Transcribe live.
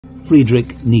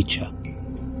Friedrich Nietzsche.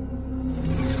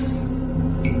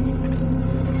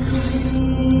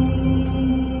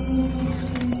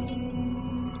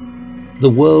 The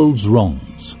World's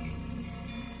Wrongs.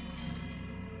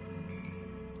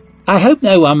 I hope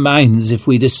no one minds if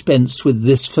we dispense with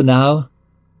this for now.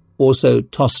 Also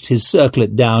tossed his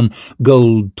circlet down,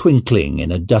 gold twinkling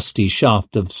in a dusty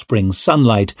shaft of spring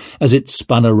sunlight as it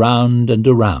spun around and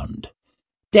around.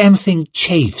 Damn thing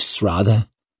chafes, rather.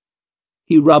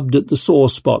 He rubbed at the sore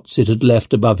spots it had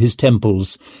left above his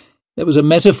temples. There was a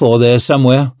metaphor there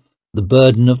somewhere, the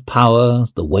burden of power,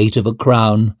 the weight of a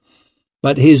crown.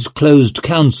 But his closed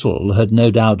council had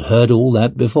no doubt heard all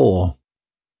that before.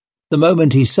 The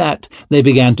moment he sat, they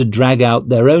began to drag out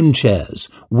their own chairs,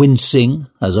 wincing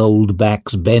as old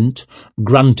backs bent,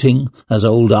 grunting as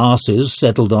old arses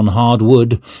settled on hard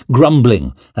wood,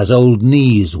 grumbling as old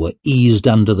knees were eased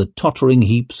under the tottering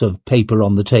heaps of paper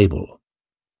on the table.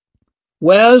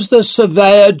 "Where's the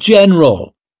Surveyor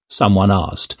General?" someone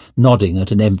asked, nodding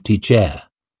at an empty chair.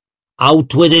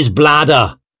 "Out with his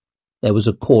bladder!" There was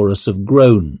a chorus of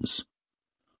groans.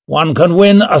 "One can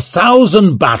win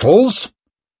 1,000 battles."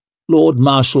 Lord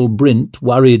Marshal Brint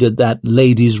worried at that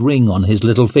lady's ring on his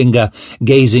little finger,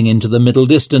 gazing into the middle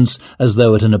distance as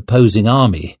though at an opposing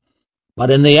army. "But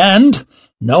in the end,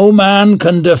 no man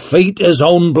can defeat his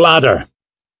own bladder."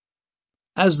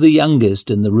 As the youngest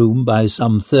in the room by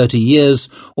some 30 years,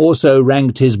 also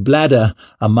ranked his bladder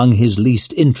among his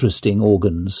least interesting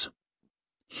organs.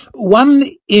 "One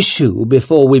issue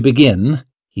before we begin,"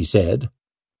 he said.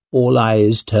 All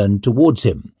eyes turned towards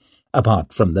him,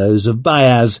 apart from those of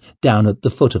Bayaz down at the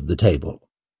foot of the table.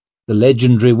 The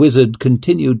legendary wizard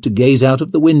continued to gaze out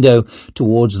of the window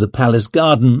towards the palace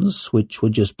gardens, which were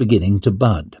just beginning to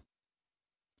bud.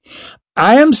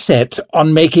 "I am set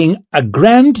on making a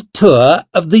grand tour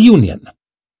of the Union."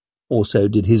 Also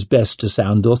did his best to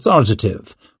sound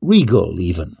authoritative, regal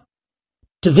even.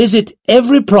 "To visit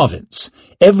every province,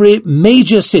 every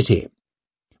major city.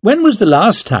 When was the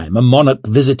last time a monarch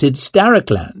visited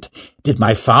Starrickland? Did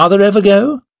my father ever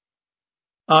go?"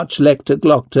 Archlector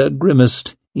Glokta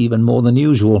grimaced even more than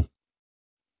usual.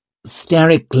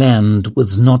 "Starrickland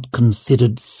was not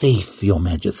considered safe, Your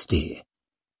Majesty."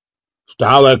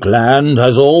 "Starrickland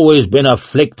has always been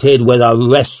afflicted with a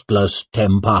restless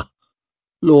temper."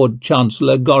 Lord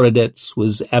Chancellor Gorodetz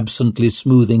was absently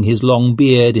smoothing his long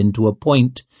beard into a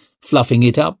point, fluffing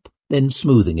it up, then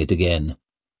smoothing it again.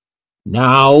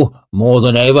 "Now more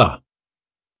than ever."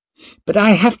 "But I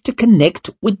have to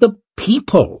connect with the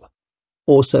people."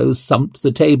 Also thumped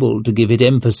the table to give it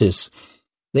emphasis.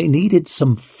 They needed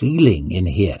some feeling in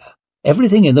here.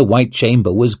 Everything in the White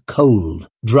Chamber was cold,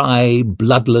 dry,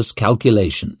 bloodless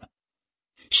calculation.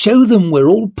 "Show them we're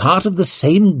all part of the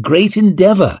same great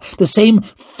endeavour, the same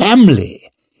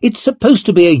family. It's supposed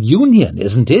to be a union,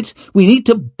 isn't it? We need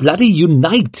to bloody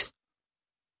unite."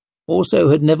 Also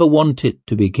had never wanted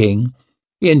to be king.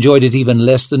 He enjoyed it even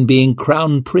less than being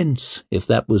crown prince, if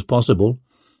that was possible.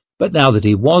 But now that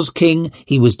he was king,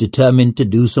 he was determined to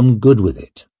do some good with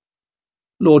it.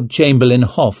 Lord Chamberlain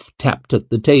Hoff tapped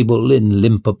at the table in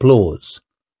limp applause.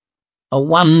 "A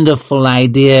wonderful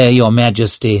idea, Your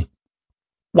Majesty."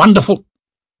 "Wonderful,"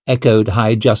 echoed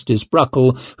High Justice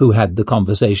Bruckle, who had the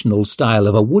conversational style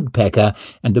of a woodpecker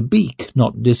and a beak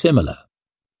not dissimilar.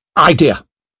 "Idea."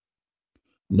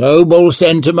 "Noble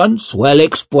sentiments, well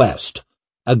expressed,"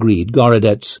 agreed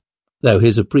Gorodetz, though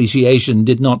his appreciation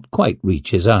did not quite reach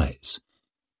his eyes.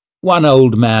 One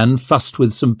old man fussed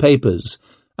with some papers,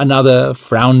 another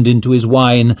frowned into his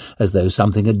wine as though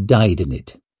something had died in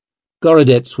it.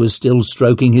 Gorodetz was still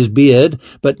stroking his beard,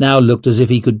 but now looked as if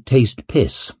he could taste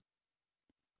piss.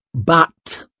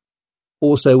 "But,"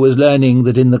 also was learning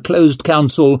that in the closed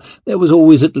council there was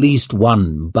always at least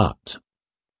one but.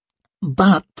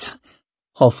 "But,"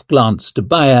 Hoff glanced to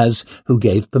Bayaz, who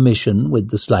gave permission with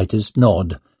the slightest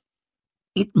nod.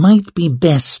 "It might be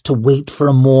best to wait for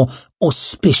a more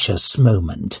auspicious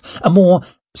moment, a more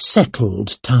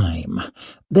settled time.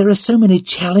 There are so many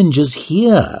challenges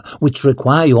here which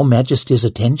require Your Majesty's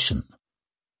attention."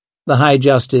 The High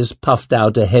Justice puffed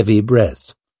out a heavy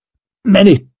breath.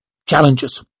 "Many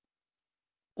challenges."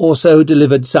 Also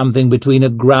delivered something between a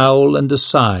growl and a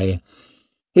sigh.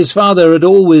 His father had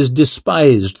always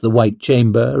despised the White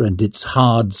Chamber and its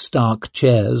hard, stark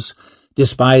chairs,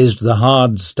 despised the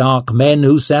hard, stark men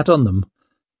who sat on them.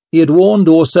 He had warned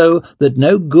also that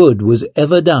no good was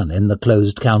ever done in the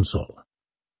closed council.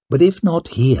 But if not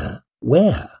here,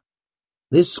 where?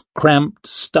 This cramped,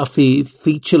 stuffy,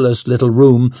 featureless little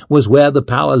room was where the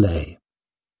power lay.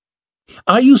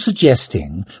 "Are you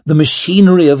suggesting the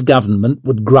machinery of government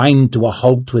would grind to a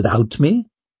halt without me?"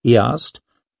 he asked.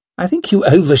 I think you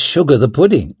oversugar the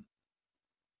pudding.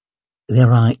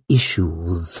 There are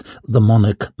issues the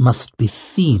monarch must be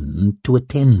seen to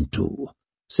attend to,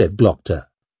 said Glokta.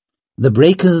 The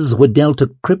breakers were dealt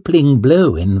a crippling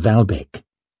blow in Valbec.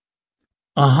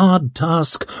 A hard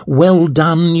task, well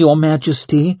done, your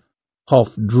majesty,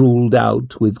 Hoff drooled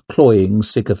out with cloying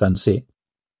sycophancy.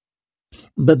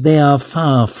 But they are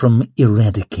far from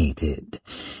eradicated,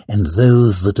 and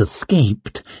those that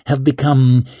escaped have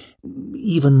become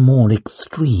even more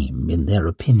extreme in their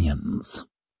opinions.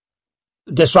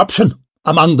 Disruption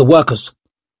among the workers.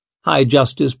 High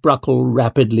Justice Bruckle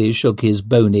rapidly shook his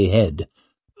bony head.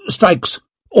 Strikes,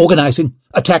 organising,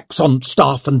 attacks on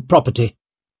staff and property.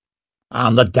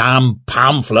 And the damn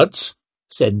pamphlets,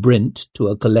 said Brint to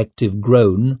a collective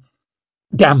groan.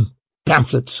 Damn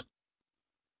pamphlets.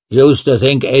 Used to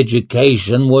think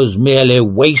education was merely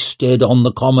wasted on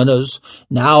the commoners.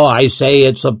 Now I say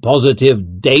it's a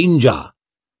positive danger.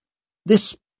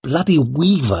 This bloody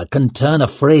weaver can turn a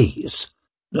phrase,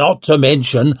 not to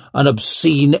mention an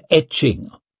obscene etching.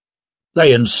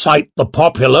 They incite the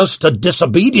populace to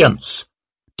disobedience,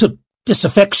 to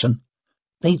disaffection.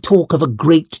 They talk of a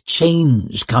great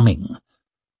change coming.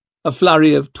 A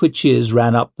flurry of twitches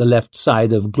ran up the left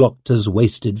side of Glokta's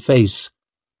wasted face.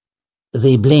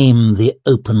 They blame the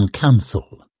Open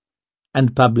Council,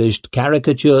 and published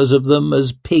caricatures of them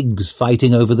as pigs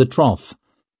fighting over the trough.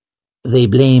 They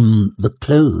blame the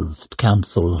Closed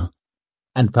Council,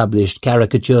 and published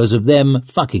caricatures of them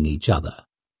fucking each other.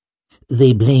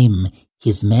 They blame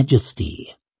His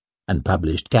Majesty, and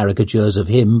published caricatures of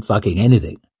him fucking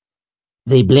anything.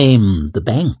 They blame the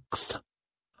banks.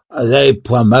 They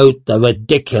promote the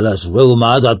ridiculous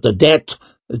rumour that the debt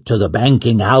to the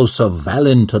banking house of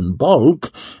Valentin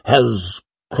Bulk has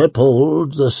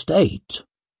crippled the state.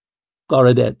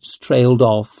 Gorodets trailed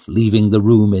off, leaving the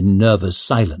room in nervous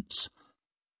silence.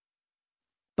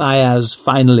 Baez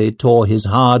finally tore his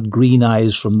hard green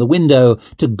eyes from the window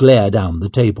to glare down the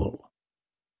table.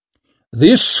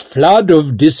 This flood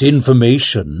of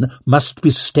disinformation must be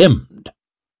stemmed.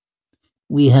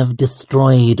 We have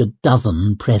destroyed a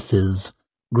dozen presses,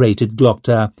 grated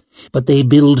Glokta, but they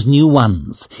build new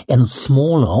ones, and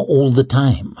smaller all the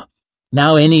time.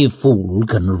 Now any fool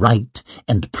can write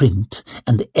and print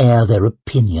and air their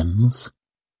opinions.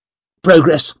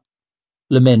 Progress,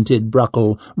 lamented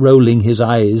Bruckle, rolling his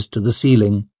eyes to the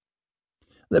ceiling.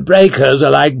 The breakers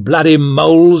are like bloody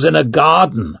moles in a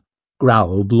garden,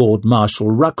 growled Lord Marshal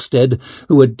Ruckstead,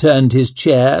 who had turned his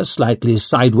chair slightly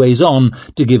sideways on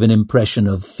to give an impression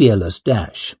of fearless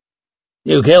dash.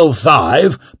 You kill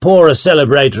 5, pour a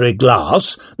celebratory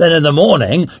glass, then in the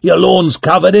morning your lawn's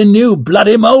covered in new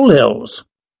bloody molehills.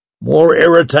 More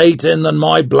irritating than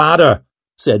my bladder,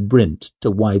 said Brint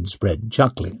to widespread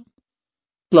chuckling.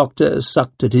 Glokta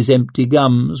sucked at his empty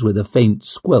gums with a faint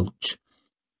squelch.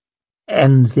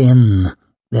 And then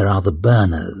there are the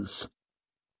burners.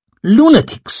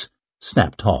 Lunatics,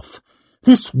 snapped Hoff.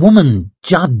 This woman,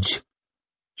 Judge.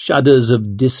 Shudders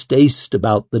of distaste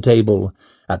about the table.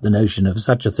 At the notion of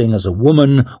such a thing as a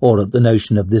woman, or at the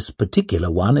notion of this particular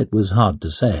one, it was hard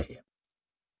to say.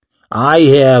 I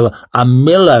hear a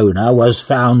mill owner was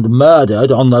found murdered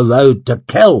on the road to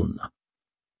Keln.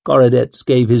 Gorodets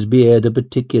gave his beard a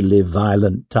particularly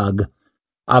violent tug.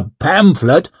 A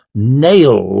pamphlet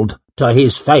nailed to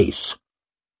his face.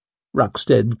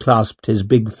 Ruckstead clasped his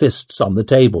big fists on the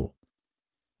table.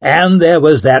 And there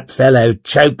was that fellow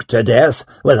choked to death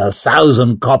with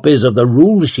 1,000 copies of the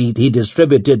rule sheet he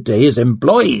distributed to his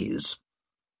employees.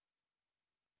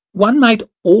 One might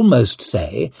almost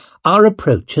say our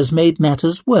approach has made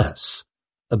matters worse,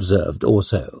 observed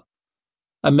Orso.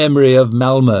 A memory of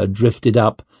Malmer drifted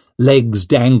up, legs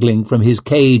dangling from his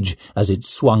cage as it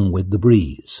swung with the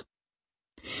breeze.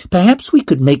 Perhaps we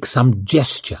could make some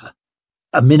gesture.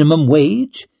 A minimum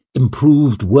wage?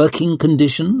 Improved working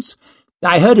conditions?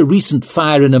 I heard a recent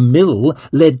fire in a mill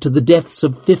led to the deaths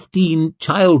of 15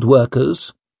 child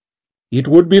workers. It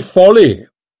would be folly,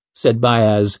 said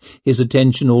Baez, his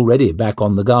attention already back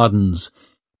on the gardens,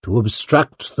 to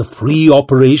obstruct the free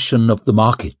operation of the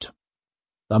market.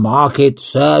 The market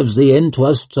serves the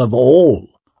interests of all,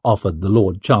 offered the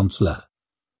Lord Chancellor.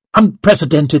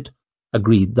 Unprecedented,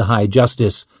 agreed the High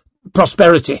Justice.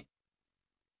 Prosperity.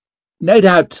 No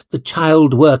doubt the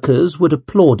child workers would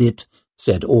applaud it,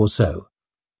 said Orso.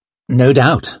 No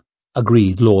doubt,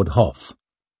 agreed Lord Hoff.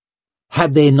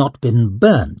 Had they not been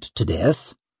burnt to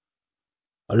death?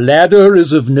 A ladder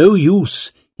is of no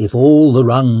use if all the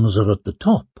rungs are at the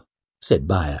top, said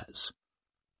Baez.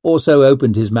 Orso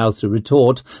opened his mouth to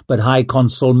retort, but High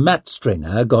Consul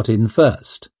Matstringer got in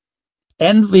first.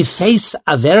 and we face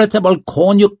a veritable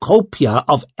cornucopia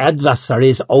of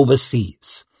adversaries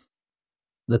overseas.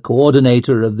 The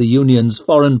coordinator of the Union's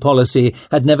foreign policy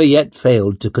had never yet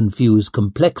failed to confuse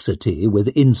complexity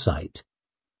with insight.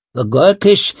 The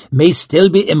Gurkish may still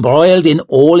be embroiled in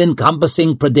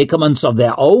all-encompassing predicaments of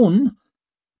their own.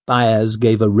 Baez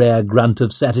gave a rare grunt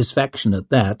of satisfaction at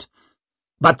that.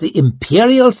 But the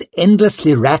Imperials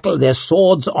endlessly rattle their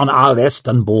swords on our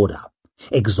western border,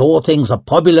 exhorting the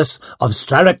populace of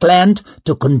Strarikland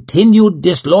to continued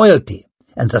disloyalty,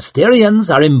 and the Styrians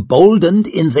are emboldened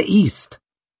in the east.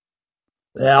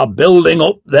 They are building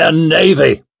up their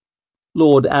navy.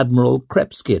 Lord Admiral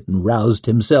Krepskin roused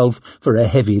himself for a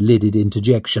heavy-lidded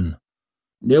interjection.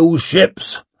 New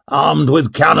ships, armed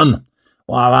with cannon,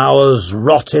 while ours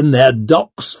rot in their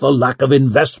docks for lack of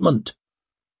investment.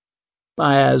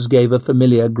 Baez gave a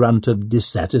familiar grunt of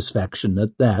dissatisfaction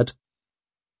at that.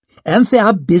 And they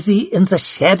are busy in the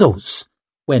shadows,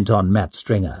 went on Matt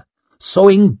Stringer,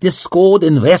 sowing discord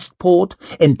in Westport,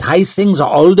 enticing the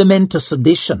aldermen to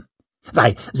sedition.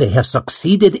 Why, they have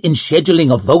succeeded in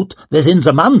scheduling a vote within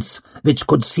the month, which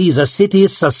could see the city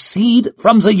secede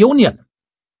from the Union.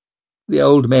 The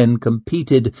old men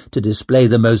competed to display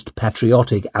the most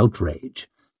patriotic outrage.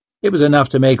 It was enough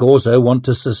to make Orso want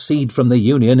to secede from the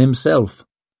Union himself.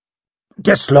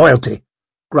 Disloyalty,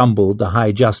 grumbled the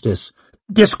High Justice.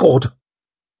 Discord.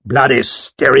 Bloody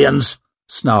Styrians,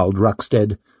 snarled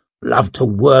Ruckstead. Love to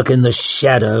work in the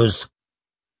shadows.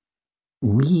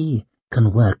 We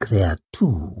can work there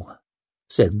too,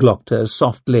 said Glokta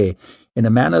softly, in a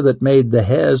manner that made the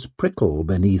hairs prickle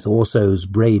beneath Orso's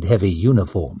braid-heavy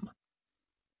uniform.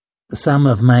 Some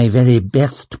of my very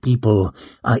best people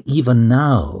are even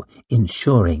now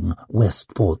ensuring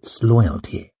Westport's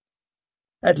loyalty.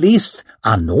 At least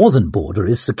our northern border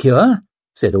is secure,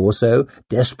 said Orso,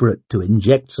 desperate to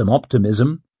inject some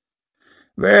optimism.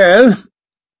 Well,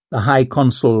 the High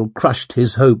Consul crushed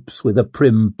his hopes with a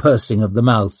prim pursing of the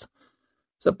mouth.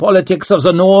 The politics of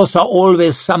the North are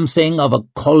always something of a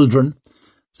cauldron.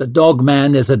 The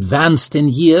dogman is advanced in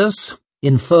years,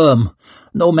 infirm.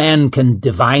 No man can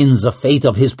divine the fate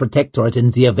of his protectorate in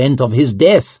the event of his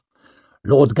death.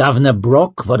 Lord Governor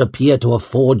Brock would appear to have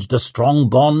forged a strong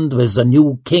bond with the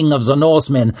new king of the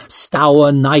Northmen,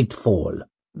 Stour Nightfall.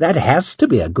 That has to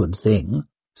be a good thing,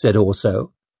 said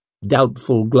Orso.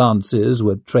 Doubtful glances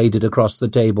were traded across the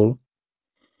table.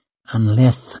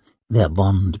 Unless their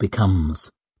bond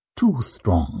becomes too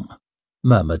strong,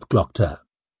 murmured Glokta.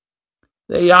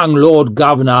 The young Lord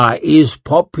Governor is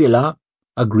popular,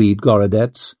 agreed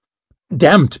Gorodets.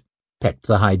 Damned, pecked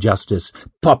the High Justice.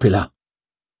 Popular.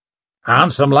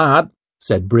 Handsome lad,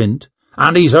 said Brint,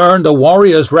 and he's earned a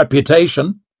warrior's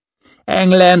reputation.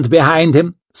 England behind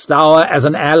him, Stour as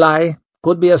an ally,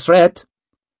 could be a threat.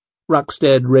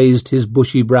 Ruckstead raised his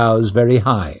bushy brows very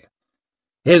high.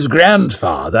 His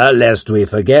grandfather, lest we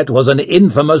forget, was an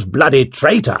infamous bloody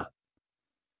traitor.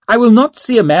 I will not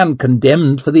see a man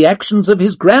condemned for the actions of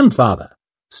his grandfather,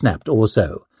 snapped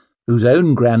Orso, whose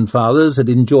own grandfathers had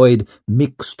enjoyed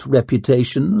mixed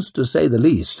reputations, to say the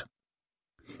least.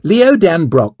 Leo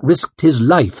Danbrock risked his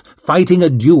life fighting a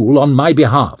duel on my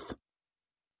behalf.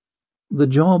 The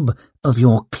job of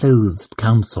your clothed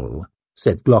council,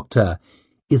 said Glokta,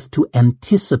 is to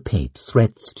anticipate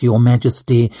threats to your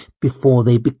majesty before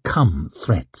they become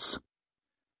threats.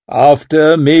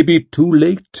 After may be too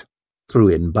late, threw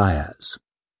in Baez.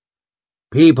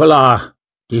 People are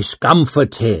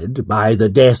discomforted by the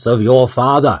death of your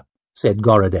father, said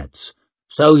Gorodets.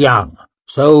 So young,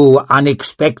 so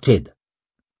unexpected.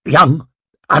 Young,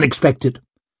 unexpected.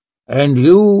 And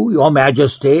you, your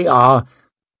majesty, are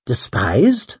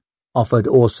despised? Offered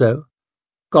Orso.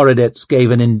 Gorodets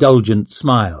gave an indulgent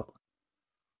smile.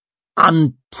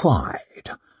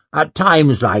 Untried. At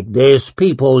times like this,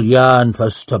 people yearn for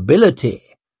stability.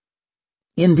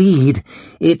 Indeed,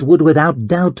 it would without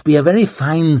doubt be a very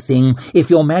fine thing if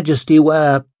your majesty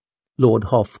were— Lord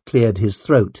Hoff cleared his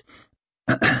throat.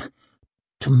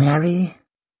 To marry?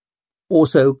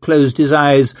 Orso closed his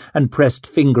eyes and pressed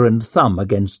finger and thumb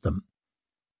against them.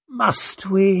 Must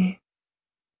we?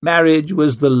 Marriage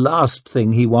was the last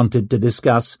thing he wanted to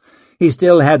discuss. He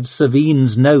still had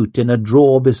Savine's note in a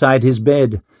drawer beside his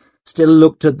bed, still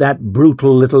looked at that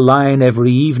brutal little line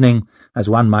every evening, as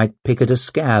one might pick at a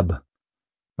scab.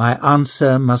 My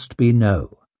answer must be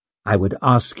no. I would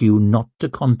ask you not to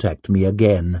contact me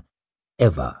again,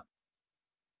 ever.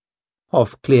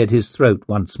 Hoff cleared his throat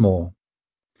once more.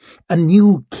 A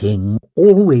new king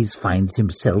always finds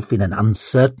himself in an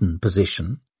uncertain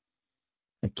position.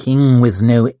 A king with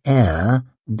no heir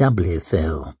doubly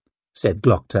so, said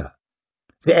Glokta.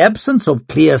 The absence of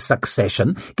clear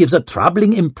succession gives a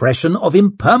troubling impression of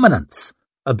impermanence,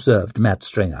 observed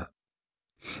Matstringer.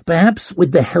 Perhaps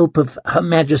with the help of Her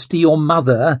Majesty your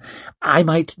Mother, I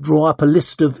might draw up a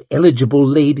list of eligible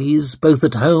ladies both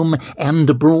at home and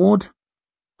abroad.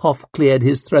 Hoff cleared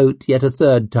his throat yet a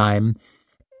third time.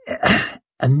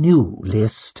 A new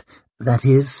list, that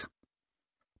is.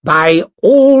 By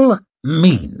all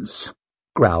means,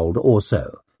 growled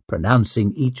Orso,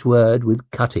 pronouncing each word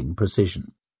with cutting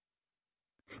precision.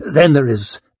 Then there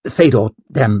is Fedor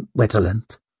Dan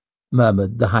Wetterland,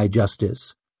 murmured the High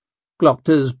Justice.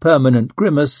 Glokta's permanent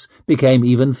grimace became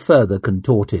even further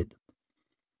contorted.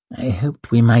 I hoped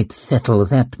we might settle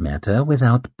that matter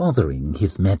without bothering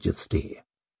His Majesty.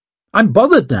 I'm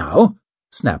bothered now,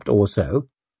 snapped Orso.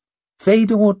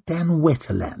 Fedor Dan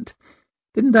Wetterland.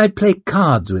 Didn't I play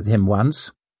cards with him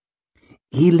once?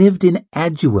 He lived in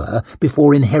Adua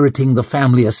before inheriting the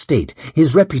family estate.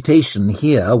 His reputation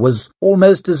here was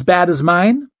almost as bad as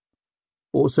mine.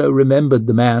 Orso remembered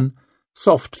the man.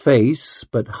 Soft face,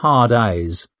 but hard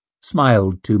eyes,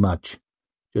 smiled too much,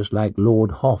 just like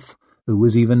Lord Hoff, who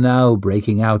was even now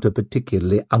breaking out a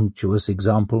particularly unctuous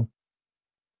example.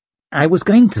 I was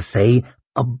going to say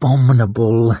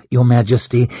abominable, Your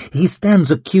Majesty. He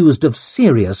stands accused of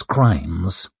serious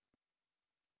crimes.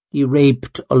 He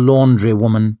raped a laundry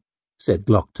woman, said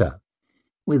Glokta,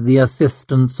 with the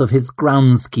assistance of his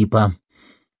groundskeeper.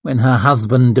 When her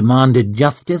husband demanded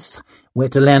justice,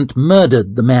 Wetterland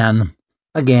murdered the man,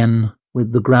 again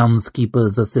with the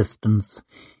groundskeeper's assistance,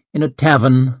 in a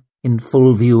tavern in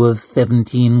full view of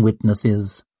 17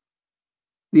 witnesses.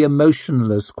 The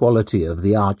emotionless quality of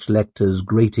the Archlector's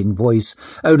grating voice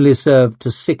only served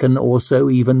to sicken Orso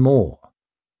even more.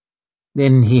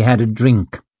 Then he had a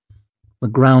drink. The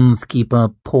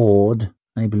groundskeeper poured,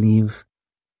 I believe.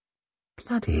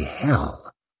 Bloody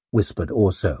hell, whispered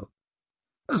Orso.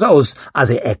 Those are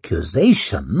the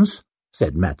accusations,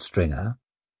 said Matstringer.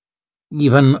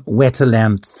 Even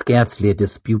Wetterland scarcely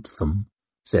disputes them,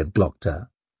 said Glokta.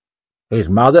 His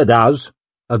mother does,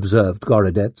 observed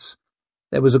Gorodets.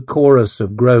 There was a chorus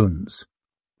of groans.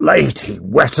 Lady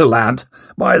Wetterland,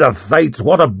 by the fates,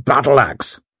 what a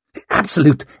battle-axe!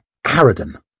 Absolute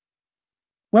harridan.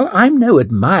 Well, I'm no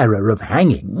admirer of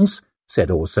hangings,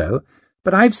 said Orso,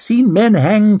 but I've seen men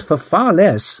hanged for far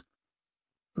less.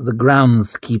 The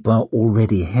groundskeeper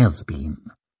already has been,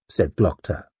 said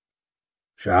Glokta.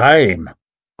 Shame,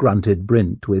 grunted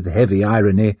Brint with heavy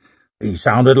irony. He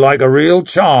sounded like a real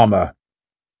charmer.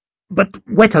 But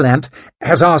Wetterland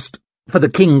has asked for the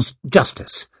king's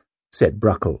justice, said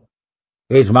Bruckle.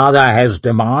 His mother has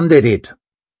demanded it.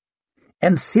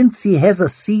 And since he has a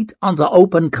seat on the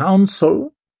open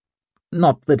council,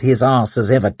 not that his arse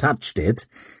has ever touched it,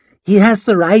 he has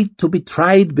the right to be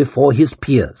tried before his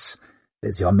peers,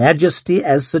 with Your Majesty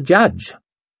as the judge.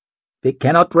 We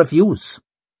cannot refuse.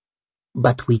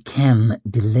 But we can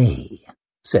delay,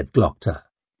 said Glokta.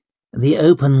 The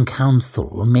open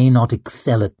council may not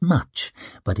excel at much,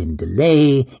 but in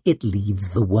delay it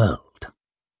leads the world.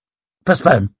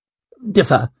 Postpone,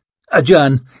 defer,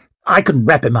 adjourn. I can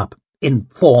wrap him up, in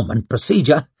form and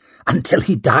procedure, until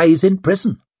he dies in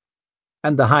prison.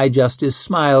 And the High Justice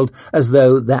smiled as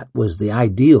though that was the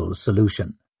ideal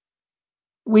solution.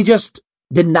 We just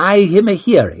deny him a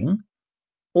hearing?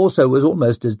 Orso was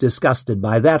almost as disgusted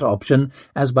by that option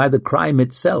as by the crime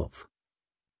itself.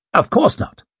 Of course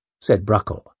not, said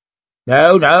Bruckle.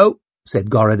 No, no, said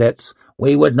Gorodets.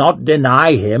 We would not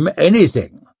deny him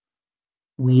anything.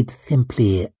 We'd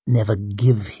simply never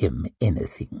give him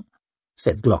anything,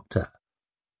 said Glokta.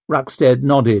 Ruckstead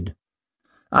nodded.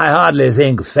 I hardly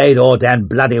think Fedor Dan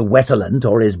bloody Wetterland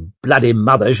or his bloody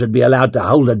mother should be allowed to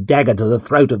hold a dagger to the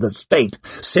throat of the state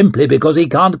simply because he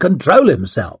can't control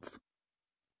himself.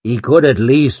 He could at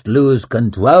least lose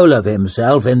control of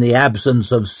himself in the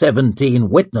absence of 17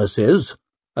 witnesses,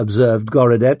 observed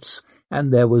Gorodets,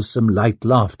 and there was some light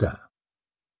laughter.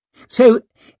 So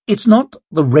it's not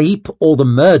the rape or the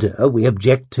murder we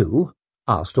object to,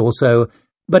 asked Orso,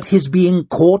 but his being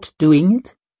caught doing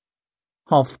it?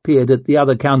 Hoff peered at the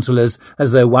other councillors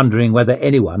as though wondering whether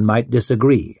anyone might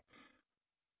disagree.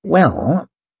 Well,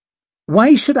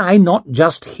 why should I not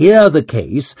just hear the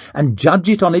case and judge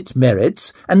it on its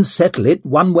merits and settle it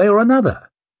one way or another?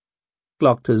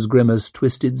 Glokta's grimace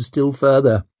twisted still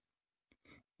further.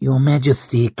 Your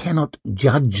Majesty cannot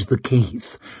judge the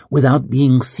case without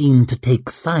being seen to take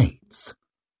sides.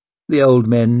 The old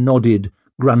men nodded,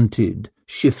 grunted,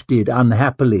 shifted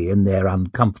unhappily in their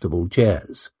uncomfortable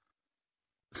chairs.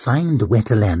 Find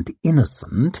Wetterland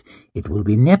innocent, it will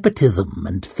be nepotism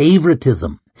and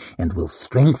favouritism, and will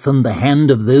strengthen the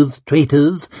hand of those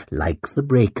traitors, like the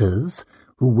Breakers,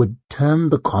 who would turn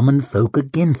the common folk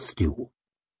against you.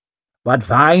 But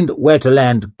find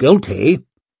Wetterland guilty?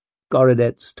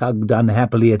 Gorodets tugged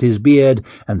unhappily at his beard,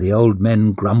 and the old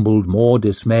men grumbled more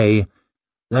dismay.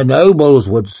 The nobles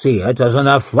would see it as an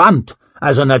affront,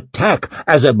 as an attack,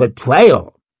 as a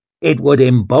betrayal. It would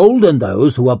embolden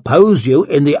those who oppose you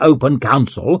in the open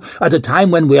council at a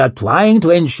time when we are trying to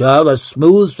ensure a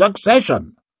smooth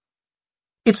succession.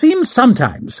 It seems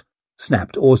sometimes,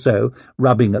 snapped Orso,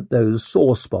 rubbing at those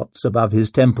sore spots above his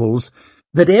temples,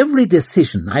 that every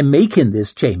decision I make in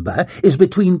this chamber is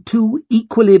between two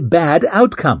equally bad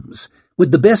outcomes,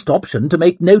 with the best option to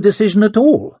make no decision at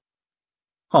all.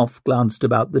 Hoff glanced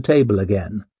about the table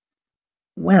again.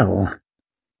 Well,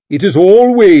 it is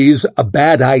always a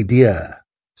bad idea,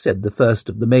 said the first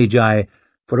of the Magi,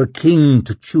 for a king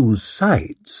to choose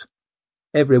sides.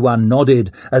 Everyone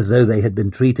nodded as though they had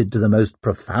been treated to the most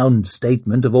profound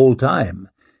statement of all time.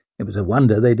 It was a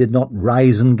wonder they did not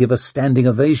rise and give a standing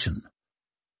ovation.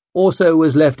 Orso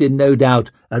was left in no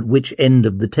doubt at which end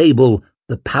of the table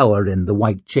the power in the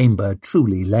White Chamber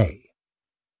truly lay.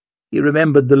 He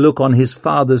remembered the look on his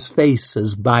father's face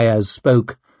as Baez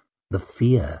spoke, the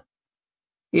fear.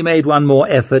 He made one more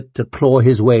effort to claw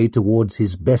his way towards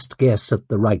his best guess at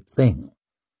the right thing.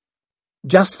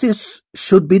 Justice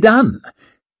should be done,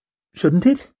 shouldn't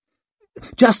it?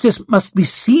 Justice must be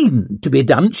seen to be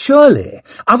done, surely.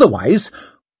 Otherwise,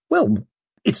 well,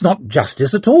 it's not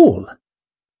justice at all.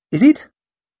 Is it?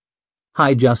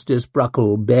 High Justice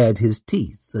Bruckle bared his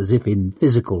teeth as if in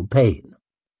physical pain.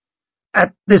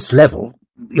 At this level,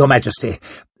 Your Majesty,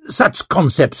 such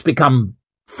concepts become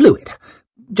fluid.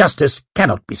 Justice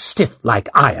cannot be stiff like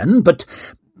iron, but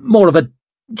more of a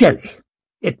jelly.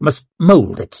 It must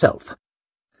mould itself.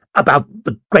 About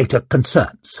the greater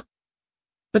concerns.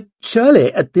 But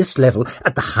surely at this level,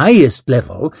 at the highest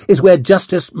level, is where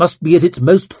justice must be at its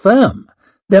most firm.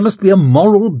 There must be a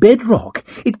moral bedrock.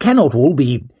 It cannot all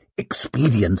be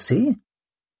expediency.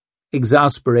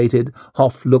 Exasperated,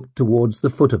 Hoff looked towards the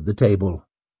foot of the table.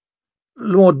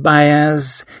 Lord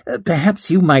Baez, perhaps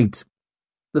you might—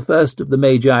 The first of the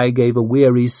Magi gave a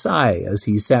weary sigh as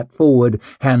he sat forward,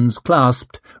 hands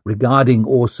clasped, regarding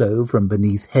Orso from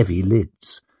beneath heavy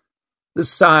lids. The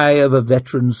sigh of a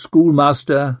veteran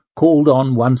schoolmaster called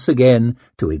on once again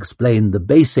to explain the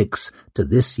basics to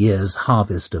this year's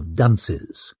harvest of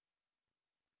dunces.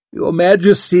 Your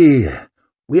Majesty,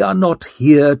 we are not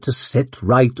here to set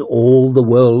right all the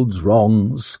world's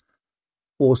wrongs.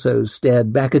 Orso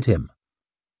stared back at him.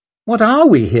 What are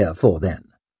we here for, then?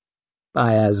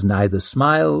 Baez neither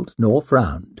smiled nor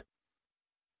frowned.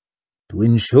 To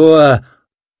ensure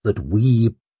that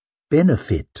we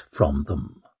benefit from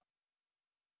them.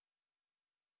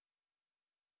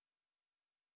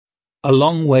 A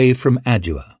long way from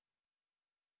Adua.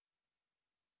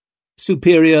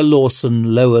 Superior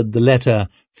Lawson lowered the letter,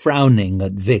 frowning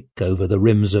at Vic over the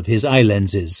rims of his eye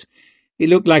lenses. He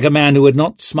looked like a man who had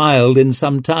not smiled in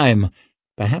some time,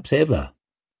 perhaps ever.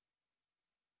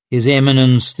 His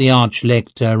Eminence the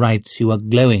Arch-Lector writes you a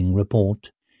glowing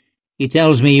report. He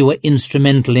tells me you were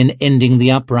instrumental in ending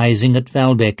the uprising at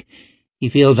Valbeck. He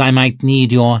feels I might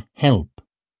need your help.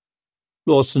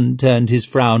 Lawson turned his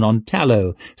frown on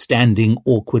Tallow, standing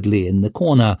awkwardly in the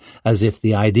corner, as if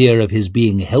the idea of his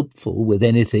being helpful with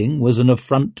anything was an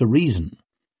affront to reason.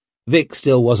 Vic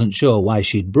still wasn't sure why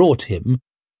she'd brought him,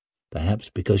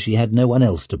 perhaps because she had no one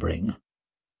else to bring.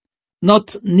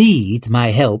 Not need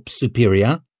my help,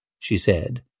 Superior, she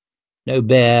said. No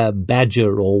bear,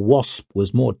 badger, or wasp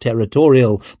was more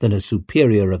territorial than a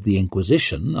superior of the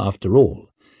Inquisition, after all.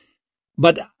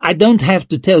 But I don't have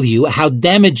to tell you how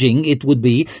damaging it would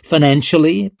be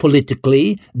financially,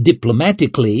 politically,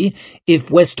 diplomatically,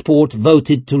 if Westport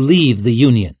voted to leave the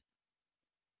Union.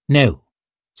 No,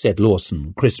 said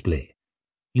Lawson crisply.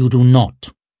 You do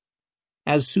not.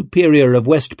 As Superior of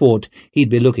Westport, he'd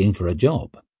be looking for a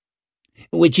job.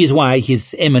 Which is why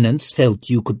His Eminence felt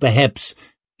you could perhaps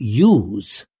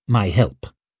use my help.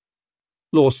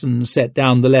 Lawson set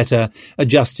down the letter,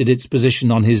 adjusted its position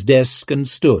on his desk, and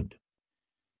stood.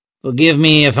 Forgive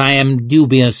me if I am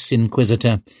dubious,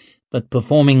 Inquisitor, but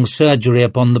performing surgery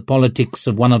upon the politics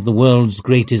of one of the world's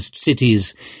greatest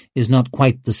cities is not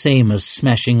quite the same as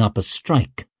smashing up a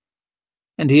strike.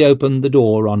 And he opened the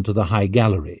door onto the high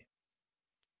gallery.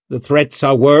 The threats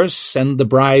are worse and the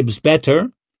bribes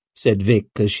better, said Vic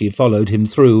as she followed him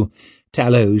through,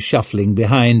 Tallow shuffling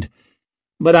behind.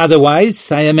 But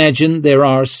otherwise, I imagine there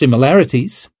are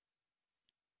similarities.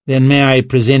 Then may I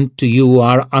present to you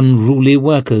our unruly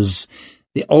workers,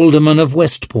 the Aldermen of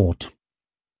Westport.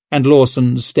 And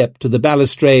Lawson stepped to the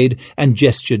balustrade and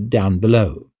gestured down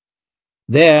below.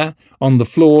 There, on the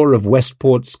floor of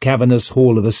Westport's cavernous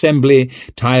Hall of Assembly,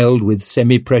 tiled with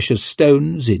semi-precious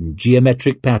stones in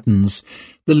geometric patterns,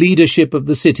 the leadership of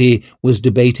the city was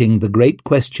debating the great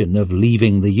question of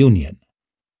leaving the Union.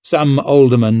 Some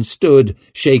aldermen stood,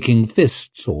 shaking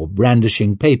fists or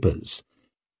brandishing papers.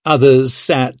 Others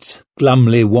sat,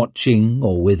 glumly watching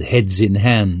or with heads in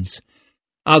hands.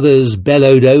 Others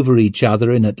bellowed over each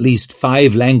other in at least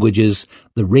 5 languages,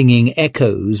 the ringing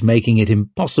echoes making it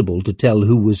impossible to tell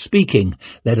who was speaking,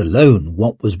 let alone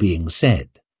what was being said.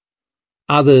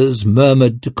 Others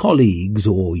murmured to colleagues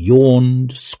or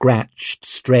yawned, scratched,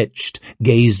 stretched,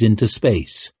 gazed into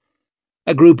space.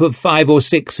 A group of 5 or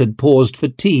 6 had paused for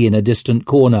tea in a distant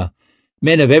corner,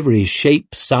 men of every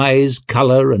shape, size,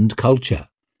 colour and culture.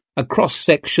 A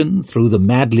cross-section through the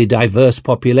madly diverse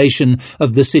population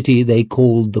of the city they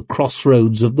called the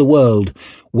crossroads of the world,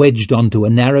 wedged onto a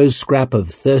narrow scrap of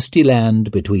thirsty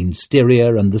land between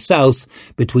Styria and the south,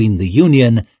 between the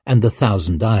Union and the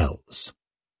Thousand Isles.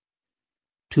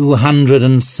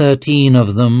 213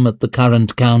 of them at the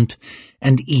current count,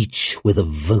 and each with a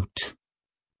vote.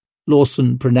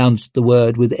 Lawson pronounced the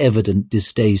word with evident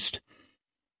distaste.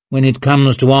 When it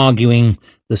comes to arguing,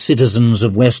 the citizens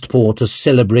of Westport are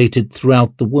celebrated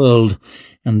throughout the world,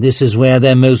 and this is where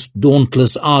their most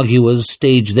dauntless arguers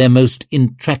stage their most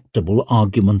intractable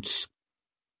arguments.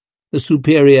 The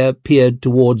superior peered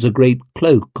towards a great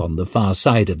cloak on the far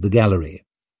side of the gallery.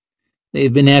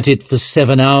 They've been at it for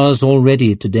 7 hours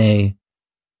already today.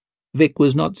 Vic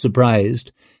was not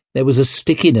surprised. There was a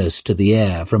stickiness to the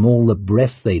air from all the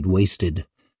breath they'd wasted.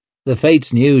 The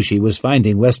fates knew she was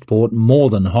finding Westport more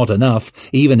than hot enough,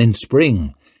 even in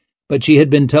spring, but she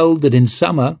had been told that in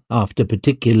summer, after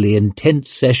particularly intense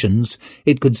sessions,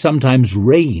 it could sometimes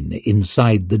rain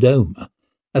inside the dome,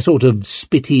 a sort of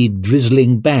spitty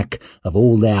drizzling back of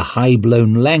all their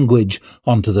high-blown language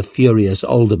onto the furious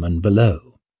aldermen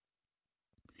below.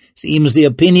 "Seems the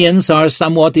opinions are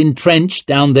somewhat entrenched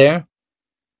down there."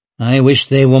 "I wish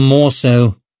they were more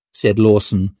so," said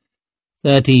Lawson.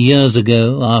 30 years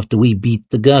ago, after we beat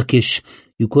the Gurkish,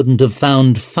 you couldn't have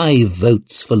found 5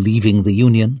 votes for leaving the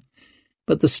Union.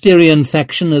 But the Styrian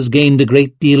faction has gained a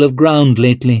great deal of ground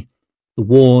lately. The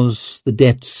wars, the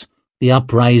debts, the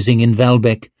uprising in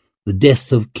Valbec, the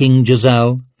death of King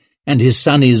Jazal, and his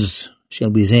son is, shall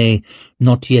we say,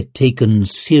 not yet taken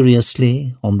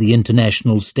seriously on the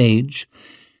international stage.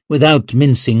 Without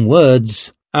mincing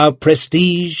words, our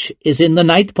prestige is in the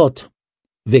nightpot,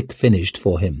 Vic finished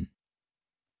for him.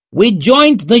 "We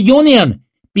joined the Union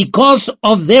because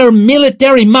of their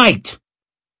military might."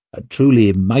 A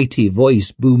truly mighty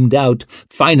voice boomed out,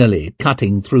 finally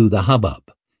cutting through the hubbub.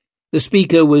 The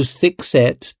speaker was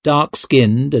thick-set,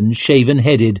 dark-skinned, and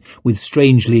shaven-headed, with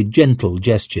strangely gentle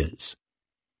gestures.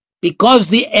 "Because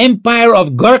the Empire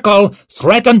of Gurkul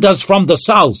threatened us from the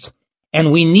south,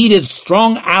 and we needed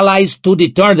strong allies to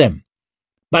deter them.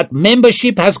 But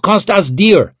membership has cost us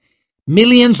dear.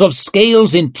 Millions of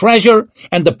scales in treasure,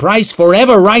 and the price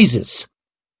forever rises."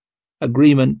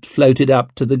 Agreement floated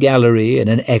up to the gallery in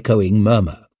an echoing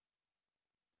murmur.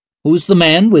 "Who's the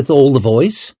man with all the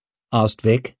voice?" asked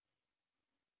Vic.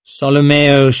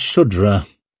 "Solomeo Shudra,"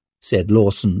 said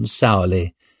Lawson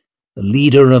sourly, "the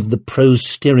leader of the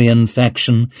pro-Styrian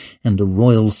faction, and a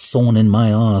royal thorn in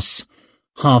my arse.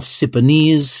 Half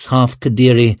Sipponese, half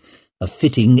Kadiri, a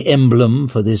fitting emblem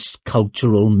for this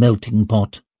cultural melting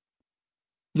pot."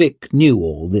 Vic knew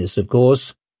all this, of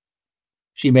course.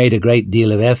 She made a great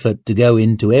deal of effort to go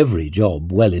into every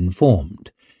job well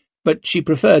informed, but she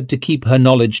preferred to keep her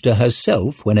knowledge to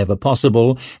herself whenever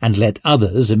possible and let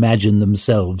others imagine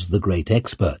themselves the great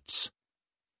experts.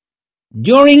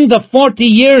 "During the 40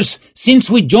 years since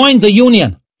we joined the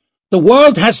Union, the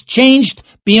world has changed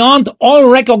beyond all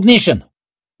recognition,"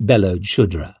 bellowed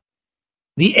Shudra.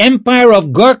 "The Empire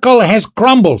of Gurkul has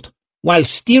crumbled, while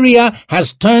Styria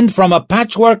has turned from a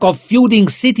patchwork of feuding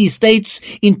city-states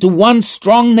into one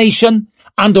strong nation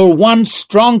under one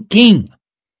strong king.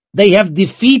 They have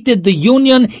defeated the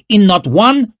Union in not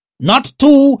 1, not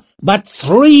 2, but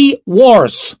 3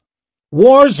 wars.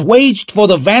 Wars waged for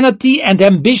the vanity and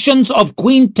ambitions of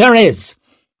Queen Therese.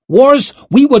 Wars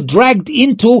we were dragged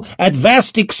into at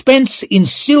vast expense in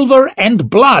silver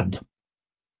and blood."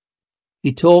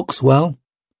 "He talks well,"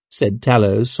 said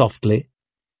Tallow softly.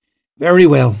 "Very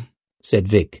well," said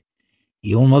Vic.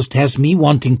 "He almost has me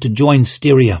wanting to join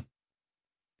Styria."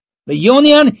 "The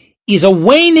Union is a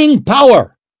waning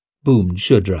power," boomed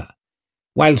Shudra,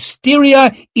 "while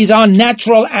Styria is our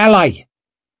natural ally.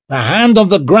 The hand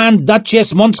of the Grand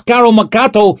Duchess Monscaro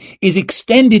Macato is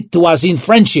extended to us in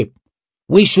friendship.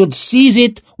 We should seize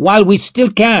it while we still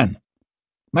can.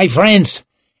 My friends,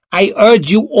 I urge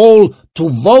you all to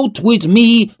vote with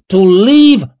me to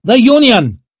leave the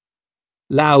Union."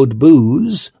 Loud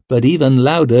boos, but even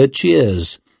louder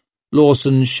cheers.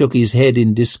 Lawson shook his head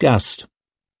in disgust.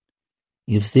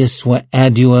 "If this were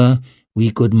Adua, we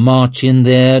could march in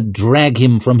there, drag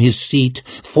him from his seat,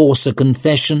 force a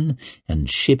confession, and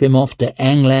ship him off to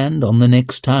Angland on the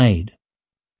next tide."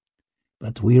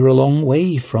 "But we're a long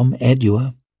way from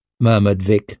Adua," murmured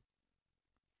Vic.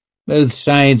 Both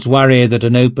sides worry that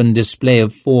an open display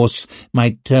of force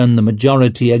might turn the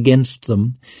majority against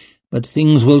them, but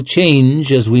things will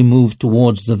change as we move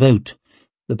towards the vote.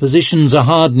 The positions are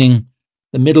hardening.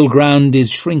 The middle ground is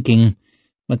shrinking.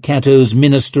 Makato's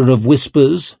Minister of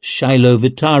Whispers, Shiloh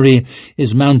Vitari,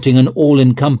 is mounting an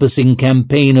all-encompassing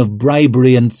campaign of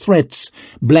bribery and threats,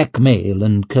 blackmail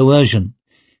and coercion,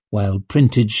 while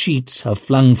printed sheets are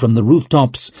flung from the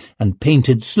rooftops and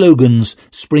painted slogans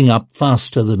spring up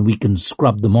faster than we can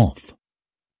scrub them off.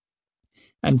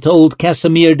 "I'm told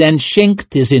Casimir Dan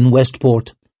Schenkt is in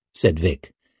Westport," said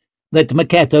Vic, "that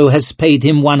Makato has paid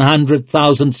him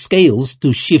 100,000 scales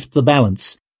to shift the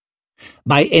balance,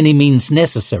 by any means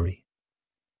necessary.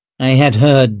 I had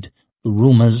heard the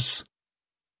rumours."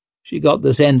 She got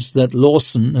the sense that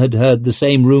Lawson had heard the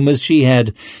same rumours she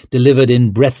had, delivered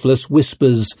in breathless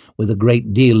whispers with a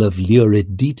great deal of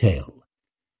lurid detail.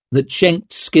 That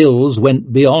Schenkt's skills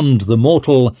went beyond the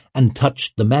mortal and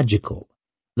touched the magical.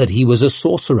 That he was a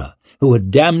sorcerer who had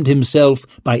damned himself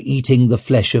by eating the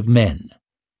flesh of men.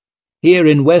 Here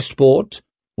in Westport,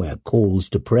 where calls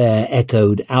to prayer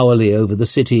echoed hourly over the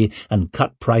city and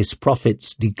cut-price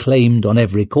profits declaimed on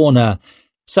every corner,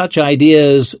 such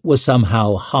ideas were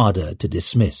somehow harder to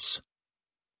dismiss.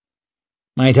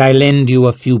 "Might I lend you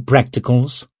a few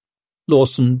practicals?"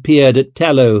 Lawson peered at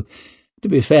Tallow. To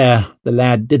be fair, the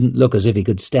lad didn't look as if he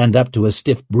could stand up to a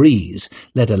stiff breeze,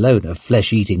 let alone a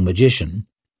flesh-eating magician.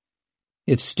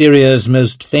 "If Styria's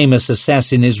most famous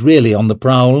assassin is really on the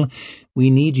prowl, we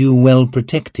need you well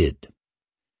protected.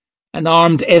 An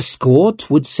armed escort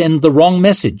would send the wrong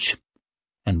message,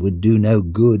 and would do no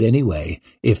good anyway,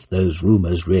 if those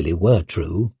rumours really were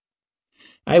true.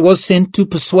 I was sent to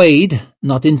persuade,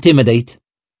 not intimidate."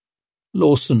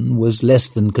 Lawson was less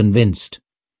than convinced.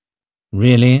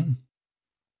 "Really?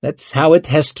 That's how it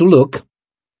has to look."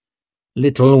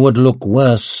 "Little would look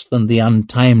worse than the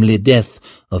untimely death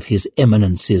of His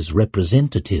Eminence's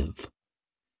representative.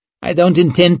 I don't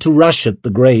intend to rush at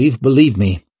the grave, believe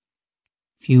me.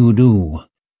 Few do.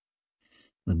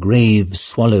 The grave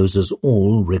swallows us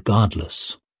all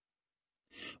regardless."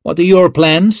 "What are your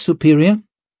plans, Superior?"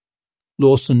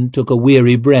 Lawson took a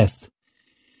weary breath.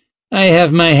 "I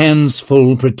have my hands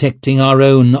full protecting our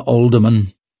own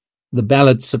alderman. The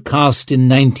ballots are cast in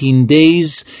 19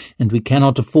 days, and we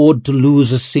cannot afford to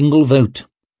lose a single vote.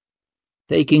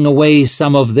 Taking away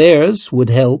some of theirs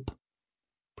would help,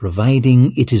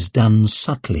 providing it is done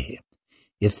subtly.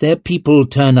 If their people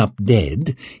turn up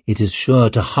dead, it is sure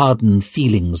to harden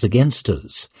feelings against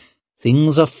us.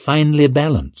 Things are finely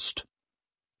balanced."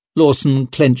 Lawson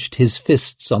clenched his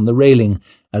fists on the railing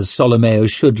as Solomeo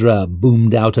Shudra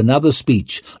boomed out another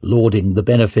speech lauding the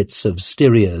benefits of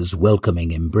Styria's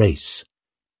welcoming embrace.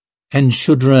 "And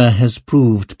Shudra has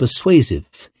proved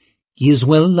persuasive. He is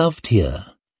well loved here.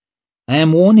 I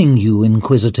am warning you,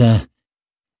 Inquisitor,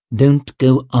 don't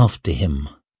go after him.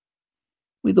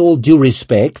 With all due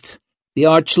respect, the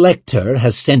Archlector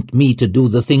has sent me to do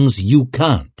the things you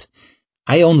can't.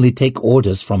 I only take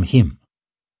orders from him."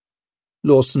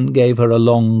 Lawson gave her a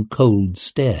long, cold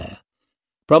stare.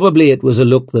 Probably it was a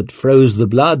look that froze the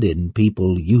blood in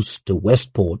people used to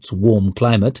Westport's warm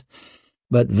climate,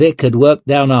 but Vic had worked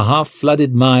down a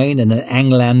half-flooded mine in an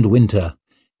Angland winter.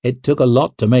 It took a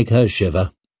lot to make her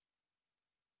shiver.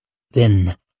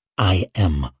 "Then I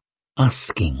am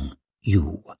asking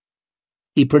you."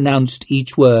 He pronounced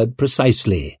each word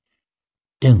precisely.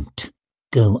 "Don't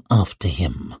go after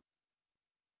him."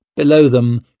 Below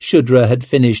them, Shudra had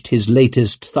finished his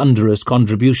latest thunderous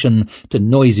contribution to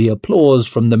noisy applause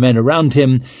from the men around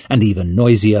him, and even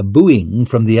noisier booing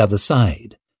from the other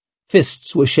side.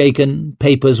 Fists were shaken,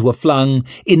 papers were flung,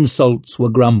 insults were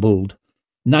grumbled.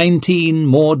 19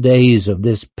 more days of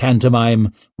this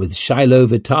pantomime, with Shiloh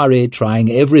Vitari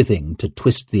trying everything to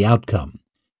twist the outcome.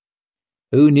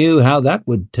 Who knew how that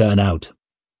would turn out?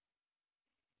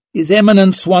 "His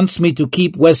Eminence wants me to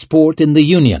keep Westport in the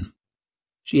Union."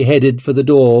 She headed for the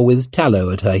door with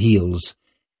Tallow at her heels.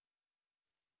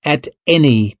 "At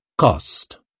any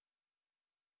cost."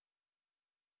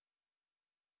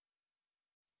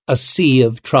 A sea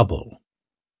of trouble.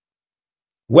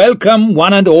 "Welcome,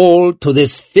 one and all, to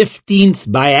this 15th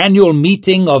biannual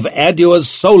meeting of Adua's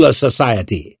Solar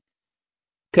Society."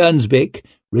 Kernsbeck,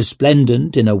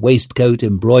 resplendent in a waistcoat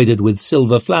embroidered with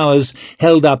silver flowers,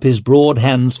 held up his broad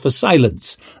hands for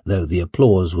silence, though the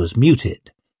applause was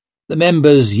muted. The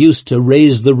members used to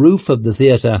raise the roof of the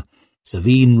theatre.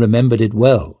 Savine remembered it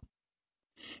well.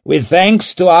 "With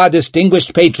thanks to our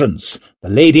distinguished patrons, the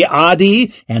Lady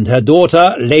Adi and her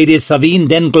daughter, Lady Savine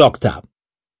den Glokta."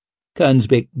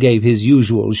 Kernsbeck gave his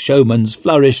usual showman's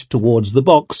flourish towards the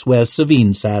box where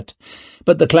Savine sat,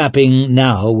 but the clapping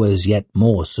now was yet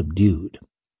more subdued.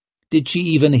 Did she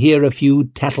even hear a few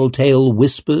tattletale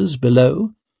whispers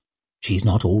below? She's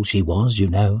not all she was, you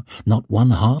know, not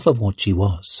one half of what she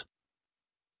was.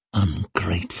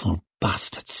 Ungrateful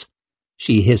bastards,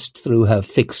 she hissed through her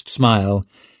fixed smile.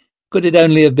 Could it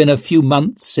only have been a few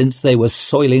months since they were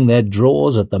soiling their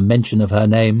drawers at the mention of her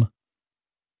name?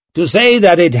 "To say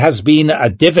that it has been a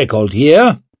difficult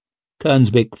year,"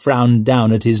 Kernsbeck frowned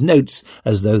down at his notes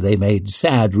as though they made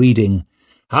sad reading,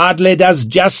 "hardly does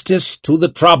justice to the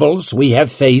troubles we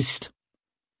have faced."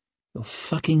 "You're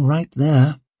fucking right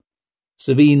there."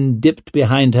 Savine dipped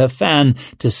behind her fan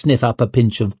to sniff up a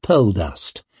pinch of pearl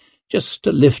dust, just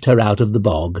to lift her out of the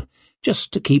bog,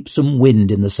 just to keep some wind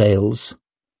in the sails.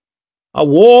 "A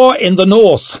war in the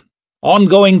north,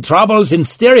 ongoing troubles in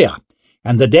Styria,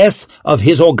 and the death of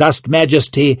His August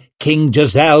Majesty King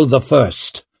Giselle I.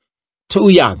 Too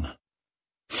young,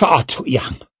 far too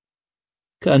young."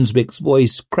 Kernsbeck's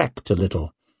voice cracked a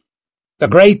little. "The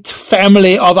great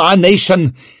family of our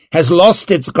nation has lost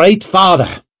its great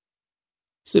father."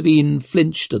 Savine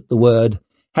flinched at the word,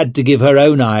 had to give her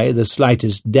own eye the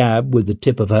slightest dab with the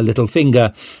tip of her little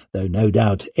finger, though no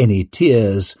doubt any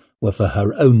tears were for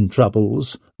her own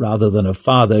troubles, rather than a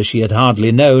father she had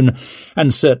hardly known,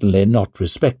 and certainly not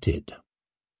respected.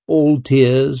 All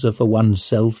tears are for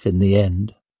oneself in the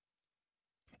end.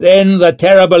 "Then the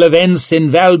terrible events in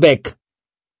Valbeck."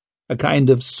 A kind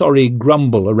of sorry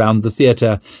grumble around the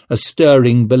theatre, a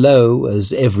stirring below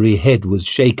as every head was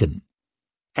shaken.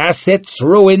 "Assets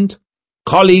ruined,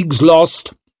 colleagues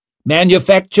lost,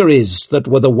 manufactories that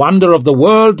were the wonder of the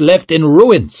world left in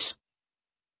ruins."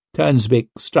 Kernsbeck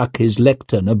struck his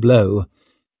lectern a blow.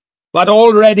 "But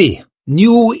already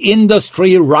new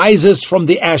industry rises from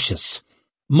the ashes,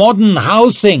 modern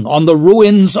housing on the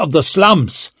ruins of the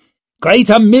slums,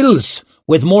 greater mills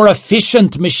with more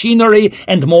efficient machinery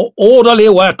and more orderly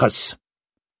workers."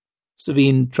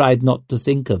 Savine tried not to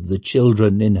think of the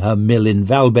children in her mill in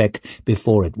Valbeck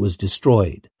before it was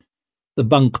destroyed. The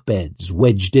bunk beds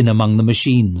wedged in among the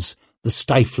machines, the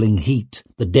stifling heat,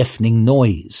 the deafening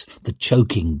noise, the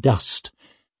choking dust,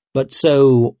 but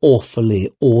so awfully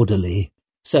orderly,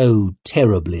 so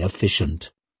terribly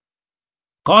efficient.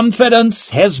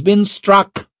 "Confidence has been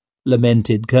struck,"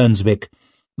 lamented Kernsbeck.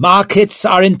 "Markets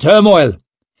are in turmoil,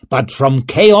 but from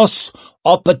chaos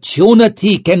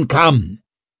opportunity can come."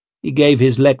 He gave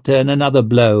his lectern another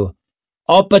blow.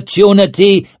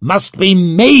 "Opportunity must be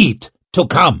made to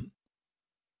come.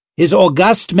 His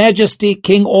August Majesty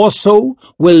King Orso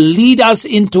will lead us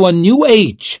into a new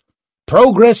age.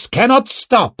 Progress cannot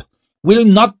stop, will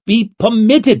not be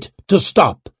permitted to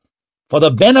stop. For the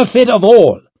benefit of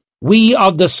all, we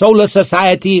of the Solar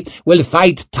Society will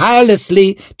fight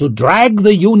tirelessly to drag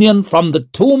the Union from the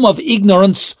tomb of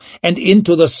ignorance and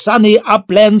into the sunny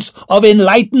uplands of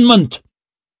enlightenment."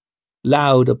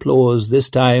 Loud applause this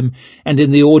time, and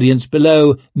in the audience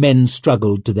below men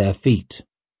struggled to their feet.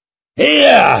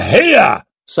 "Hear, hear!"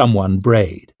 someone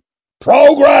brayed.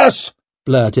 "Progress!"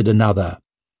 blurted another.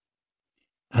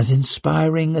 "As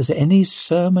inspiring as any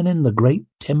sermon in the great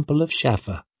temple of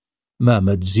Schaffer,"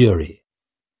 murmured Zuri.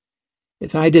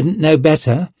 "If I didn't know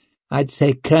better, I'd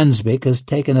say Kernsbeck has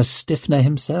taken a stiffener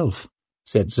himself,"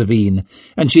 said Savine,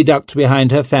 and she ducked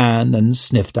behind her fan and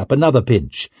sniffed up another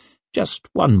pinch, just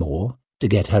one more to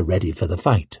get her ready for the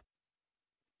fight.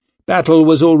 Battle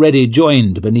was already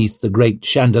joined beneath the great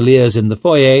chandeliers in the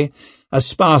foyer, a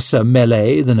sparser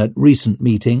melee than at recent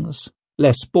meetings,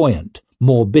 less buoyant,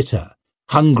 more bitter,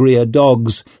 hungrier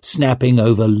dogs snapping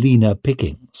over leaner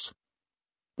pickings.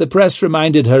 The press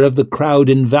reminded her of the crowd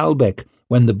in Valbeck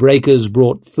when the breakers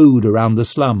brought food around the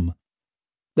slum.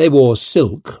 They wore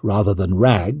silk rather than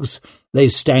rags, they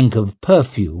stank of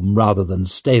perfume rather than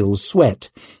stale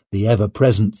sweat, the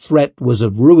ever-present threat was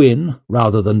of ruin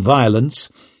rather than violence,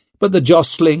 but the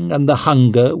jostling and the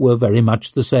hunger were very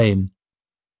much the same.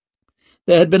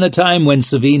 There had been a time when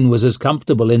Savine was as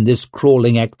comfortable in this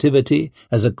crawling activity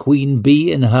as a queen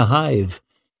bee in her hive.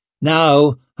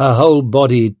 Now her whole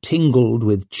body tingled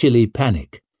with chilly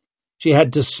panic. She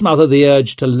had to smother the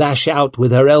urge to lash out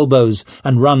with her elbows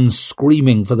and run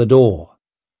screaming for the door.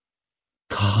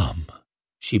 "Calm,"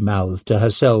 she mouthed to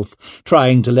herself,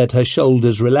 trying to let her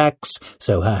shoulders relax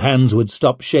so her hands would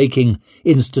stop shaking,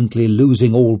 instantly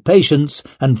losing all patience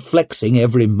and flexing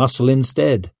every muscle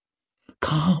instead.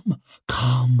 Calm,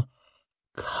 calm,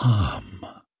 calm.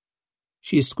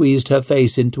 She squeezed her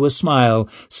face into a smile,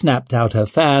 snapped out her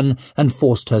fan, and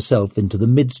forced herself into the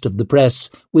midst of the press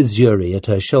with Jury at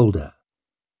her shoulder.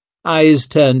 Eyes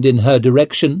turned in her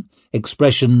direction,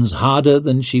 expressions harder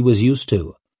than she was used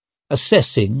to,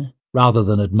 assessing rather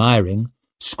than admiring,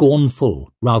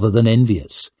 scornful rather than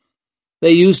envious.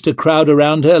 They used to crowd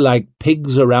around her like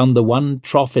pigs around the one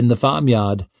trough in the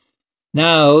farmyard.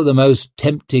 Now the most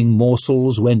tempting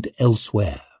morsels went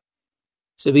elsewhere.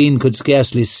 Savine could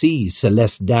scarcely see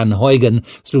Celeste Danhuygen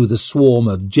through the swarm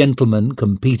of gentlemen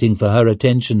competing for her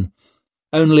attention.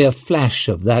 Only a flash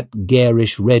of that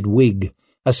garish red wig,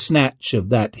 a snatch of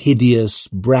that hideous,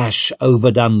 brash,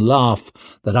 overdone laugh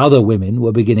that other women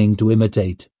were beginning to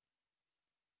imitate.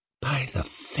 "By the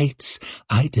fates,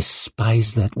 I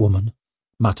despise that woman,"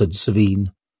 muttered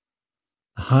Savine.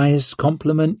 "The highest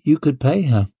compliment you could pay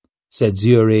her," said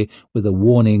Jury with a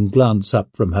warning glance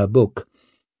up from her book.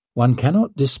 "One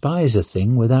cannot despise a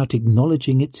thing without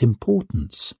acknowledging its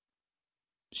importance."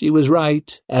 She was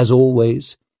right, as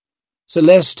always.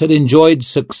 Celeste had enjoyed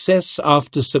success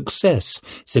after success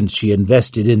since she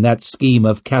invested in that scheme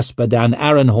of Caspar Dan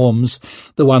Arenholm's,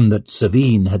 the one that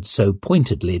Savine had so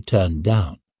pointedly turned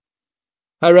down.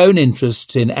 Her own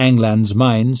interests in Angland's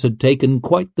mines had taken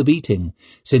quite the beating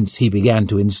since he began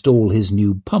to install his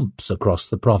new pumps across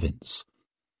the province.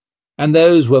 And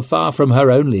those were far from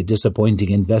her only disappointing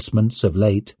investments of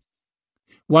late.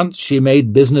 Once she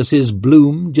made businesses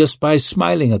bloom just by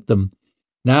smiling at them.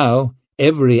 Now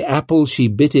every apple she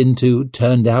bit into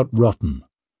turned out rotten.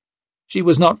 She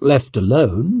was not left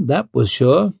alone, that was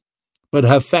sure, but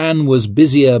her fan was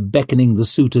busier beckoning the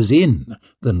suitors in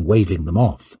than waving them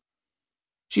off.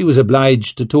 She was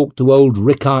obliged to talk to old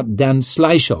Rickard Dan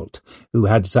Sleicholt, who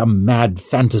had some mad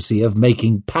fantasy of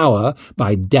making power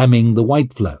by damming the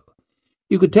Whiteflow.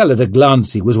 You could tell at a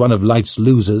glance he was one of life's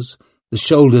losers, the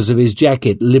shoulders of his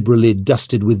jacket liberally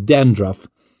dusted with dandruff,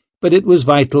 but it was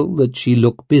vital that she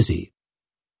look busy.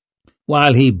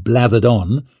 While he blathered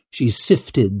on, she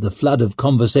sifted the flood of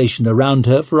conversation around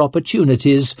her for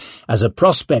opportunities, as a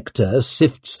prospector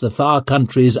sifts the far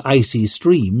country's icy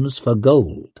streams for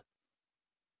gold.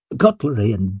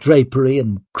 Cutlery and drapery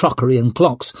and crockery and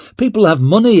clocks. People have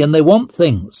money and they want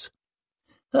things.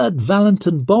 Heard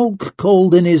Valentin Bolk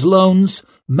called in his loans,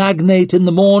 magnate in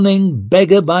the morning,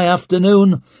 beggar by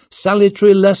afternoon,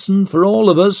 salutary lesson for all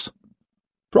of us.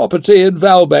 Property in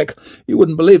Valbeck. You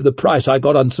wouldn't believe the price I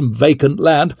got on some vacant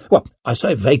land. Well, I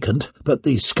say vacant, but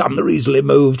the scum are easily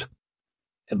moved.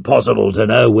 Impossible to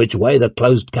know which way the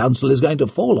closed council is going to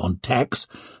fall on tax.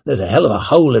 There's a hell of a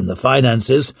hole in the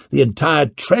finances. The entire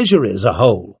treasury's a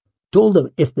hole. Told them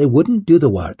if they wouldn't do the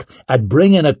work, I'd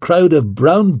bring in a crowd of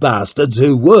brown bastards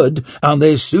who would, and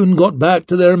they soon got back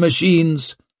to their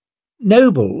machines.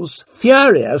 Nobles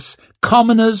furious,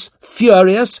 commoners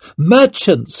furious,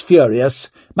 merchants furious.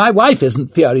 My wife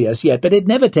isn't furious yet, but it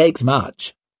never takes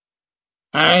much.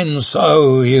 And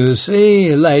so, you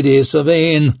see, Lady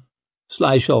Savine,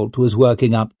 Sleicholt was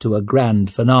working up to a grand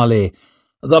finale,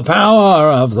 the power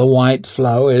of the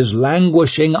Whiteflow is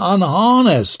languishing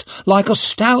unharnessed, like a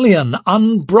stallion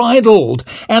unbridled,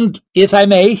 and, if I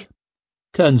may,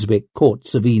 Kernsbick caught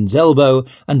Savine's elbow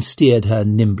and steered her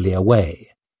nimbly away.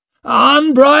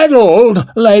 Unbridled,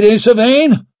 Lady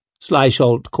Savine,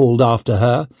 Sleicholt called after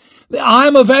her.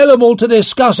 I'm available to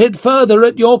discuss it further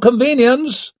at your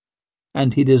convenience.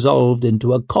 And he dissolved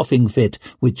into a coughing fit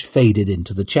which faded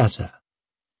into the chatter.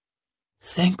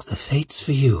 Thank the fates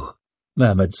for you,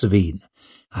 murmured Savine.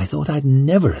 I thought I'd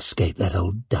never escape that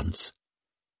old dunce.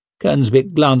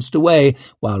 Kernsbick glanced away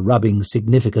while rubbing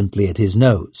significantly at his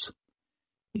nose.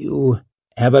 You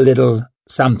have a little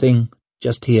something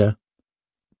just here.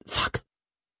 Fuck!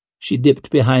 She dipped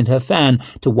behind her fan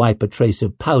to wipe a trace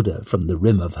of powder from the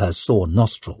rim of her sore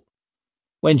nostril.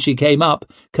 When she came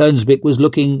up, Kernsbick was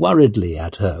looking worriedly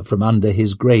at her from under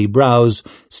his grey brows,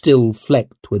 still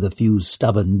flecked with a few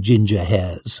stubborn ginger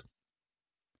hairs.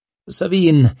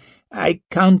 Savine, I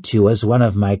count you as one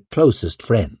of my closest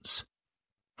friends.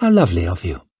 How lovely of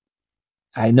you.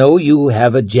 I know you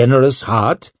have a generous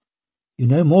heart. You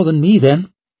know more than me,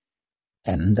 then.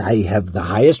 And I have the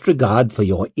highest regard for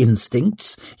your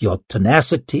instincts, your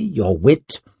tenacity, your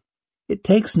wit. It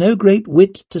takes no great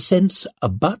wit to sense a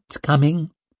butt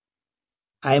coming.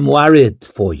 I'm worried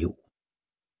for you.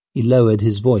 He lowered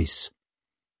his voice.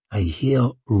 I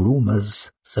hear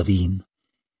rumours, Savine.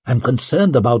 I'm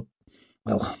concerned about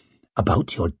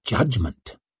your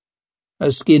judgement. Her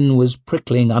skin was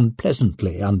prickling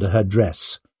unpleasantly under her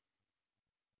dress.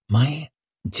 "My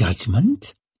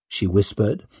judgment?" she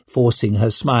whispered, forcing her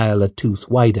smile a tooth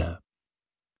wider.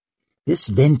 "This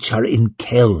venture in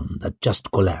Keln that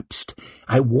just collapsed.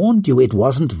 I warned you it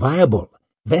wasn't viable.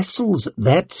 Vessels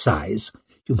that size—"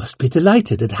 "You must be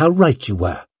delighted at how right you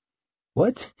were."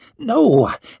 "What? No,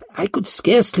 I could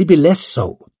scarcely be less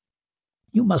so.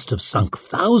 You must have sunk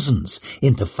thousands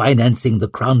into financing the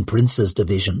Crown Prince's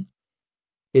division."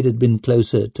 It had been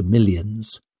closer to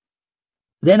millions.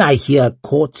 "Then I hear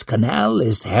Courts Canal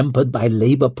is hampered by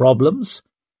labour problems."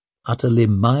 Utterly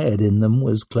mired in them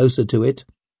was closer to it.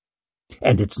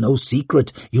 "And it's no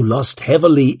secret you lost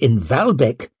heavily in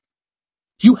Valbeck."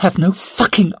 "You have no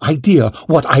fucking idea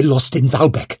what I lost in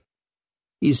Valbeck."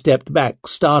 He stepped back,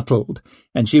 startled,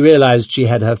 and she realized she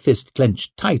had her fist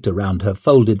clenched tight around her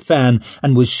folded fan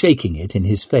and was shaking it in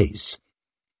his face.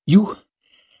 "You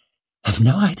have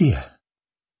no idea."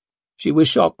 She was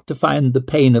shocked to find the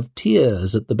pain of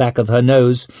tears at the back of her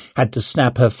nose, had to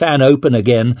snap her fan open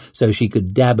again so she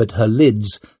could dab at her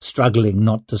lids, struggling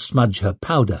not to smudge her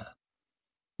powder.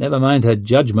 Never mind her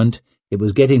judgment, it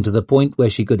was getting to the point where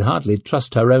she could hardly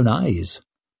trust her own eyes.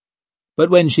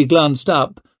 But when she glanced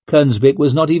up, Kernsbeck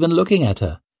was not even looking at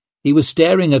her. He was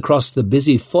staring across the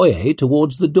busy foyer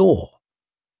towards the door.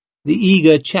 The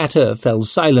eager chatter fell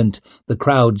silent, the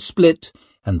crowd split,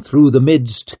 and through the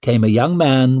midst came a young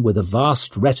man with a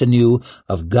vast retinue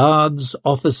of guards,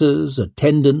 officers,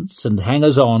 attendants, and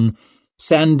hangers-on,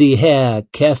 sandy hair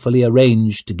carefully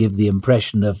arranged to give the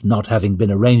impression of not having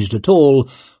been arranged at all,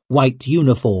 white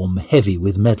uniform heavy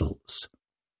with medals.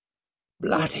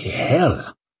 "Bloody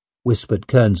hell," whispered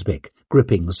Kernsbeck,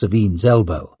 gripping Savine's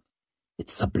elbow.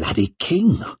 "It's the bloody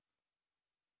king."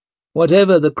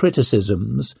 Whatever the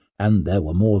criticisms, and there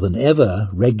were more than ever,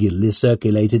 regularly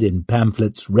circulated in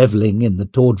pamphlets revelling in the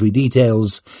tawdry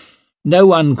details, no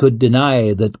one could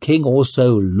deny that King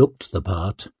also looked the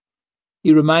part.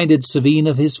 He reminded Savine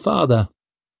of his father.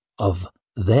 Of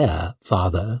their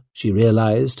father, she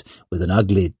realized, with an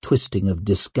ugly twisting of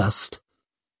disgust.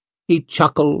 He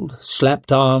chuckled,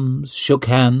 slapped arms, shook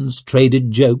hands,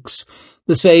 traded jokes,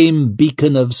 the same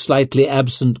beacon of slightly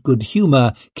absent good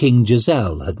humour King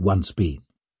Giselle had once been.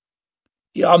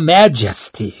 "Your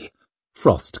Majesty,"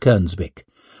 frothed Kernsbeck,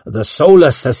 "the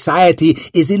Solar Society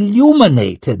is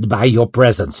illuminated by your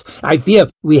presence. I fear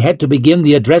we had to begin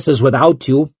the addresses without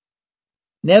you."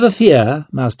 "Never fear,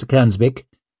 Master Kernsbeck,"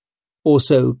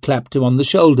 also clapped him on the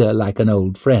shoulder like an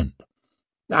old friend.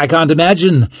 "I can't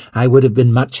imagine I would have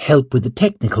been much help with the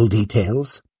technical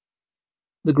details."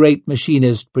 The great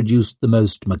machinist produced the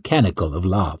most mechanical of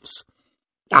laughs.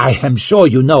 "I am sure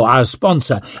you know our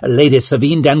sponsor, Lady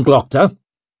Savine den Glokta."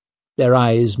 Their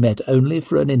eyes met only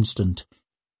for an instant,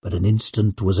 but an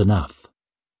instant was enough.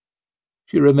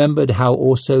 She remembered how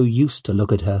Orso used to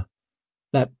look at her,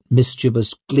 that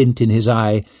mischievous glint in his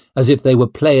eye, as if they were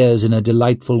players in a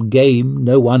delightful game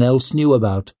no one else knew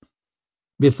about.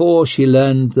 Before she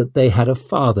learned that they had a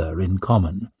father in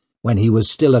common, when he was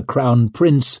still a crown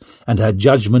prince and her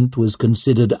judgment was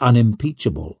considered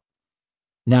unimpeachable.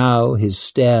 Now his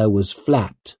stare was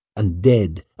flat and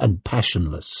dead and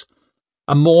passionless,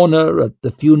 a mourner at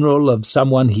the funeral of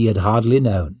someone he had hardly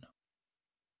known.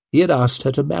 He had asked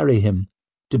her to marry him,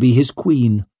 to be his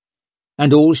queen,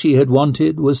 and all she had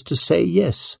wanted was to say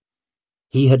yes.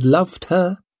 He had loved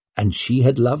her, and she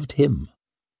had loved him.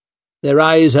 Their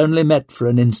eyes only met for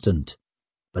an instant,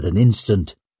 but an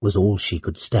instant was all she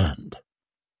could stand.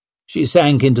 She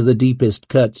sank into the deepest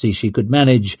curtsy she could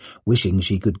manage, wishing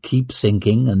she could keep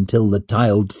sinking until the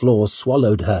tiled floor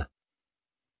swallowed her.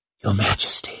 "Your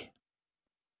Majesty."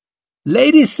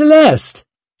 "Lady Celeste,"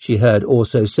 she heard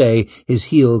Orso say, his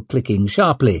heel clicking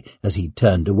sharply as he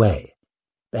turned away.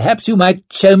 "Perhaps you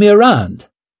might show me around."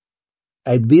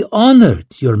 "I'd be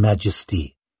honoured, Your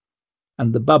Majesty."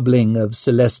 And the bubbling of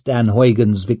Celeste Dan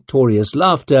Huygen's victorious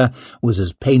laughter was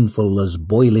as painful as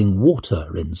boiling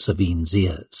water in Savine's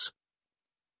ears.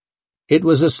 It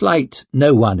was a slight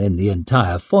no one in the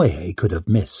entire foyer could have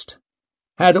missed.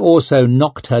 Had Orso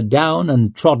knocked her down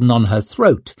and trodden on her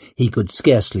throat, he could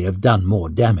scarcely have done more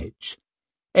damage.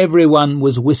 Everyone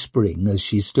was whispering as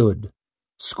she stood,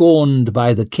 scorned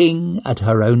by the king at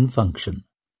her own function.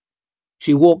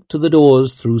 She walked to the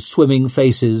doors through swimming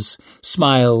faces,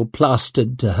 smile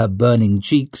plastered to her burning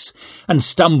cheeks, and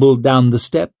stumbled down the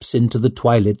steps into the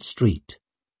twilit street.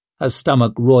 Her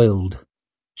stomach roiled.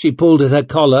 She pulled at her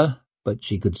collar, but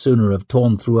she could sooner have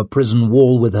torn through a prison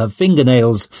wall with her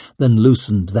fingernails than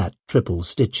loosened that triple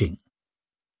stitching.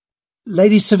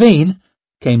 "Lady Savine,"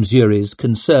 came Zuri's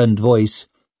concerned voice.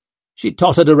 She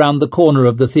tottered around the corner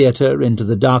of the theatre into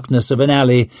the darkness of an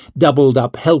alley, doubled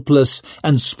up helpless,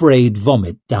 and sprayed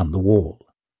vomit down the wall.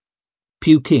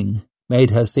 Puking made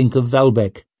her think of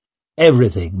Valbec.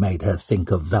 Everything made her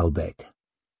think of Valbec.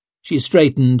 She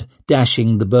straightened,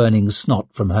 dashing the burning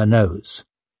snot from her nose.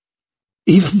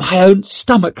 "Even my own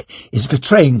stomach is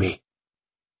betraying me."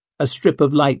 A strip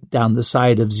of light down the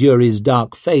side of Zuri's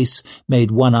dark face made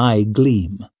one eye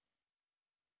gleam.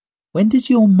 "When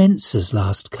did your menses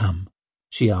last come?"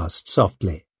 she asked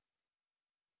softly.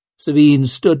 Savine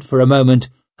stood for a moment,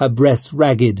 her breath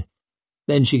ragged.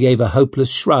 Then she gave a hopeless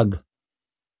shrug.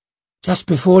 "Just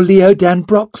before Leo Dan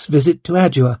Brock's visit to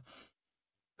Adua.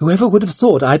 Whoever would have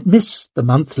thought I'd miss the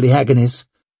monthly agonies?"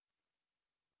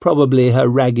 Probably her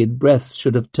ragged breath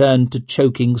should have turned to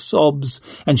choking sobs,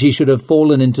 and she should have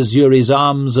fallen into Zuri's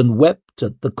arms and wept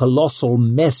at the colossal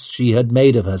mess she had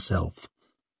made of herself.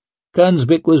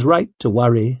 Kernsbick was right to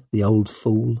worry, the old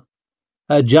fool.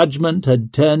 Her judgment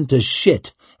had turned to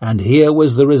shit, and here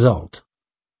was the result.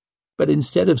 But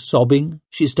instead of sobbing,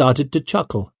 she started to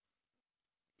chuckle.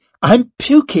 "I'm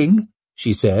puking,"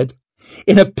 she said,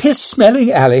 "in a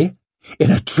piss-smelling alley, in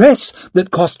a dress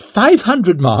that cost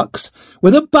 500 marks,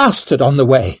 with a bastard on the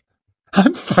way.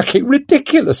 I'm fucking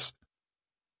ridiculous."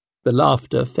 The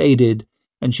laughter faded,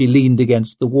 and she leaned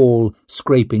against the wall,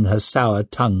 scraping her sour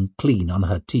tongue clean on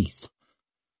her teeth.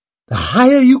 "The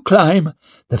higher you climb,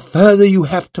 the further you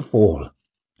have to fall,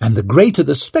 and the greater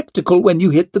the spectacle when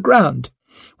you hit the ground.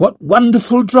 What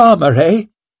wonderful drama, eh?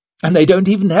 And they don't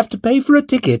even have to pay for a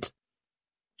ticket."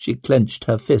 She clenched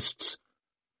her fists.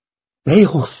 "They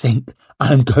all think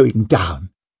I'm going down.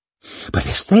 But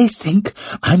if they think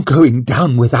I'm going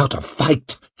down without a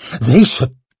fight, they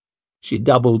should—" She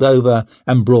doubled over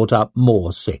and brought up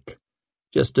more sick.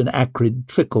 Just an acrid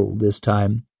trickle this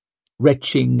time,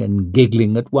 retching and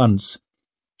giggling at once.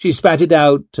 She spat it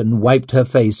out and wiped her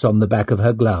face on the back of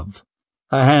her glove.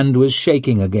 Her hand was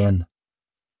shaking again.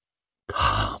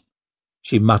 "Calm,"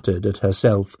 she muttered at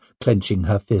herself, clenching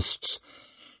her fists.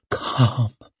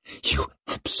 "Calm, you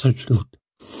absolute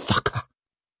fucker."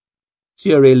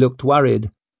 Zuri looked worried,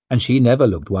 and she never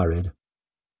looked worried.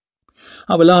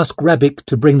 "I will ask Rabbik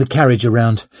to bring the carriage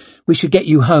around. We should get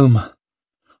you home."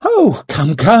 "Oh,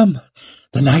 come.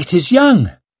 The night is young."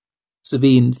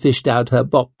 Savine fished out her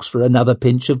box for another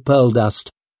pinch of pearl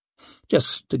dust.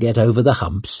 Just to get over the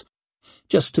humps.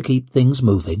 Just to keep things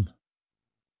moving.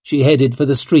 She headed for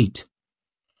the street.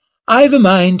 "I've a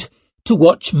mind to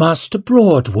watch Master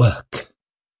Broad work."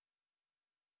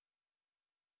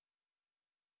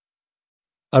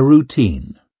 A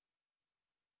routine.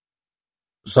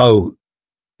 "So,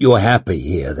 you're happy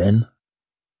here, then?"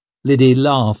 Liddy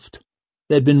laughed.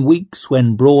 There'd been weeks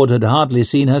when Broad had hardly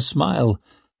seen her smile.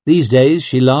 These days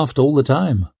she laughed all the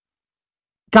time.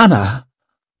 "Gunner,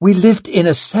 we lived in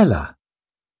a cellar."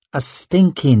 "A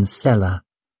stinking cellar,"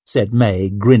 said May,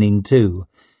 grinning too.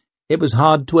 It was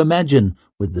hard to imagine,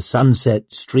 with the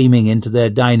sunset streaming into their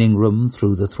dining room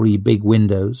through the 3 big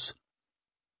windows.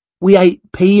 "We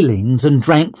ate peelings and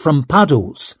drank from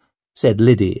puddles," said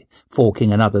Liddy,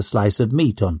 forking another slice of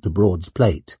meat onto Broad's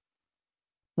plate.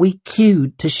 "We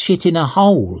queued to shit in a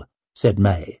hole," said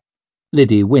May.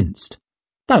 Liddy winced.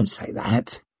 "Don't say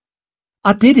that."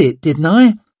 "I did it, didn't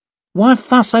I? Why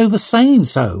fuss over saying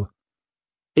so?"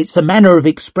 "It's the manner of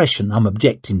expression I'm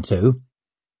objecting to."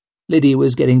 Liddy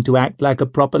was getting to act like a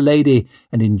proper lady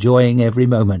and enjoying every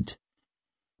moment.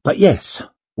 "But yes,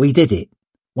 we did it.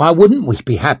 Why wouldn't we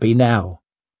be happy now?"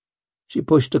 She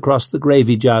pushed across the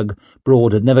gravy jug.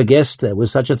 Broad had never guessed there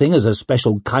was such a thing as a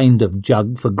special kind of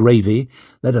jug for gravy,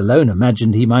 let alone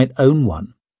imagined he might own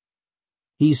one.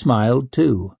 He smiled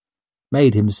too,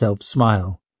 made himself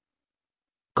smile.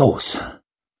 "Course,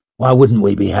 why wouldn't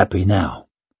we be happy now?"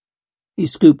 He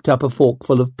scooped up a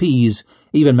forkful of peas,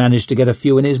 even managed to get a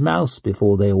few in his mouth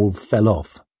before they all fell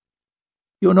off.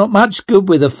 "You're not much good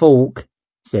with a fork,"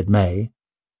 said May.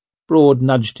 Broad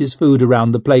nudged his food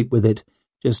around the plate with it.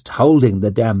 Just holding the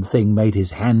damn thing made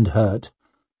his hand hurt.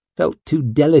 Felt too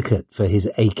delicate for his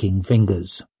aching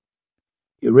fingers.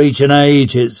 "You reach an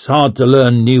age, it's hard to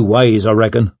learn new ways, I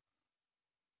reckon."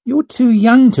 "You're too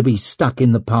young to be stuck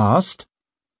in the past."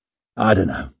 "I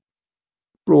dunno."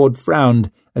 Broad frowned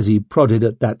as he prodded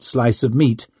at that slice of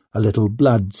meat, a little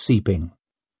blood seeping.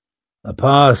 "The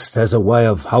past has a way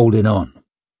of holding on."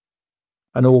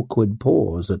 An awkward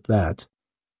pause at that.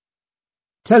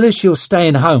 "Tell us you're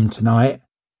staying home tonight,"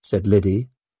 said Liddy.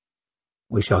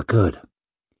 "Wish I could.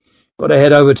 Got to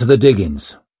head over to the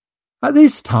diggings." "At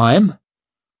this time?"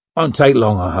 "Won't take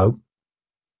long, I hope."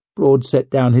 Broad set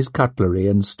down his cutlery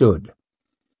and stood.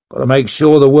 "Got to make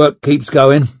sure the work keeps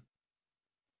going."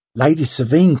 Lady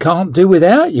Savine can't do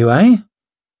without you, eh?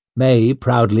 May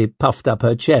proudly puffed up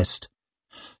her chest.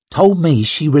 Told me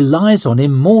she relies on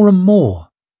him more and more.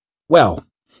 Well,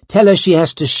 tell her she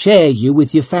has to share you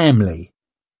with your family.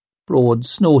 Broad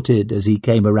snorted as he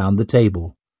came around the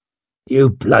table. You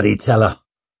bloody tell her.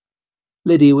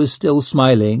 Liddy was still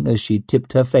smiling as she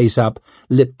tipped her face up,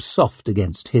 lips soft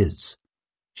against his.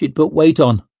 She'd put weight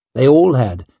on. They all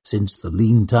had, since the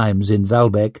lean times in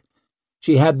Valbec.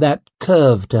 She had that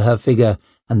curve to her figure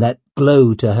and that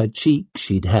glow to her cheek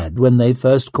she'd had when they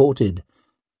first courted,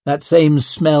 that same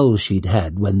smell she'd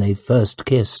had when they first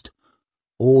kissed.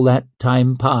 All that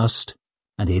time passed,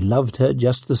 and he loved her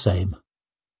just the same.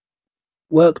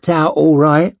 "Worked out all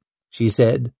right," she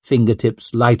said,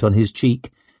 fingertips light on his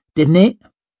cheek. "Didn't it?"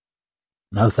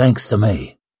 "No thanks to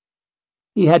me."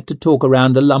 He had to talk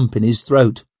around a lump in his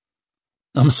throat.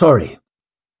 "I'm sorry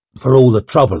for all the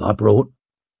trouble I brought."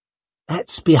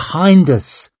 "That's behind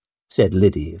us," said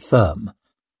Liddy, firm.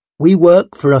 "We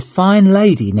work for a fine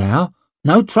lady now.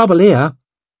 No trouble here."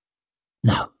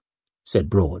 "No," said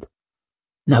Broad.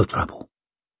 "No trouble."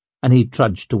 And he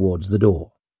trudged towards the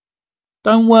door.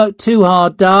 "Don't work too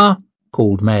hard, Da,"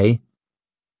 called May.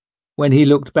 When he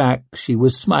looked back, she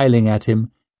was smiling at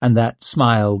him, and that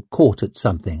smile caught at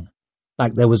something,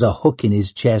 like there was a hook in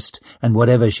his chest, and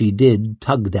whatever she did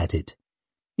tugged at it.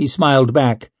 He smiled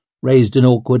back, raised an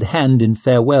awkward hand in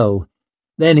farewell.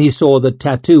 Then he saw the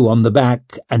tattoo on the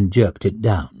back and jerked it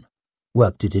down,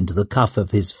 worked it into the cuff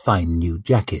of his fine new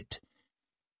jacket.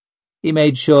 He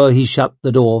made sure he shut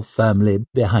the door firmly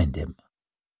behind him.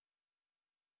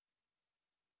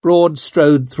 Broad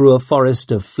strode through a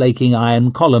forest of flaking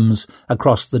iron columns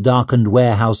across the darkened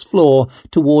warehouse floor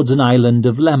towards an island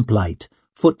of lamplight,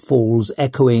 footfalls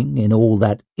echoing in all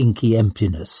that inky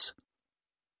emptiness.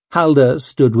 Halder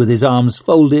stood with his arms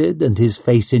folded and his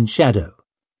face in shadow.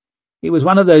 He was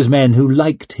one of those men who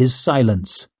liked his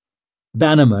silence.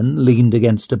 Bannerman leaned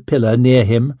against a pillar near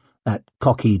him, that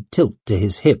cocky tilt to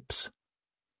his hips.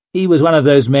 He was one of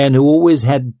those men who always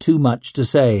had too much to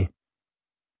say.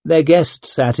 Their guest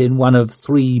sat in one of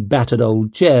 3 battered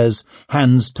old chairs,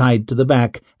 hands tied to the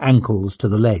back, ankles to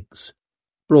the legs.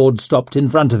 Broad stopped in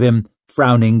front of him,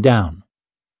 frowning down.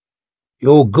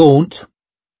 "You're gaunt."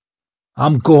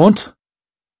 "I'm gaunt."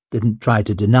 Didn't try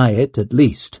to deny it, at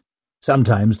least.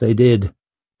 Sometimes they did.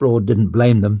 Broad didn't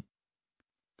blame them.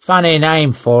 "Funny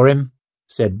name for him,"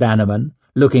 said Bannerman,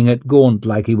 looking at Gaunt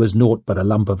like he was naught but a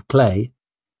lump of clay.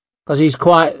 "'Cause he's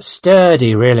quite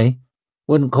sturdy, really.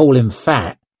 Wouldn't call him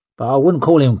fat, but I wouldn't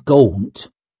call him gaunt."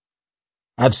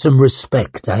 "Have some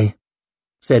respect, eh?"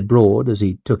 said Broad as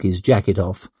he took his jacket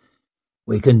off.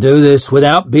 "We can do this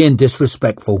without being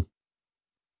disrespectful."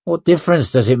 "What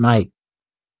difference does it make?"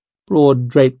 Broad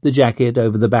draped the jacket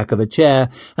over the back of a chair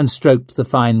and stroked the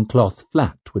fine cloth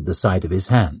flat with the side of his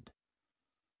hand.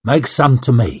 "Make some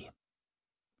to me."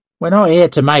 "We're not here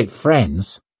to make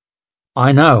friends."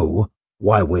 "I know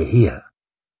why we're here."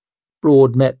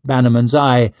 Broad met Bannerman's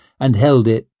eye and held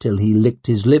it till he licked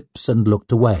his lips and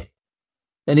looked away.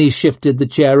 Then he shifted the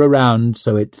chair around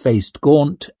so it faced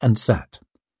Gaunt and sat.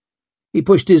 He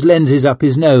pushed his lenses up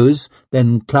his nose,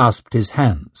 then clasped his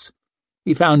hands.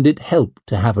 He found it helped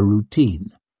to have a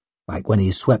routine, like when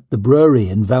he swept the brewery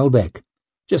in Valbec,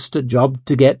 just a job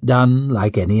to get done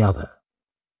like any other.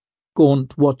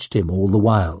 Gaunt watched him all the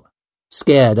while.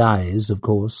 Scared eyes, of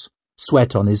course,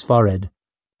 sweat on his forehead.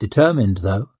 Determined,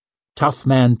 though. Tough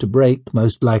man to break,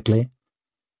 most likely.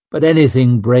 But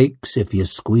anything breaks if you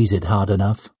squeeze it hard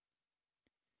enough.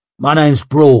 "My name's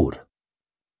Broad."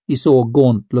 He saw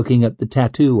Gaunt looking at the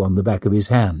tattoo on the back of his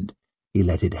hand. He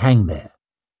let it hang there.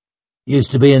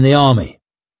 "Used to be in the army."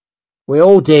 "We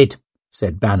all did,"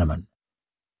 said Bannerman.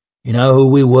 "You know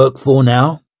who we work for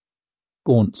now?"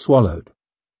 Gaunt swallowed.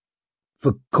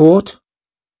 "For court?"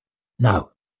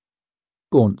 "No."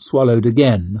 Gaunt swallowed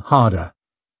again, harder.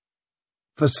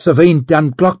 "For Savine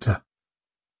dan Glokta."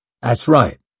 "That's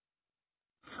right.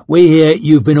 We hear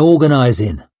you've been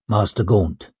organising, Master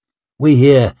Gaunt. We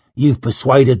hear you've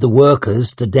persuaded the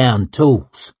workers to down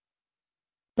tools."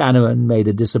 Bannerman made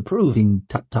a disapproving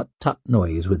tut-tut-tut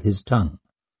noise with his tongue.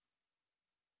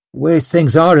 "Where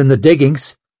things are in the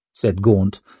diggings," said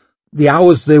Gaunt, "the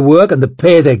hours they work and the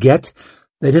pay they get,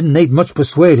 they didn't need much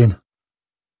persuading."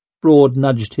 Broad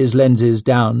nudged his lenses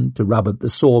down to rub at the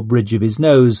sore bridge of his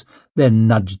nose, then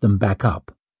nudged them back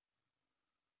up.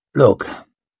 "Look,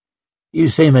 you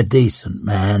seem a decent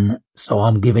man, so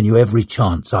I'm giving you every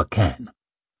chance I can.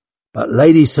 But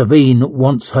Lady Savine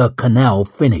wants her canal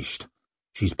finished.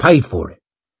 She's paid for it,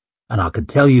 and I can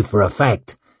tell you for a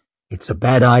fact it's a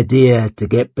bad idea to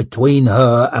get between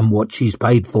her and what she's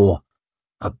paid for.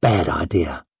 A bad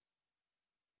idea."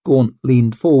 Gaunt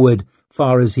leaned forward,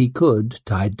 far as he could,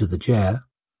 tied to the chair.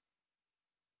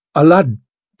 "A lad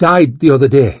died the other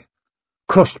day,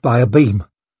 crushed by a beam,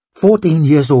 14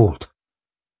 years old."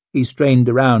 He strained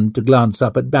around to glance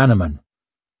up at Bannerman.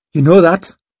 "You know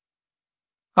that?"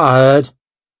 "I heard,"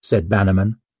 said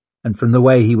Bannerman, and from the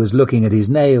way he was looking at his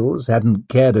nails, hadn't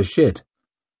cared a shit.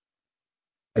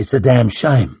 "It's a damn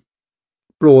shame."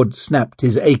 Broad snapped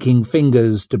his aching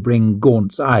fingers to bring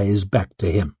Gaunt's eyes back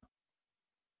to him.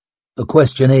 "The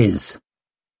question is,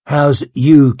 how's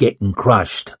you getting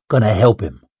crushed gonna help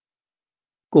him?"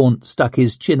 Gaunt stuck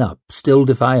his chin up, still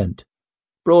defiant.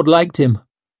 Broad liked him.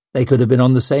 They could have been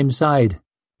on the same side.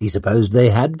 He supposed they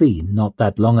had been, not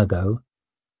that long ago.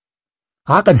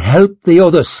 "I can help the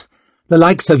others. The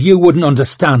likes of you wouldn't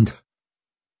understand."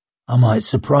 "I might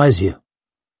surprise you.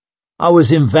 I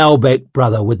was in Valbeck,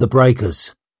 brother, with the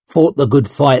breakers. Fought the good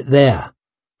fight there.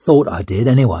 Thought I did,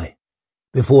 anyway.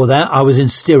 Before that, I was in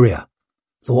Styria.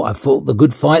 Thought I fought the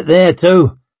good fight there,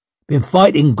 too. Been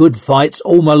fighting good fights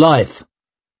all my life.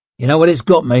 You know what it's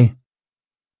got me?"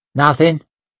 "Nothing,"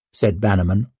 said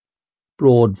Bannerman.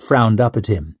 Broad frowned up at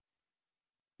him.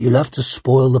 "You love to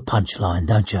spoil the punchline,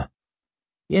 don't you?"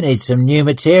 "You need some new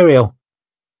material."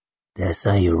 "Dare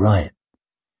say you're right.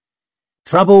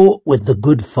 Trouble with the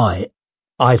good fight,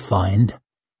 I find,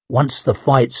 once the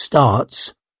fight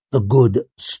starts, the good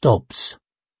stops."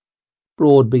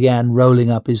 Broad began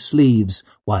rolling up his sleeves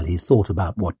while he thought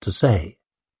about what to say.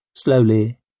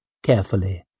 Slowly,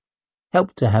 carefully.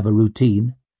 Helped to have a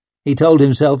routine. He told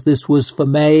himself this was for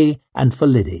May and for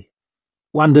Liddy.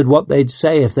 Wondered what they'd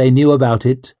say if they knew about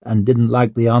it and didn't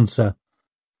like the answer.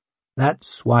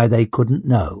 That's why they couldn't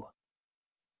know.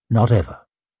 Not ever.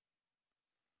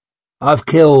 "I've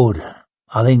killed,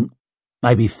 I think,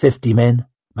 maybe 50 men,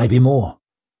 maybe more.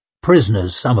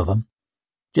 Prisoners, some of them.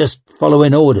 Just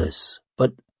following orders.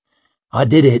 But I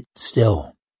did it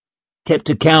still. Kept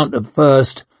a count at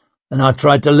first, then I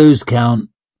tried to lose count,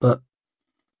 but,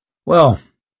 well..."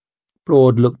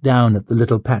 Broad looked down at the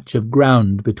little patch of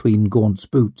ground between Gaunt's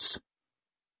boots.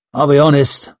 "I'll be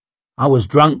honest, I was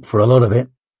drunk for a lot of it.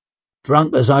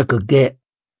 Drunk as I could get.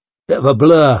 Bit of a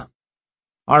blur.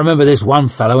 I remember this one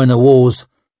fellow in the wars,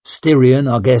 Styrian,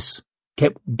 I guess,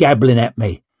 kept gabbling at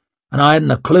me, and I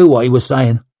hadn't a clue what he was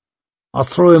saying. I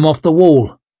threw him off the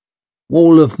wall.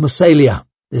 Wall of Massalia,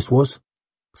 this was.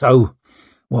 So,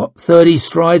 30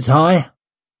 strides high?"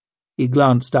 He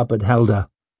glanced up at Halder.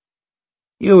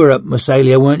 "You were at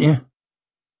Massalia, weren't you?"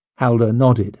 Halder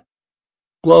nodded.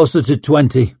 "Closer to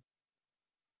 20.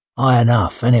 High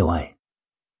enough, anyway.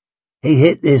 He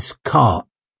hit this cart."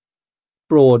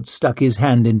 Broad stuck his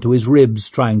hand into his ribs,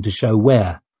 trying to show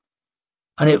where.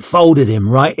 "And it folded him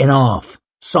right in half,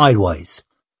 sideways.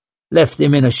 Left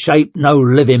him in a shape no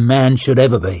living man should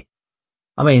ever be.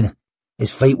 I mean,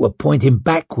 his feet were pointing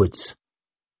backwards.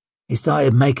 He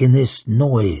started making this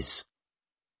noise."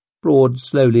 Broad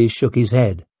slowly shook his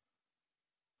head.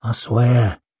 "I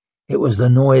swear, it was the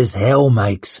noise hell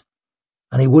makes,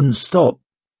 and he wouldn't stop.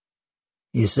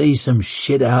 You see some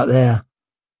shit out there,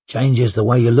 changes the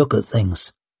way you look at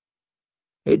things."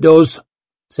 "It does,"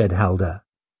 said Halder.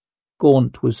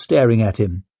 Gaunt was staring at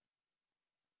him.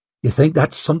 "You think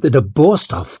that's something to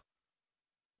boast of?"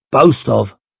 "Boast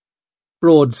of?"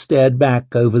 Broad stared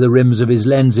back over the rims of his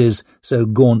lenses, so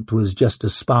Gaunt was just a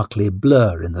sparkly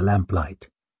blur in the lamplight.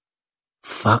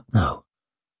 "Fuck no.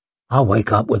 I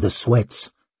wake up with the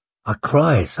sweats. I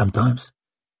cry sometimes.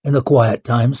 In the quiet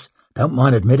times, don't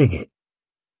mind admitting it."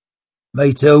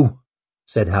 "Me too,"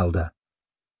 said Halder.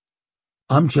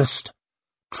 "I'm just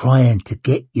trying to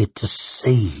get you to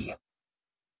see."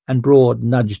 And Broad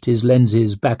nudged his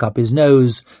lenses back up his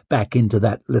nose, back into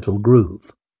that little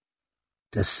groove.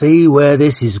 "To see where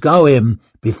this is going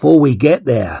before we get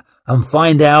there and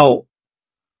find out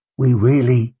we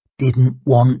really didn't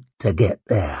want to get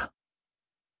there."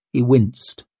 He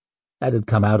winced. That had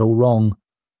come out all wrong.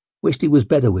 Wished he was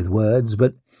better with words,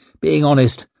 but, being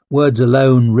honest, words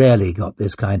alone rarely got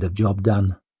this kind of job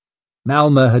done.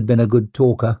 Malmer had been a good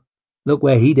talker. Look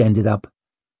where he'd ended up.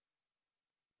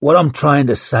 "What I'm trying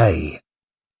to say..."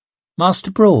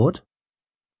 "Master Broad?"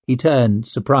 He turned,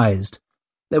 surprised.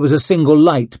 There was a single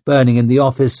light burning in the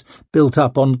office, built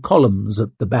up on columns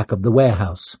at the back of the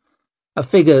warehouse. A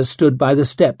figure stood by the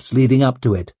steps leading up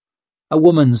to it. A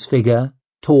woman's figure,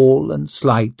 tall and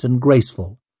slight and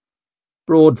graceful.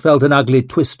 Broad felt an ugly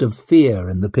twist of fear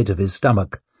in the pit of his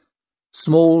stomach.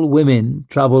 Small women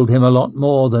troubled him a lot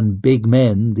more than big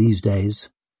men these days.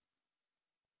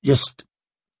 "Just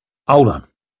hold on,"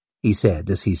 he said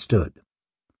as he stood.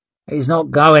 "He's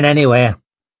not going anywhere,"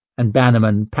 and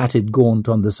Bannerman patted Gaunt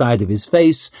on the side of his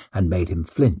face and made him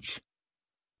flinch.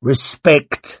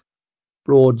 Respect.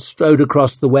 Broad strode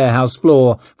across the warehouse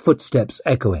floor, footsteps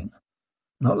echoing.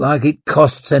 Not like it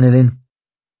costs anything.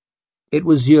 It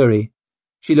was Yuri.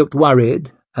 She looked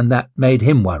worried, and that made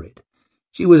him worried.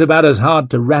 She was about as hard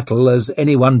to rattle as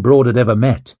anyone Broad had ever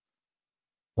met.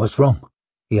 "What's wrong?"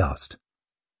 he asked.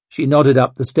 She nodded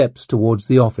up the steps towards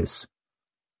the office.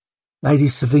 "Lady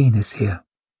Savine is here."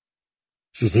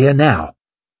 "She's here now?"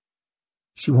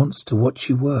 "She wants to watch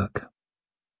you work."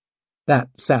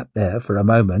 That sat there for a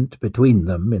moment between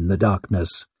them in the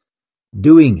darkness.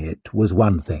 Doing it was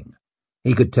one thing.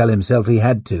 He could tell himself he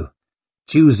had to.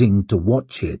 Choosing to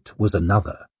watch it was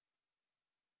another.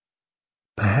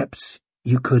 "Perhaps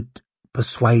you could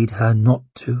persuade her not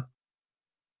to?"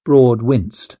 Broad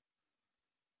winced.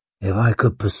 "If I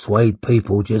could persuade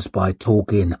people just by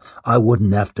talking, I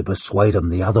wouldn't have to persuade them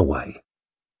the other way."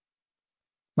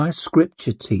 My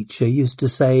scripture teacher used to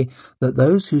say that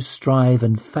those who strive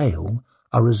and fail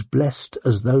are as blessed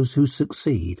as those who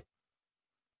succeed.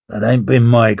 That ain't been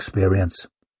my experience.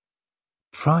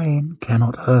 Trying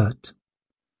cannot hurt.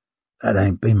 That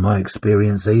ain't been my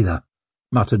experience either,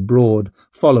 muttered Broad,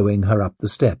 following her up the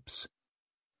steps.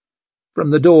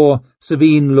 From the door,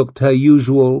 Savine looked her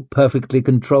usual, perfectly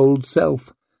controlled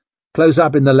self. Close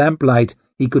up in the lamplight,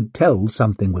 he could tell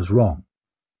something was wrong.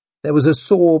 There was a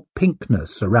sore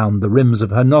pinkness around the rims of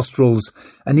her nostrils,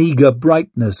 an eager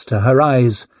brightness to her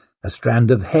eyes, a strand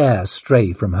of hair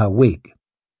stray from her wig.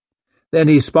 Then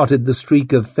he spotted the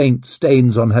streak of faint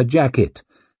stains on her jacket,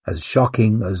 as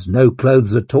shocking as no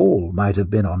clothes at all might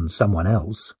have been on someone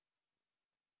else.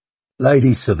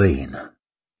 "Lady Savine,"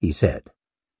 he said,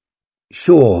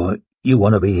 "sure you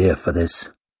want to be here for this?"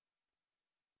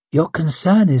 Your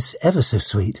concern is ever so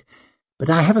sweet,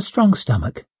 but I have a strong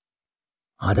stomach.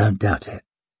 I don't doubt it.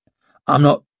 I'm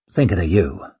not thinking of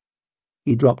you.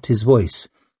 He dropped his voice.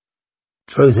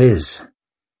 Truth is,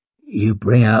 you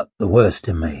bring out the worst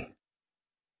in me.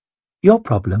 Your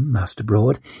problem, Master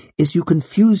Broad, is you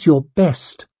confuse your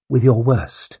best with your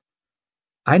worst.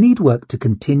 I need work to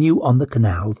continue on the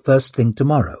canal first thing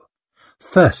tomorrow.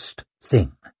 First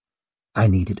thing. I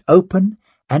need it open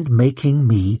and making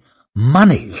me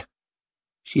money.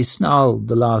 She snarled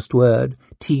the last word,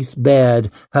 teeth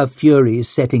bared, her fury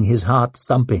setting his heart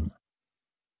thumping.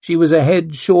 She was a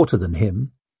head shorter than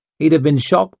him. He'd have been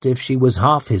shocked if she was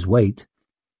half his weight.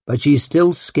 But she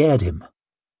still scared him.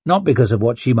 Not because of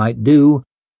what she might do,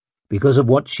 because of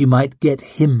what she might get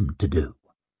him to do.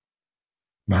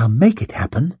 Now make it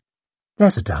happen.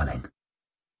 There's a darling.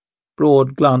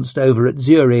 Broad glanced over at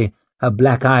Zuri, her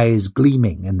black eyes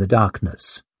gleaming in the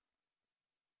darkness.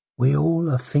 We all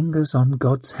are fingers on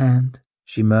God's hand,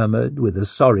 she murmured with a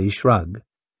sorry shrug.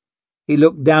 He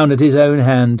looked down at his own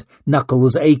hand,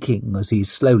 knuckles aching as he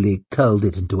slowly curled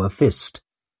it into a fist.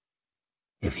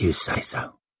 If you say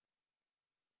so.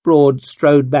 Broad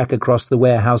strode back across the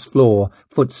warehouse floor,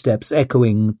 footsteps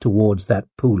echoing towards that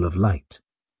pool of light.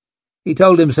 He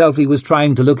told himself he was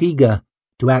trying to look eager,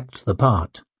 to act the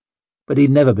part. But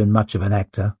he'd never been much of an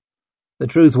actor. The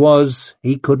truth was,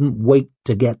 he couldn't wait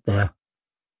to get there.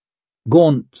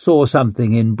 Gaunt saw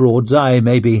something in Broad's eye,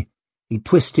 maybe. He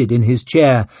twisted in his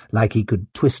chair, like he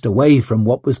could twist away from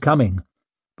what was coming.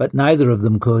 But neither of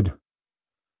them could.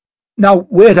 "Now,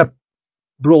 where to—"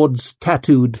 Broad's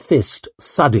tattooed fist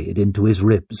thudded into his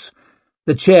ribs.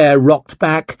 The chair rocked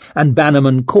back, and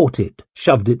Bannerman caught it,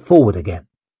 shoved it forward again.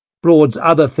 Broad's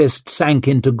other fist sank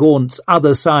into Gaunt's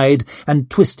other side and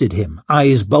twisted him,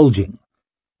 eyes bulging.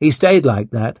 He stayed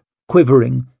like that,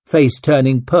 quivering, face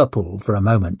turning purple for a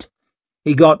moment.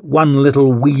 He got one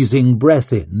little wheezing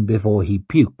breath in before he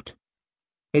puked.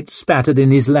 It spattered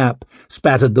in his lap,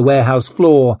 spattered the warehouse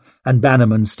floor, and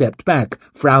Bannerman stepped back,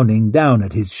 frowning down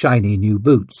at his shiny new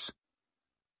boots.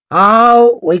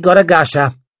 "Oh, we got a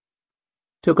gusher."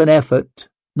 Took an effort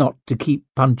not to keep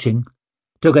punching.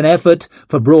 Took an effort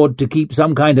for Broad to keep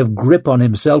some kind of grip on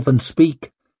himself and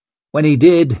speak. When he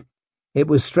did, it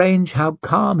was strange how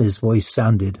calm his voice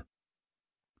sounded.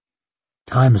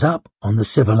 Time's up on the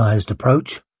civilized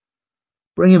approach.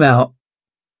 Bring him out.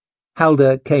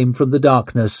 Halder came from the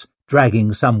darkness,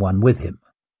 dragging someone with him.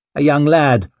 A young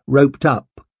lad, roped up,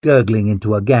 gurgling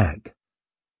into a gag.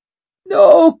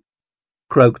 "No!"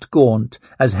 croaked Gaunt,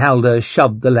 as Halder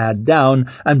shoved the lad down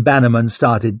and Bannerman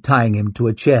started tying him to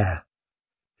a chair.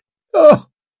 "Oh,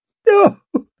 no!"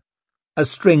 A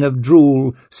string of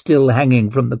drool still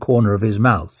hanging from the corner of his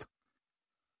mouth.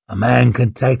 "A man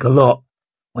can take a lot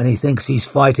when he thinks he's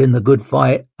fighting the good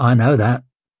fight, I know that."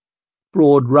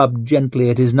 Broad rubbed gently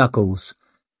at his knuckles.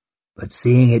 "But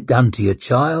seeing it done to your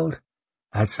child,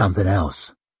 that's something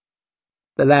else."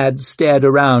 The lad stared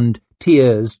around,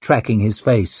 tears tracking his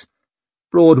face.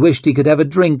 Broad wished he could have a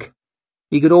drink.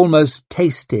 He could almost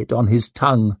taste it on his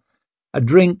tongue. A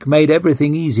drink made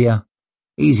everything easier.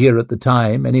 Easier at the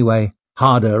time, anyway.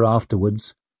 Harder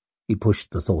afterwards. He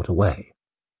pushed the thought away.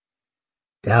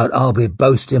 Doubt I'll be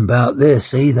boasting about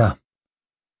this, either.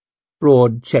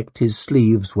 Broad checked his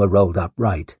sleeves were rolled up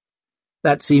right.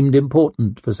 That seemed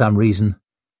important for some reason.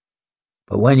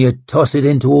 But when you toss it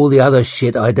into all the other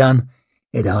shit I done,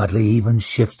 it hardly even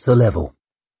shifts the level.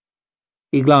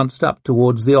 He glanced up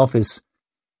towards the office.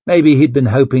 Maybe he'd been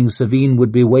hoping Savine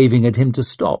would be waving at him to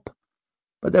stop.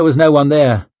 But there was no one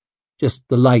there, just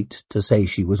the light to say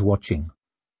she was watching.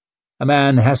 A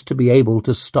man has to be able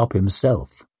to stop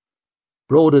himself.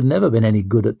 Broad had never been any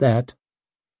good at that.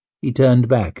 He turned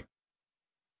back.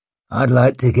 I'd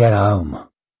like to get home.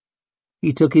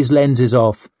 He took his lenses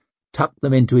off, tucked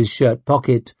them into his shirt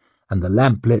pocket, and the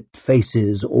lamplit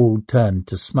faces all turned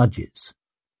to smudges.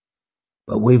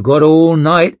 But we've got all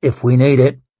night if we need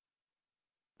it.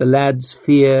 The lad's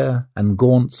fear and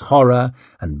Gaunt's horror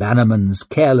and Bannerman's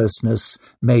carelessness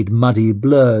made muddy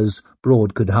blurs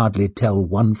Broad could hardly tell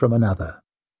one from another.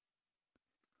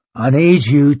 I need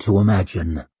you to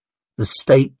imagine the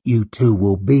state you two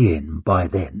will be in by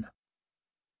then.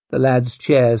 The lad's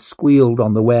chair squealed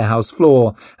on the warehouse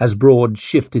floor as Broad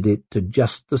shifted it to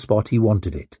just the spot he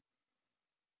wanted it.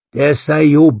 Dare say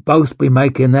you'll both be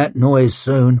making that noise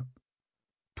soon.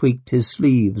 Tweaked his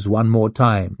sleeves one more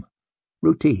time.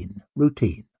 Routine,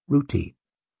 routine, routine.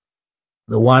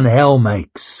 The one hell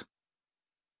makes.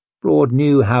 Broad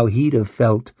knew how he'd have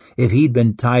felt if he'd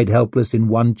been tied helpless in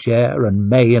one chair and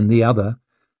May in the other.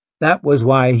 That was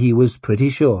why he was pretty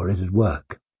sure it'd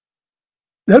work.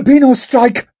 "There'll be no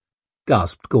strike,"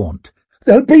 gasped Gaunt.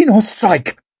 "There'll be no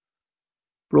strike."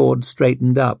 Broad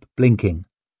straightened up, blinking.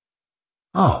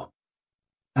 Oh,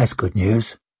 that's good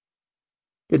news.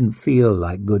 Didn't feel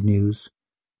like good news.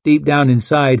 Deep down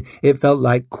inside, it felt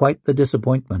like quite the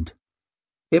disappointment.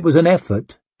 It was an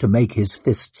effort to make his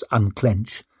fists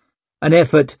unclench, an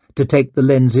effort to take the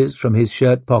lenses from his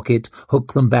shirt pocket,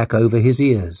 hook them back over his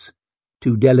ears,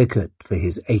 too delicate for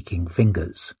his aching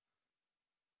fingers.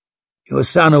 Your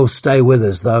son'll stay with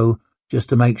us, though, just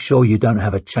to make sure you don't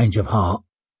have a change of heart.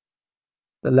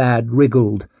 The lad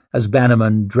wriggled as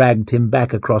Bannerman dragged him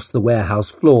back across the warehouse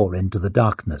floor into the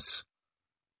darkness.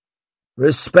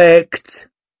 "Respect,"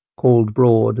 called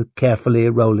Broad, carefully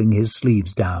rolling his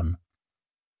sleeves down.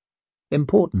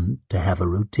 Important to have a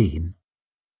routine.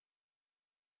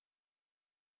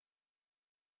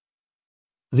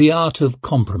 The Art of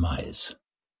Compromise.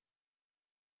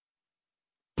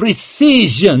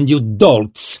 "Precision, you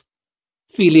dolts!"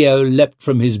 Filio leapt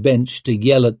from his bench to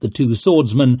yell at the two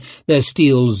swordsmen, their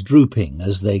steels drooping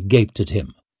as they gaped at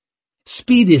him.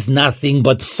 "Speed is nothing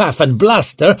but faff and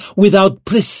bluster without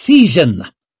precision."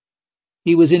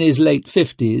 He was in his late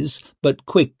 50s, but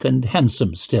quick and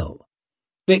handsome still.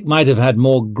 Vic might have had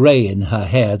more grey in her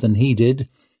hair than he did.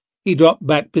 He dropped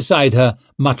back beside her,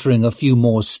 muttering a few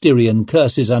more Styrian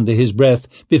curses under his breath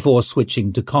before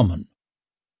switching to common.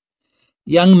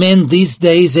 "Young men these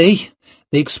days, eh?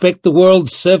 They expect the world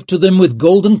served to them with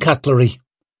golden cutlery."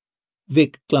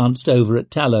 Vic glanced over at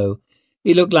Tallow.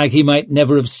 He looked like he might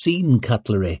never have seen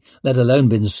cutlery, let alone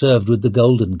been served with the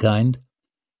golden kind.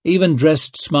 Even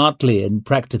dressed smartly in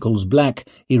Practical's black,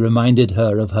 he reminded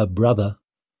her of her brother.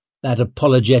 That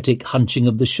apologetic hunching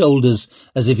of the shoulders,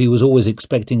 as if he was always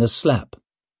expecting a slap.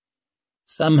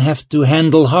 "Some have to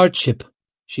handle hardship,"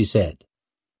 she said.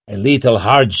 "A little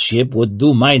hardship would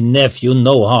do my nephew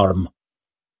no harm."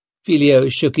 Filio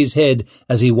shook his head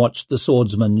as he watched the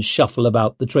swordsman shuffle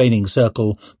about the training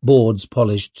circle, boards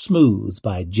polished smooth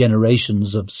by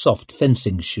generations of soft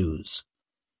fencing shoes.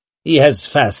 "He has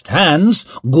fast hands,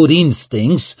 good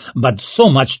instincts, but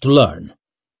so much to learn."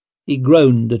 He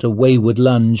groaned at a wayward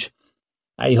lunge.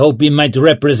 "I hope he might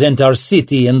represent our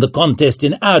city in the contest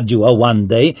in Adua one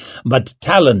day, but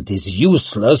talent is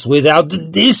useless without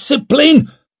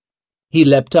discipline." He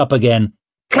leapt up again.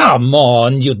 "Come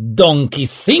on, you donkey,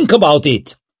 think about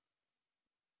it!"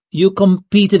 "You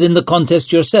competed in the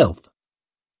contest yourself."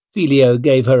 Filio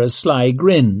gave her a sly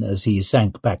grin as he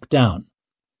sank back down.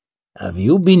 "Have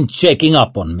you been checking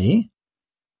up on me?"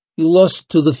 "You lost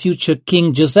to the future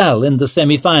King Giselle in the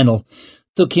semi-final.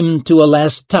 Took him to a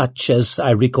last touch, as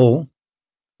I recall."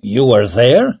 "You were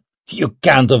there? You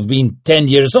can't have been 10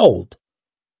 years old."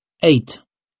 8.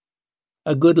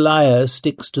 A good liar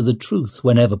sticks to the truth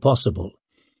whenever possible.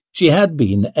 She had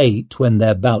been 8 when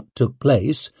their bout took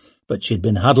place, but she'd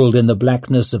been huddled in the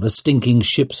blackness of a stinking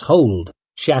ship's hold,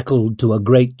 shackled to a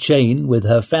great chain with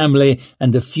her family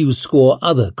and a few score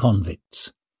other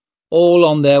convicts. all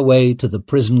on their way to the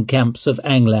prison camps of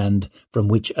Angland, from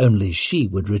which only she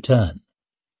would return.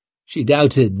 She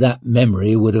doubted that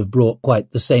memory would have brought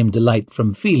quite the same delight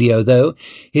from Filio, though,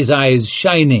 his eyes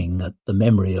shining at the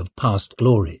memory of past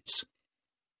glories.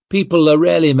 People are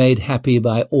rarely made happy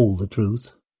by all the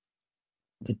truth.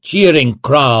 The cheering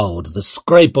crowd, the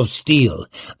scrape of steel,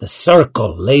 the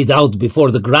circle laid out before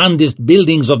the grandest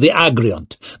buildings of the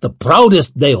Agriont, the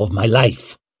proudest day of my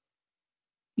life.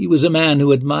 He was a man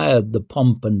who admired the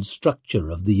pomp and structure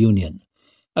of the Union,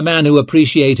 a man who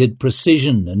appreciated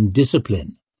precision and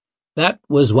discipline. That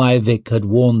was why Vic had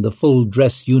worn the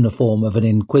full-dress uniform of an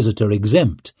inquisitor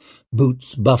exempt,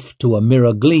 boots buffed to a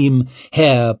mirror gleam,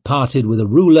 hair parted with a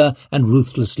ruler and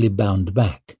ruthlessly bound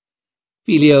back.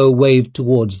 Filio waved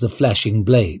towards the flashing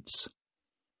blades.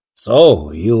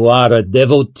 "So, you are a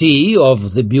devotee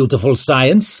of the beautiful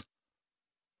science?"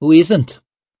 "Who isn't?"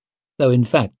 Though in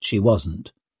fact she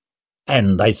wasn't.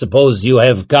 "And I suppose you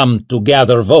have come to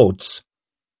gather votes?"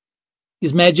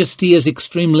 "His Majesty is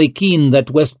extremely keen that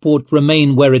Westport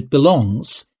remain where it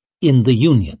belongs, in the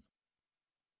Union."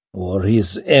 "Or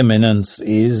His Eminence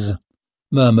is—"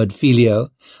 murmured Filio,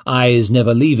 eyes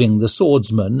never leaving the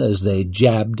swordsman as they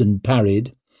jabbed and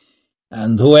parried.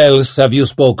 "And who else have you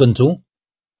spoken to?"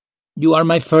 "You are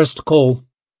my first call."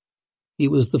 He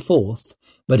was the fourth,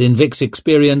 but in Vic's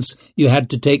experience you had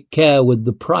to take care with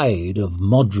the pride of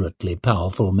moderately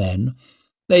powerful men.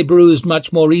 They bruised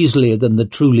much more easily than the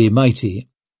truly mighty.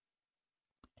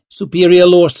 "Superior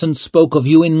Lawson spoke of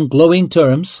you in glowing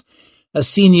terms, a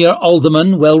senior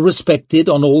alderman well respected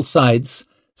on all sides,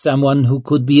 someone who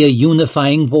could be a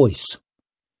unifying voice."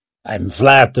 "I'm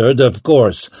flattered, of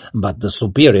course, but the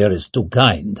superior is too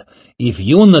kind. If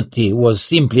unity was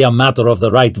simply a matter of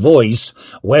the right voice,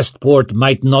 Westport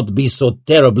might not be so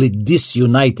terribly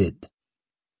disunited."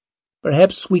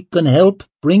 "Perhaps we can help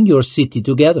bring your city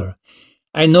together.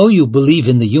 I know you believe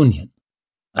in the Union."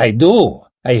 "I do.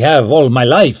 I have all my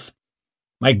life.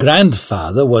 My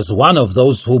grandfather was one of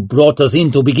those who brought us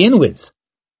in to begin with."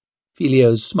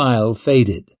 Filio's smile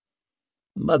faded.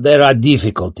 "But there are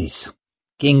difficulties.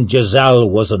 King Jezal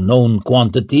was a known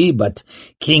quantity, but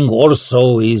King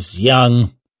Orso is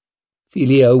young."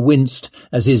 Filio winced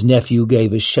as his nephew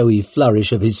gave a showy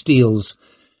flourish of his steels.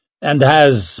 "And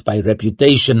has, by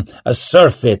reputation, a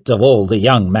surfeit of all the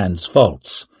young man's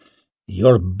faults.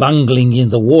 Your bungling in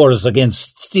the wars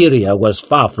against Styria was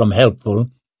far from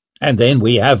helpful. And then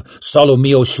we have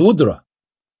Solomio Shudra."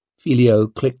 Filio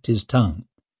clicked his tongue.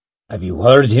 "Have you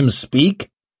heard him speak?"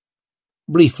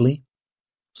 "Briefly."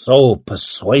 "So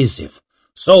persuasive,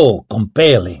 so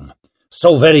compelling,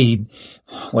 so very,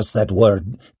 what's that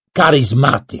word,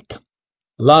 charismatic.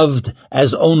 Loved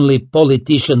as only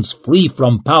politicians free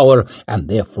from power, and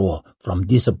therefore from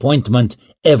disappointment,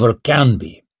 ever can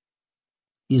be.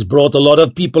 He's brought a lot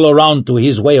of people around to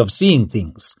his way of seeing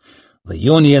things. The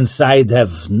Union side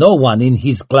have no one in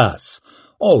his class,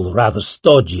 all rather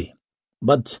stodgy.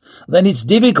 But then it's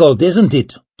difficult, isn't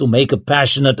it, to make a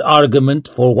passionate argument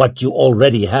for what you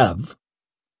already have?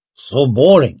 So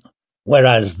boring,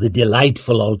 whereas the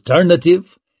delightful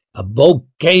alternative, a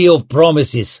bouquet of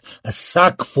promises, a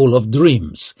sack full of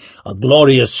dreams, a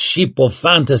glorious ship of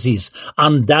fantasies,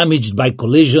 undamaged by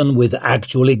collision with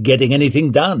actually getting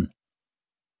anything done."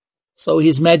 "So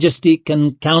His Majesty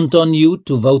can count on you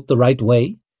to vote the right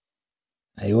way?"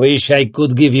 "I wish I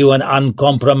could give you an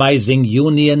uncompromising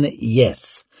Union,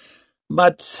 yes.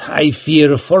 But I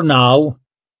fear for now—"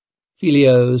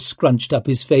 Filio scrunched up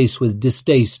his face with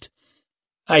distaste.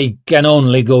 "I can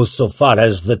only go so far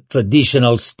as the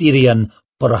traditional Styrian,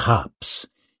 perhaps.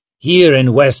 Here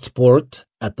in Westport,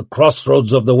 at the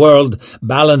crossroads of the world,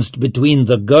 balanced between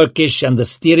the Gurkish and the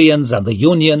Styrians and the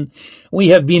Union, we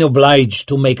have been obliged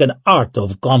to make an art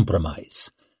of compromise.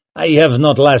 I have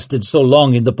not lasted so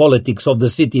long in the politics of the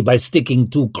city by sticking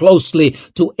too closely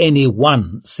to any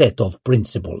one set of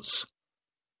principles."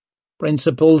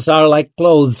 "Principles are like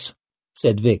clothes,"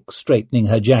 said Vic, straightening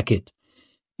her jacket.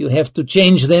 "You have to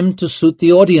change them to suit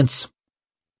the audience."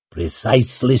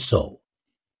 "Precisely so.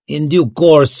 In due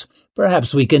course,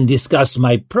 perhaps we can discuss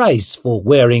my price for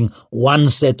wearing one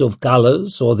set of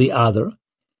colors or the other.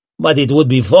 But it would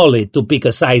be folly to pick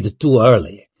a side too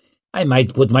early. I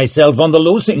might put myself on the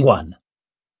losing one."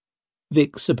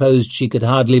 Vic supposed she could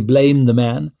hardly blame the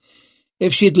man.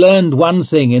 If she'd learned one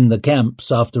thing in the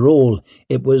camps, after all,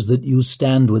 it was that you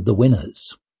stand with the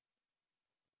winners.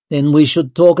 "Then we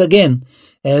should talk again,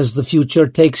 as the future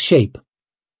takes shape."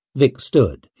 Vic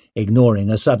stood, ignoring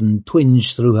a sudden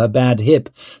twinge through her bad hip,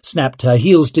 snapped her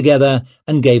heels together,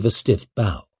 and gave a stiff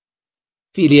bow.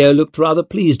 Filio looked rather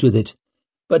pleased with it,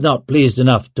 but not pleased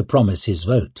enough to promise his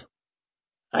vote.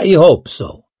 I hope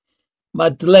so.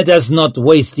 But let us not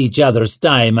waste each other's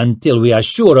time until we are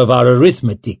sure of our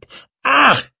arithmetic.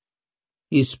 Ah!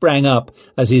 He sprang up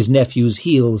as his nephew's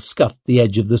heels scuffed the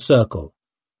edge of the circle.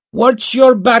 Watch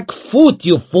your back foot,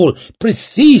 you fool!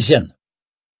 Precision!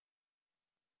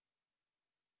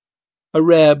 A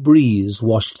rare breeze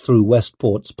washed through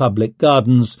Westport's public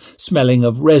gardens, smelling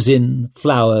of resin,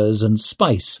 flowers, and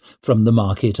spice from the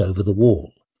market over the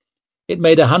wall. It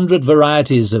made 100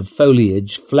 varieties of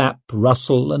foliage flap,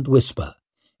 rustle, and whisper.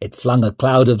 It flung a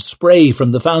cloud of spray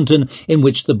from the fountain, in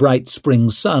which the bright spring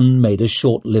sun made a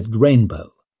short-lived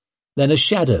rainbow. Then a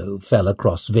shadow fell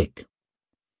across Vic.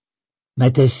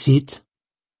 "Might I sit?"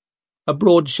 A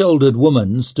broad-shouldered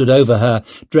woman stood over her,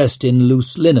 dressed in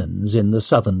loose linens in the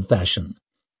southern fashion.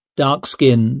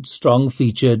 Dark-skinned,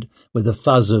 strong-featured, with a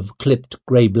fuzz of clipped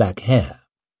grey-black hair.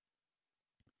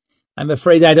 "I'm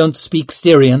afraid I don't speak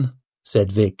Styrian,"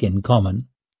 said Vic in common.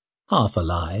 Half a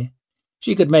lie.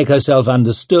 She could make herself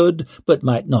understood, but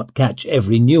might not catch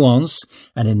every nuance,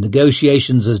 and in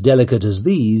negotiations as delicate as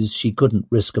these she couldn't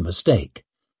risk a mistake.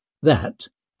 That,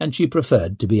 and she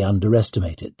preferred to be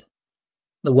underestimated.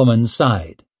 The woman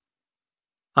sighed.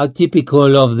 "How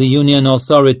typical of the Union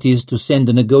authorities to send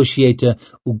a negotiator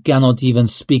who cannot even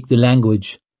speak the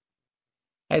language.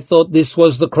 I thought this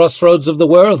was the crossroads of the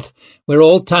world, where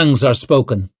all tongues are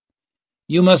spoken.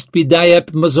 You must be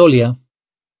Diep Mazolia.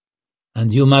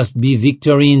 And you must be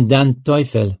Victorine Dan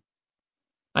Teufel.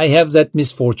 I have that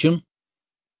misfortune."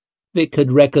 Vic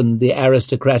had reckoned the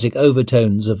aristocratic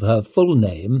overtones of her full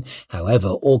name, however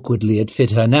awkwardly it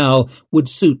fit her now, would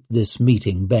suit this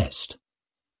meeting best.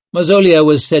 Mazolia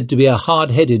was said to be a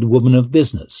hard-headed woman of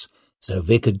business, so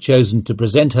Vic had chosen to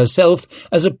present herself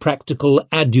as a practical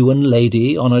Aduan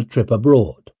lady on a trip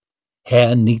abroad.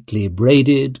 Hair neatly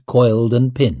braided, coiled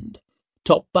and pinned.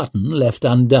 Top button left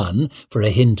undone for a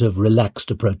hint of relaxed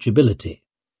approachability.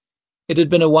 It had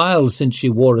been a while since she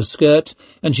wore a skirt,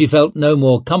 and she felt no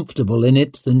more comfortable in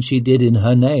it than she did in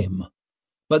her name.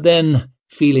 But then,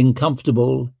 feeling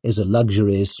comfortable is a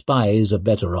luxury spies are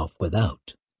better off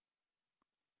without.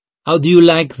 "How do you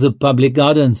like the public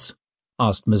gardens?"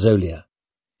 asked Mazolia.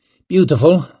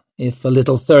 "Beautiful, if a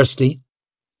little thirsty.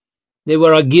 They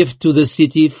were a gift to the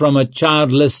city from a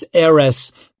childless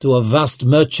heiress to a vast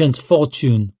merchant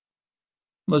fortune."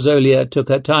 Mazolia took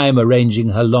her time arranging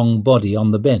her long body on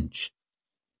the bench.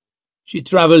 "She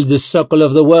travelled the circle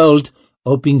of the world,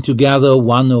 hoping to gather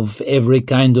one of every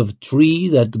kind of tree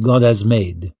that God has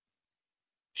made."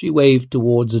 She waved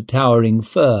towards a towering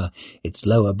fir, its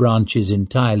lower branches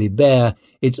entirely bare,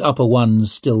 its upper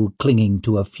ones still clinging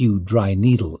to a few dry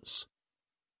needles.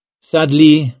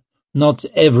 "Sadly, not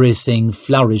everything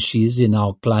flourishes in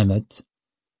our climate."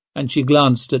 And she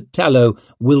glanced at Tallow,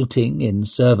 wilting in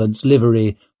servant's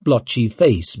livery, blotchy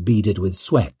face beaded with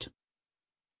sweat.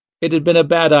 It had been a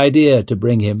bad idea to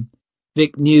bring him.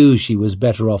 Vic knew she was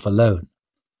better off alone.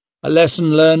 A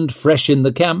lesson learned fresh in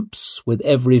the camps, with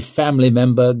every family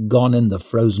member gone in the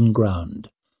frozen ground.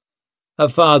 Her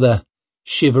father,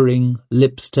 shivering,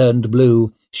 lips turned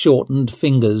blue, shortened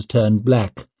fingers turned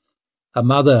black. Her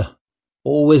mother,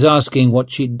 always asking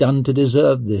what she'd done to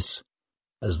deserve this,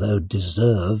 as though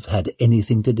deserve had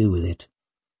anything to do with it.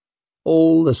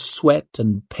 All the sweat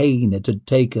and pain it had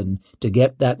taken to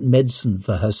get that medicine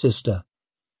for her sister,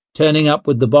 turning up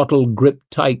with the bottle gripped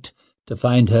tight to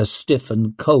find her stiff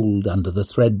and cold under the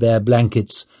threadbare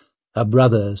blankets, her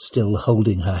brother still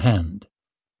holding her hand.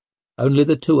 Only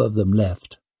the two of them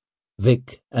left,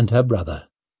 Vic and her brother,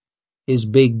 his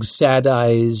big sad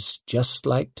eyes just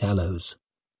like Tallow's.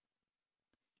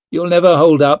 You'll never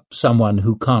hold up someone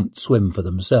who can't swim for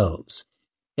themselves.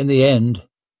 In the end,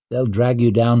 they'll drag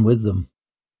you down with them.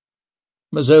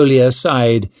 Mazolia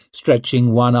sighed,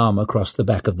 stretching one arm across the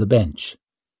back of the bench.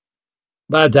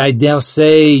 "But I dare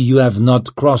say you have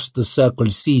not crossed the Circle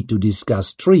C to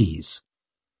discuss trees."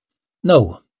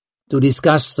 "No, to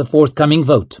discuss the forthcoming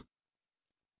vote."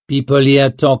 "People here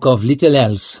talk of little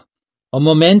else. A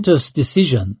momentous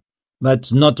decision,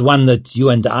 but not one that you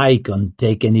and I can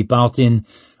take any part in.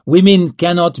 Women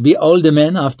cannot be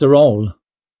aldermen after all."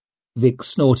 Vic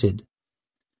snorted.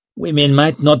 "Women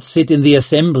might not sit in the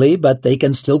assembly, but they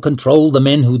can still control the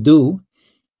men who do.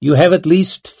 You have at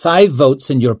least 5 votes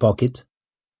in your pocket."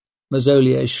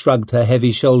 Mazolia shrugged her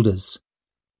heavy shoulders.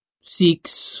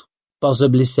 6,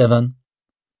 possibly 7.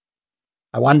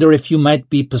 "I wonder if you might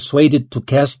be persuaded to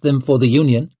cast them for the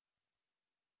Union."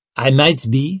 "I might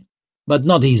be, but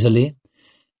not easily.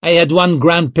 I had one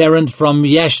grandparent from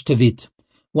Yashtavit,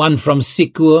 one from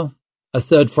Sikur, a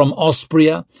third from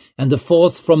Austria, and a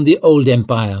fourth from the Old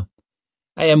Empire.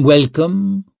 I am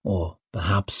welcome, or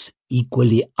perhaps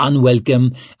equally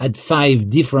unwelcome at 5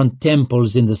 different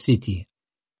temples in the city.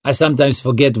 I sometimes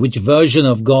forget which version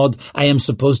of God I am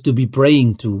supposed to be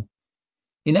praying to.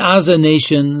 In other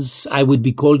nations, I would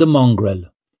be called a mongrel.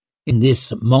 In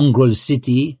this mongrel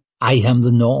city, I am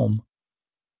the norm.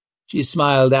 She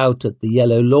smiled out at the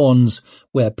yellow lawns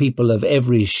where people of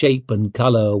every shape and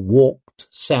colour walked,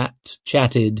 sat,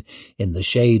 chatted in the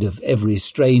shade of every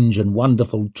strange and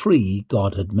wonderful tree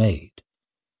God had made.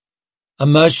 A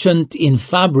merchant in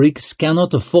fabrics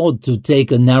cannot afford to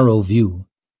take a narrow view.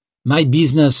 My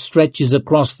business stretches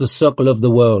across the circle of the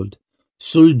world.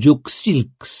 Suljuk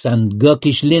silks and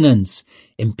Gurkish linens,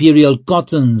 imperial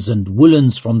cottons and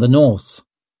woolens from the north.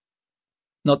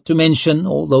 Not to mention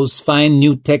all those fine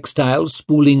new textiles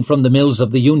spooling from the mills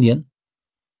of the Union.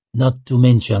 Not to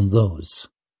mention those.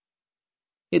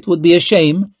 It would be a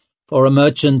shame for a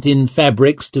merchant in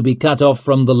fabrics to be cut off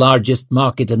from the largest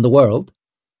market in the world.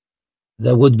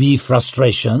 There would be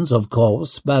frustrations, of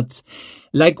course, but,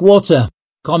 like water,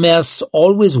 commerce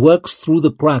always works through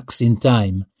the cracks in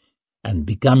time, and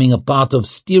becoming a part of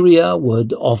Styria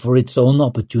would offer its own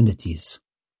opportunities.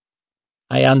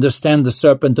 I understand the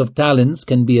Serpent of Talons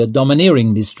can be a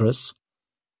domineering mistress.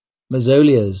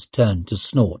 Mazolia's turned to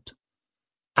snort.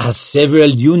 As several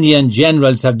Union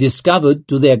generals have discovered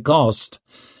to their cost.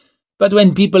 But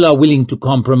when people are willing to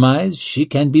compromise, she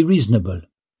can be reasonable.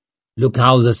 Look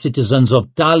how the citizens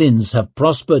of Talins have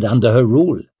prospered under her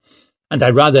rule. And I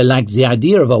rather like the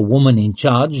idea of a woman in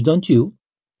charge, don't you?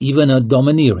 Even a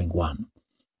domineering one.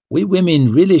 We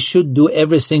women really should do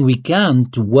everything we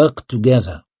can to work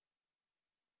together.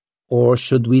 Or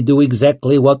should we do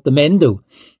exactly what the men do,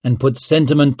 and put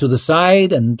sentiment to the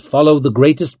side and follow the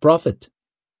greatest prophet?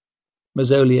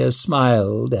 Mazolia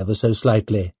smiled ever so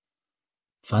slightly.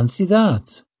 Fancy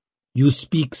that. You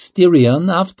speak Styrian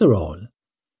after all.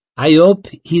 I hope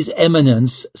His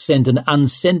Eminence sent an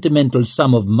unsentimental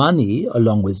sum of money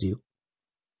along with you.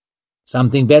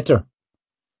 Something better.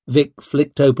 Vic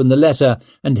flicked open the letter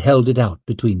and held it out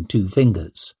between 2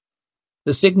 fingers.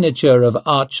 The signature of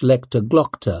Arch-Lector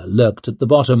Glokta lurked at the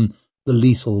bottom, the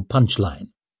lethal punchline.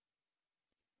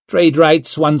 Trade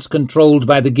rights once controlled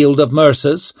by the Guild of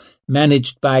Mercers,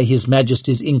 managed by His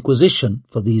Majesty's Inquisition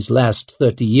for these last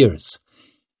 30 years.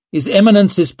 His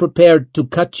Eminence is prepared to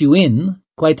cut you in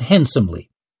quite handsomely.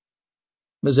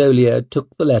 Mazolia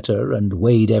took the letter and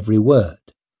weighed every word.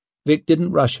 Vic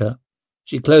didn't rush her.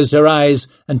 She closed her eyes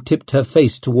and tipped her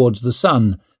face towards the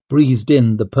sun, breathed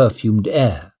in the perfumed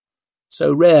air.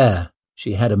 So rare,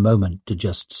 she had a moment to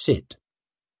just sit.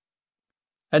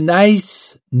 A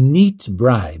nice, neat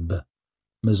bribe.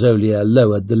 Mazolia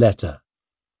lowered the letter.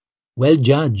 Well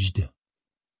judged.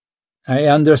 I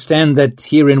understand that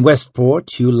here in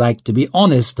Westport you like to be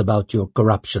honest about your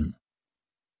corruption.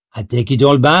 I take it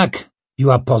all back.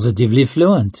 You are positively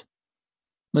fluent.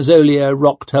 Mazolia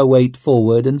rocked her weight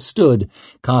forward and stood,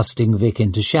 casting Vic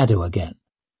into shadow again.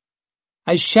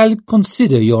 I shall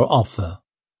consider your offer.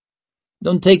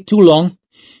 Don't take too long.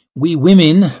 We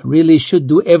women really should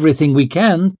do everything we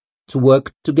can to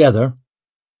work together.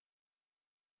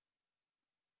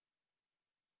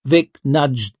 Vic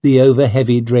nudged the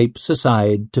over-heavy drapes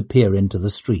aside to peer into the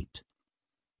street.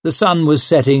 The sun was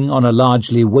setting on a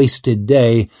largely wasted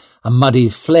day, a muddy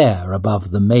flare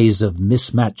above the maze of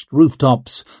mismatched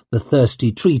rooftops, the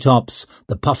thirsty treetops,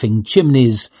 the puffing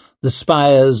chimneys, the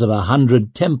spires of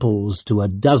 100 temples to a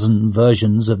dozen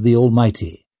versions of the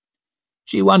Almighty.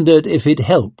 She wondered if it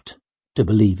helped to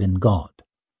believe in God,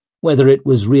 whether it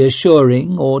was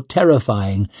reassuring or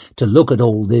terrifying to look at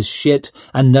all this shit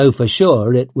and know for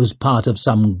sure it was part of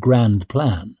some grand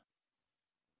plan.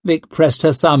 Vic pressed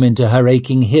her thumb into her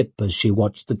aching hip as she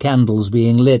watched the candles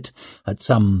being lit at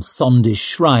some Thondish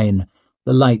shrine,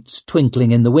 the lights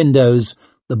twinkling in the windows,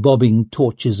 the bobbing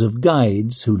torches of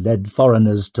guides who led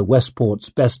foreigners to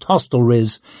Westport's best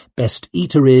hostelries, best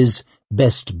eateries,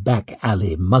 best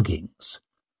back-alley muggings.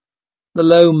 The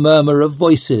low murmur of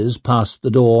voices past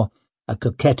the door, a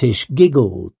coquettish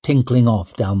giggle tinkling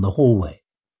off down the hallway.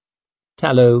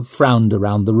 Tallow frowned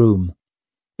around the room.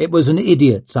 It was an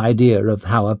idiot's idea of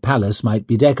how a palace might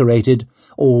be decorated,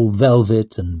 all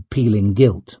velvet and peeling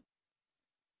gilt.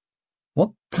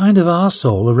 What kind of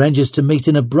arsehole arranges to meet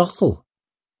in a brothel?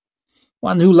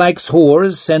 One who likes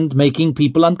whores and making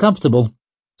people uncomfortable,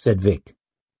 said Vic.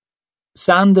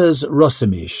 Sanders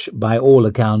Rossimish, by all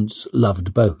accounts,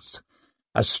 loved both.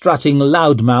 A strutting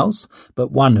loudmouth,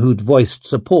 but one who'd voiced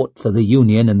support for the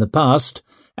Union in the past,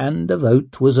 and a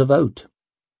vote was a vote.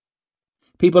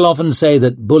 People often say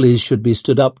that bullies should be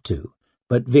stood up to,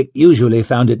 but Vic usually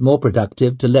found it more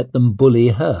productive to let them bully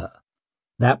her.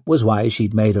 That was why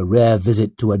she'd made a rare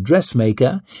visit to a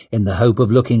dressmaker in the hope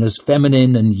of looking as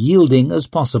feminine and yielding as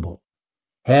possible.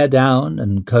 Hair down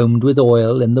and combed with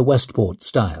oil in the Westport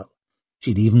style.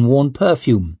 She'd even worn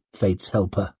perfume, fate's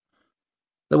helper.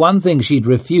 The one thing she'd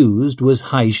refused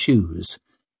was high shoes.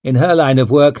 In her line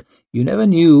of work, you never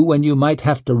knew when you might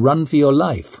have to run for your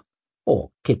life,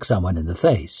 or kick someone in the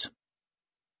face.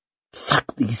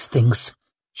 "Fuck these things,"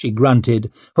 she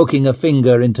grunted, hooking a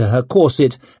finger into her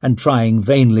corset and trying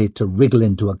vainly to wriggle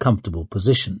into a comfortable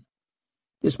position.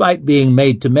 Despite being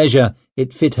made to measure,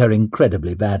 it fit her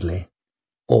incredibly badly.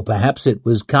 Or perhaps it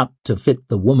was cut to fit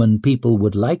the woman people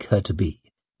would like her to be,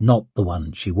 not the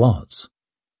one she was.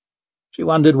 She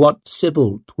wondered what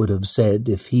Sybil would have said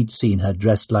if he'd seen her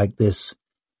dressed like this.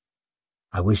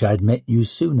 "I wish I'd met you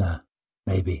sooner,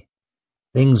 maybe.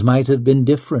 Things might have been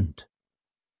different."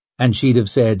 And she'd have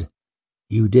said,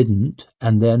 "You didn't,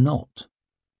 and they're not."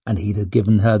 And he'd have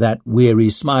given her that weary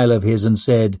smile of his and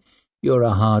said, "You're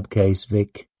a hard case,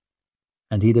 Vic."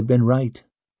 And he'd have been right.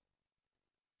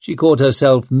 She caught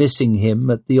herself missing him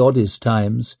at the oddest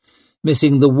times,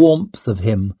 missing the warmth of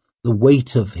him, the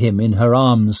weight of him in her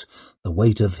arms, the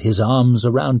weight of his arms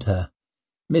around her,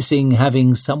 missing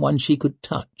having someone she could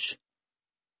touch.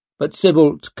 But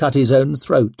Sybilt cut his own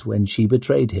throat when she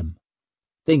betrayed him.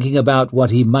 Thinking about what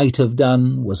he might have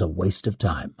done was a waste of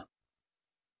time.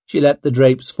 She let the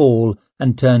drapes fall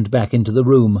and turned back into the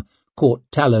room, caught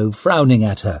Tallow frowning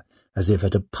at her, as if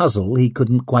at a puzzle he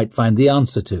couldn't quite find the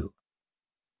answer to.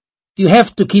 "Do you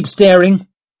have to keep staring?"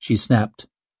 she snapped.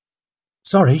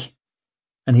 "Sorry."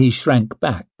 And he shrank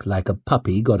back like a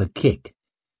puppy got a kick.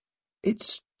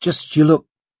 "It's just you look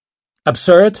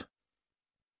absurd.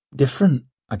 Different,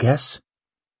 I guess.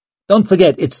 Don't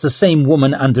forget it's the same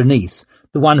woman underneath,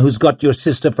 the one who's got your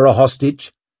sister for a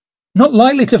hostage." "Not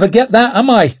likely to forget that, am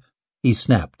I?" he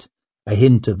snapped, a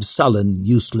hint of sullen,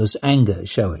 useless anger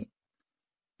showing.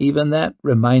 Even that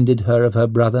reminded her of her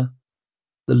brother.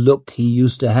 The look he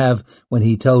used to have when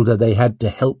he told her they had to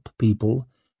help people,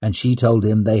 and she told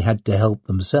him they had to help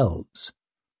themselves.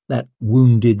 That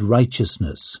wounded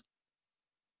righteousness.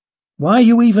 "Why are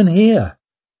you even here?"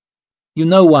 "You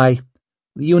know why.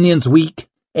 The Union's weak,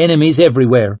 enemies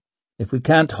everywhere. If we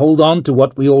can't hold on to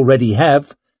what we already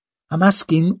have..." "I'm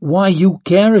asking why you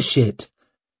care a shit.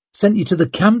 Sent you to the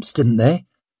camps, didn't they?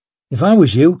 If I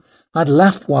was you, I'd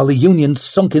laugh while the Union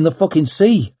sunk in the fucking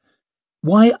sea.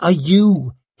 Why are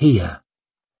you here?"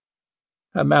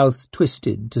 Her mouth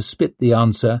twisted to spit the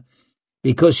answer.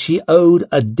 Because she owed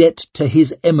a debt to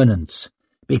His Eminence.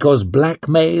 Because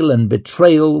blackmail and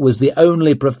betrayal was the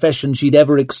only profession she'd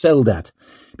ever excelled at.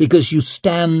 Because you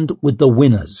stand with the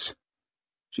winners.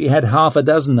 She had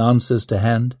 6 answers to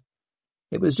hand.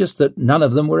 It was just that none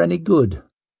of them were any good.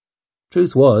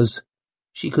 Truth was,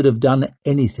 she could have done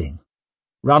anything.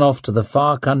 Run off to the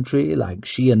far country like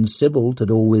she and Sybil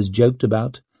had always joked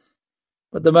about.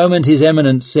 But the moment His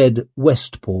Eminence said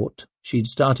Westport, she'd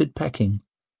started packing.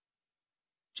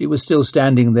 She was still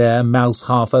standing there, mouth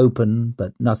half open,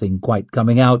 but nothing quite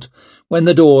coming out, when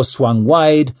the door swung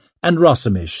wide and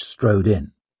Rossamish strode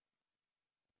in.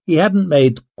 He hadn't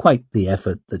made quite the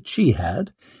effort that she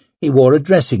had. He wore a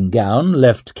dressing gown,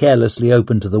 left carelessly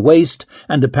open to the waist,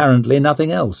 and apparently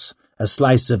nothing else, a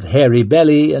slice of hairy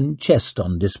belly and chest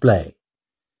on display.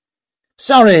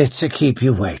 "Sorry to keep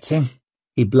you waiting,"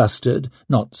 he blustered,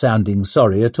 not sounding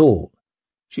sorry at all.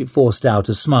 She forced out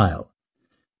a smile.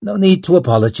 "No need to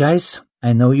apologize.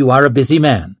 I know you are a busy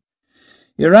man."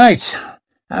 "You're right.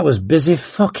 I was busy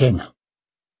fucking."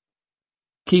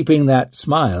 Keeping that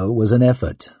smile was an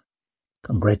effort.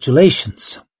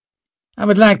 "Congratulations." "I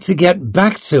would like to get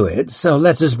back to it, so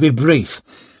let us be brief.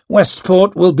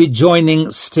 Westport will be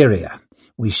joining Styria.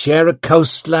 We share a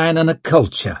coastline and a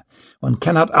culture. One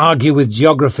cannot argue with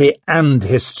geography and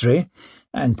history,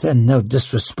 and no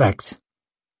disrespect."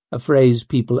 A phrase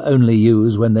people only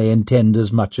use when they intend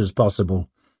as much as possible.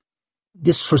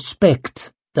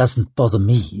 "Disrespect doesn't bother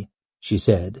me," she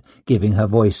said, giving her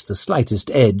voice the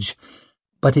slightest edge,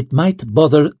 "but it might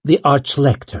bother the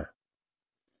Archlector.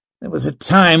 There was a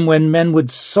time when men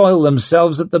would soil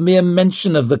themselves at the mere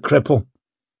mention of the cripple."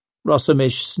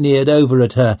 Rossamish sneered over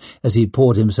at her as he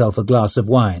poured himself a glass of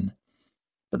wine.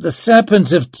 "But the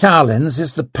Serpent of Talins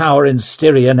is the power in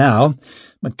Styria now.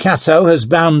 Makato has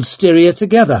bound Styria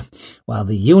together, while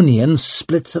the Union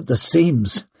splits at the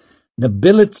seams.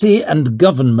 Nobility and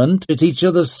government at each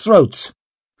other's throats.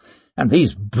 And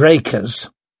these breakers—"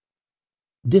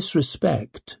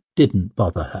 Disrespect didn't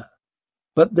bother her,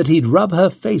 but that he'd rub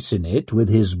her face in it with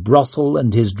his brothel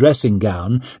and his dressing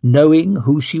gown, knowing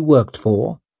who she worked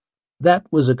for, that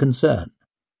was a concern.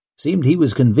 Seemed he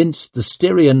was convinced the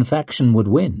Styrian faction would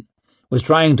win, was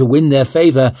trying to win their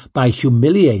favour by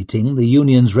humiliating the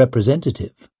Union's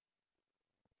representative.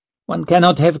 "One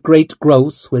cannot have great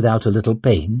growth without a little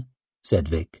pain," said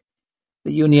Vic.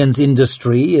 "The Union's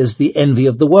industry is the envy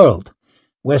of the world.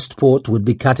 Westport would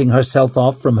be cutting herself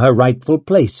off from her rightful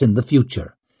place in the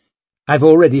future. I've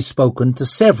already spoken to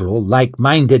several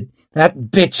like-minded—" "That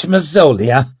bitch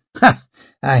Mazzolia? Ha!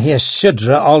 I hear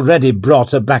Shudra already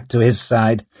brought her back to his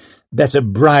side. Better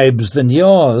bribes than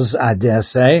yours, I dare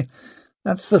say.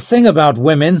 That's the thing about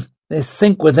women. They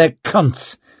think with their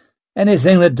cunts.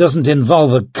 Anything that doesn't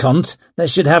involve a cunt they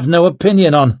should have no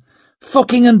opinion on.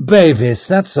 Fucking and babies,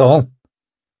 that's all."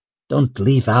 "Don't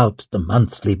leave out the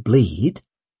monthly bleed,"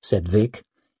 said Vic.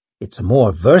 "It's a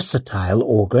more versatile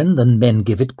organ than men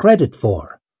give it credit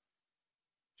for."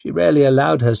 She rarely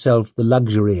allowed herself the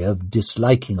luxury of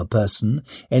disliking a person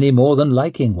any more than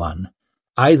liking one.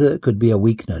 Either could be a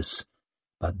weakness,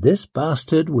 but this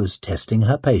bastard was testing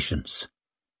her patience.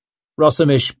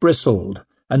 Rossamish bristled,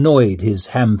 annoyed his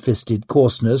ham-fisted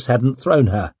coarseness hadn't thrown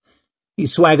her. He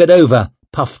swaggered over,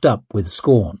 puffed up with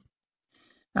scorn.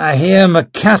 "I hear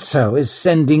Makato is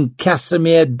sending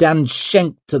Casimir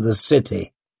Danshenk to the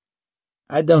city."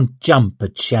 "I don't jump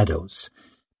at shadows.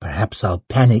 Perhaps I'll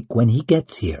panic when he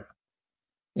gets here."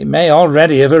 "He may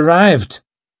already have arrived."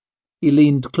 He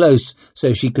leaned close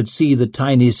so she could see the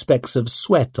tiny specks of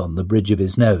sweat on the bridge of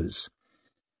his nose.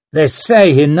 "They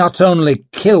say he not only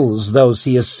kills those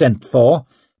he is sent for,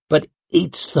 but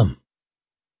eats them."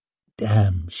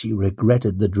 Damn, she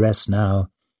regretted the dress now.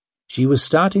 She was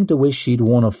starting to wish she'd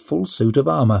worn a full suit of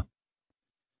armour.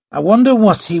 "I wonder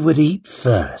what he would eat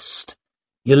first.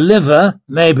 Your liver,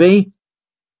 maybe?"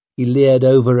 He leered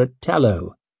over at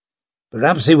Tallow.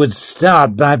 "Perhaps he would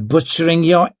start by butchering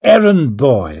your errand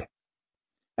boy."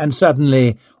 And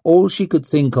suddenly all she could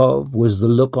think of was the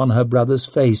look on her brother's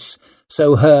face,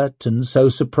 so hurt and so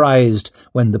surprised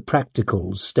when the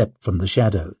practicals stepped from the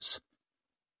shadows.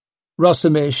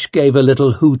 Rossamish gave a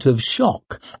little hoot of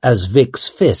shock as Vic's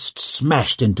fist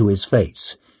smashed into his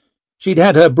face. She'd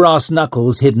had her brass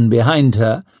knuckles hidden behind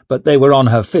her, but they were on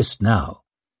her fist now.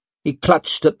 He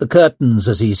clutched at the curtains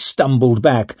as he stumbled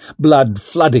back, blood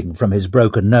flooding from his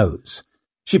broken nose.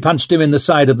 She punched him in the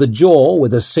side of the jaw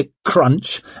with a sick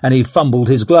crunch, and he fumbled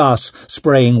his glass,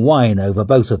 spraying wine over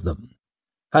both of them.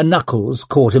 Her knuckles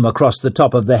caught him across the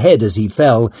top of the head as he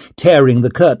fell, tearing the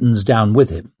curtains down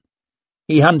with him.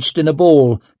 He hunched in a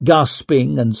ball,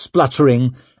 gasping and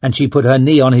spluttering, and she put her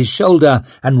knee on his shoulder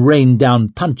and rained down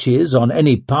punches on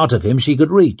any part of him she could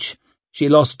reach. She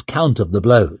lost count of the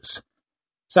blows.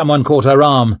 Someone caught her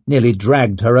arm, nearly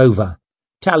dragged her over.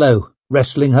 Tallow,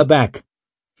 wrestling her back.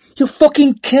 "You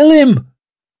fucking kill him!"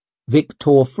 Vic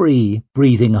tore free,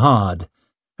 breathing hard.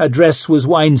 Her dress was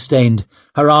wine-stained,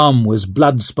 her arm was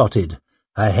blood-spotted,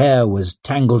 her hair was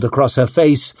tangled across her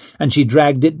face, and she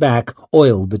dragged it back,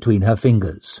 oil between her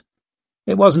fingers.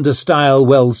 It wasn't a style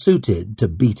well suited to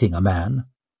beating a man.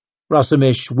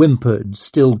 Rossamish whimpered,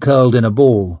 still curled in a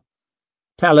ball.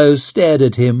 Tallow stared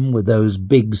at him with those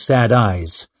big, sad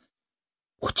eyes.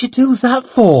 "What'd you do that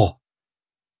for?"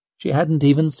 She hadn't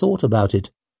even thought about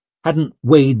it, hadn't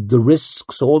weighed the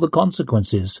risks or the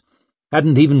consequences,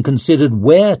 hadn't even considered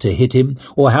where to hit him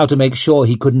or how to make sure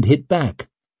he couldn't hit back.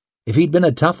 If he'd been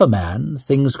a tougher man,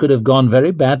 things could have gone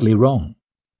very badly wrong.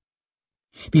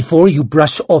 "Before you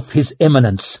brush off His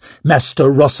Eminence, Master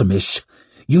Rossamish,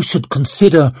 you should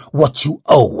consider what you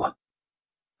owe."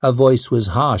 Her voice was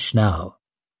harsh now.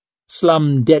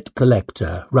 Slum debt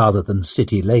collector rather than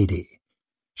city lady.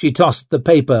 She tossed the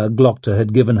paper Glokta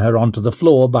had given her onto the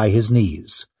floor by his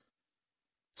knees.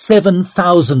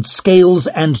 7,000 scales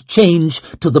and change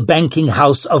to the banking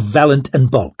house of Valent and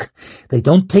Bulk. They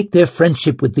don't take their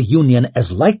friendship with the Union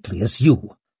as lightly as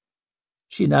you."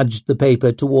 She nudged the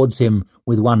paper towards him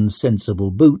with one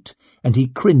sensible boot, and he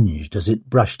cringed as it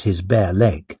brushed his bare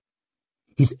leg.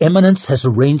 "His Eminence has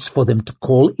arranged for them to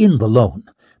call in the loan.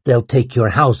 They'll take your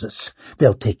houses.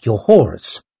 They'll take your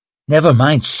whores. Never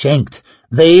mind shanked.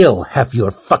 They'll have your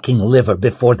fucking liver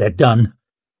before they're done."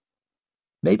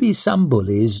 Maybe some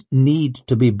bullies need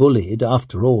to be bullied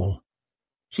after all.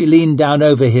 She leaned down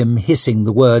over him, hissing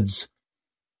the words.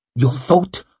 "You'll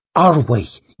vote our way,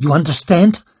 you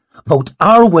understand? Vote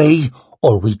our way,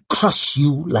 or we crush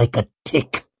you like a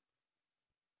tick."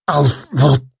 "I'll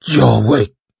vote your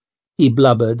way," he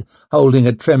blubbered, holding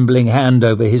a trembling hand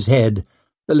over his head.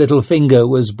 The little finger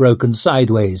was broken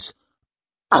sideways.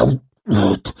 "I'll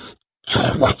vote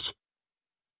your way."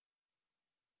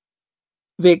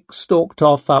 Vic stalked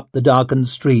off up the darkened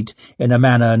street in a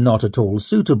manner not at all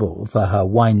suitable for her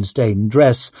wine-stained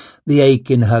dress, the ache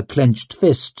in her clenched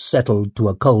fist settled to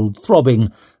a cold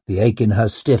throbbing, the ache in her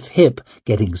stiff hip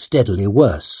getting steadily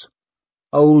worse.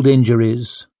 Old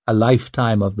injuries, a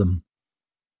lifetime of them.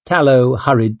 Tallow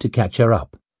hurried to catch her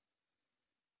up.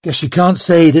 "Guess you can't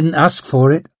say he didn't ask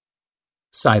for it."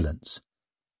 Silence.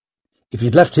 "If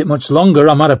you'd left it much longer,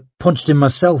 I might have punched him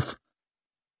myself."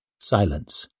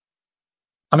 Silence.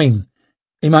 "I mean,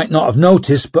 he might not have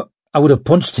noticed, but I would have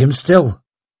punched him still."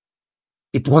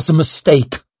 "It was a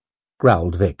mistake,"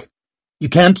 growled Vic. "You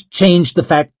can't change the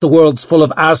fact the world's full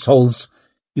of assholes.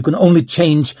 You can only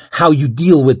change how you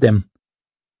deal with them."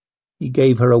 He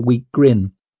gave her a weak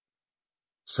grin.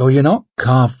 "So you're not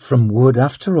carved from wood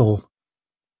after all."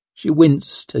 She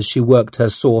winced as she worked her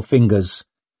sore fingers.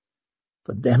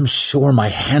 "But damn sure my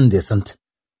hand isn't.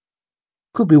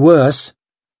 Could be worse.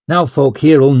 Now folk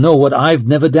here'll know what I've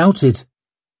never doubted."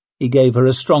 He gave her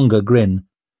a stronger grin.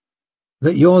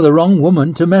 "That you're the wrong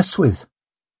woman to mess with."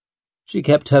 She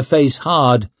kept her face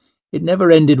hard. It never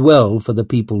ended well for the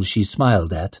people she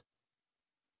smiled at.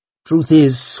 "Truth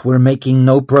is, we're making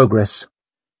no progress.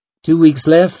 2 weeks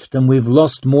left, and we've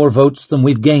lost more votes than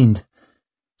we've gained.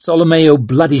 Solomeo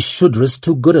bloody Shudra's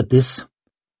too good at this."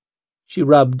 She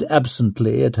rubbed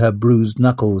absently at her bruised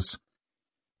knuckles.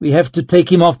 "We have to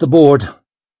take him off the board."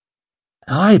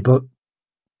 "Aye, but—"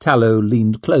 Tallow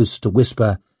leaned close to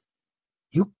whisper.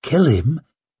 "You kill him,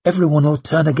 everyone'll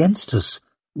turn against us.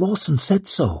 Lawson said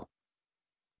so."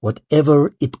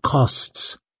 "Whatever it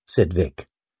costs," said Vic.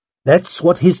 "That's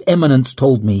what His Eminence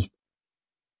told me."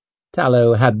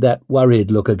 Tallow had that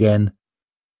worried look again.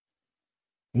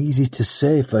 "Easy to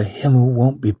say for him who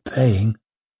won't be paying."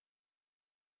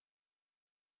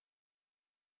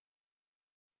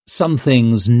 Some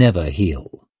things never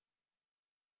heal.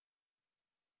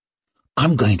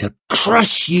 "I'm going to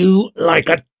crush you like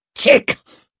a tick,"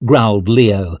 growled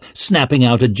Leo, snapping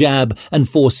out a jab and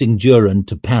forcing Duran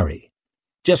to parry.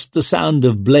 Just the sound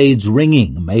of blades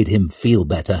ringing made him feel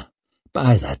better.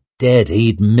 By the dead,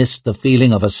 he'd missed the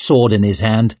feeling of a sword in his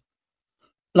hand.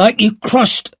 "Like you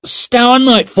crushed Stour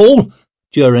Nightfall,"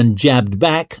 Duran jabbed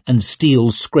back and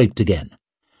steel scraped again.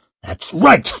 "That's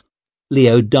right."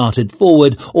 Leo darted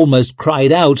forward, almost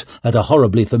cried out at a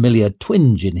horribly familiar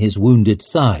twinge in his wounded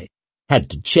thigh. Had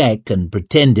to check and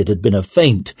pretend it had been a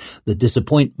feint, the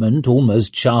disappointment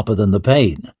almost sharper than the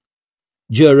pain.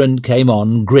 Duran came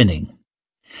on, grinning.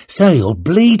 "So you'll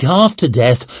bleed half to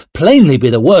death, plainly be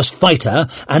the worst fighter,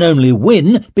 and only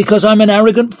win because I'm an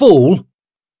arrogant fool?"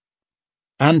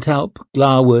 Antaup,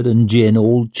 Glawood, and Jin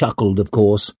all chuckled, of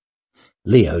course.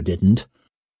 Leo didn't.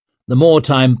 The more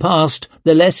time passed,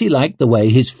 the less he liked the way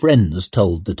his friends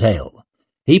told the tale.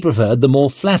 He preferred the more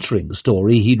flattering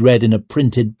story he'd read in a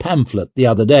printed pamphlet the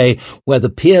other day, where the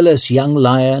peerless young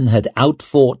lion had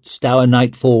outfought Stour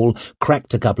Nightfall,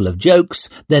 cracked a couple of jokes,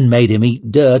 then made him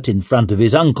eat dirt in front of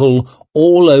his uncle,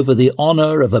 all over the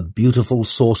honour of a beautiful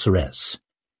sorceress.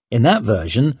 In that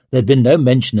version, there'd been no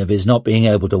mention of his not being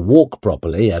able to walk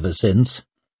properly ever since.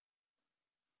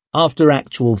 After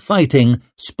actual fighting,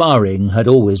 sparring had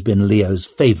always been Leo's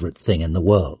favourite thing in the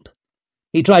world.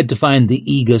 He tried to find the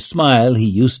eager smile he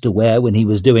used to wear when he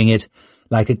was doing it,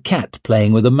 like a cat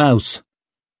playing with a mouse.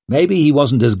 Maybe he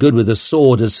wasn't as good with a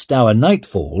sword as Stour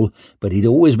Nightfall, but he'd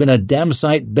always been a damn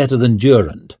sight better than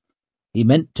Durand. He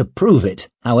meant to prove it,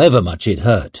 however much it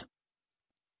hurt.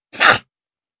 "Ha!"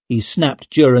 He snapped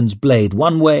Durand's blade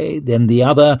one way, then the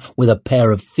other, with a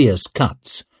pair of fierce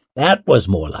cuts. That was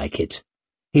more like it.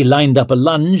 He lined up a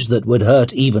lunge that would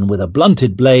hurt even with a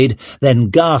blunted blade, then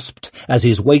gasped as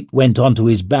his weight went onto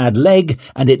his bad leg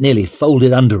and it nearly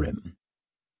folded under him.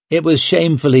 It was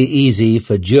shamefully easy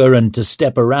for Durand to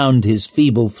step around his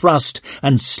feeble thrust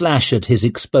and slash at his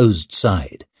exposed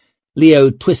side. Leo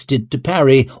twisted to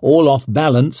parry, all off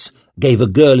balance, gave a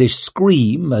girlish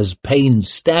scream as pain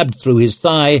stabbed through his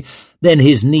thigh, then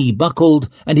his knee buckled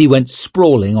and he went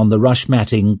sprawling on the rush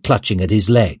matting, clutching at his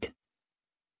leg.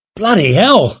 "Bloody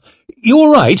hell! You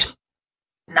all right?"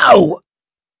 "No,"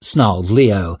 snarled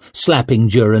Leo, slapping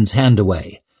Durand's hand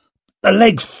away. "The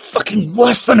leg's fucking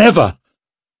worse than ever."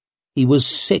 He was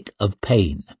sick of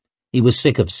pain. He was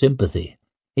sick of sympathy.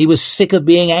 He was sick of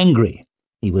being angry.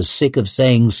 He was sick of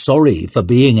saying sorry for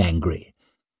being angry.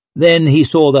 Then he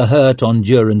saw the hurt on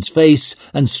Durand's face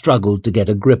and struggled to get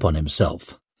a grip on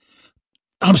himself.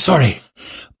 "I'm sorry.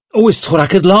 Always thought I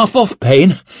could laugh off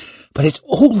pain, but it's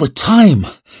all the time.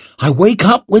 I wake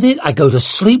up with it, I go to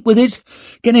sleep with it.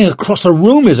 Getting across a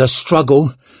room is a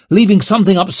struggle. Leaving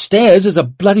something upstairs is a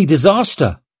bloody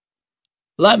disaster."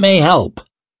 "Let me help."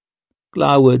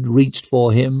 Gloward reached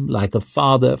for him like a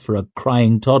father for a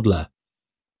crying toddler.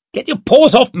 "Get your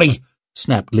paws off me!"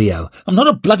 snapped Leo. "I'm not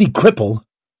a bloody cripple."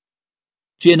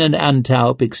 Jin and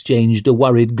Antaup exchanged a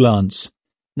worried glance.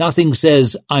 Nothing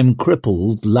says "I'm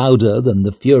crippled" louder than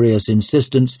the furious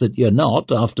insistence that you're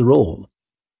not, after all.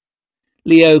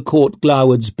 Leo caught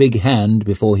Gloward's big hand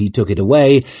before he took it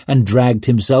away and dragged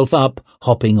himself up,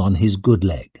 hopping on his good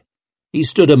leg. He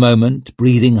stood a moment,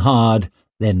 breathing hard,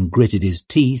 then gritted his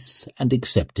teeth and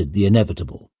accepted the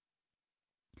inevitable.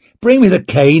 "Bring me the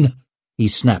cane," he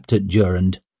snapped at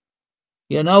Durand.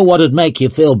 "You know what'd make you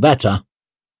feel better."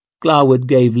 Gloward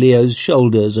gave Leo's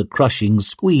shoulders a crushing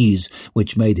squeeze,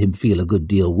 which made him feel a good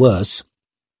deal worse.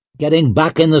 "Getting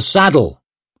back in the saddle.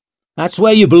 That's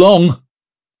where you belong."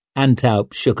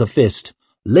 Antaup shook a fist.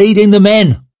 "Leading the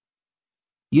men."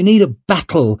 "You need a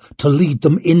battle to lead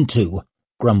them into,"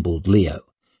 grumbled Leo.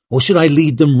 "Or should I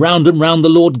lead them round and round the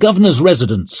Lord Governor's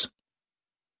residence?"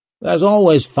 "There's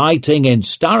always fighting in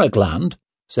Starrickland,"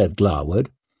 said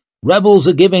Gloward. "Rebels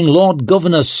are giving Lord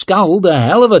Governor Skald a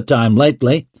hell of a time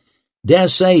lately. Dare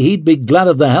say he'd be glad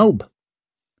of the help."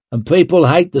 "And people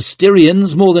hate the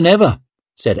Styrians more than ever,"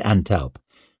 said Antaup.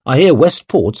 "I hear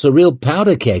Westport's a real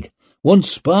powder keg. One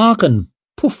spark and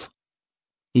poof."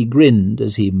 He grinned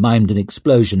as he mimed an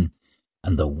explosion.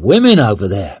 "And the women over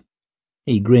there."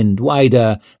 He grinned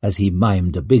wider as he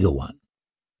mimed a bigger one.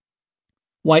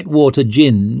 Whitewater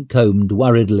Jin combed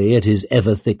worriedly at his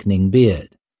ever-thickening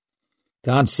beard.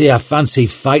 "Can't see a fancy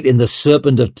fight in the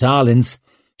Serpent of Tarlins.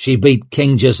 She beat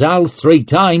King Jazal 3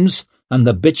 times, and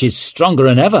the bitch is stronger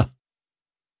than ever."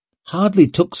 "Hardly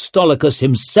took Stolicus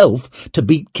himself to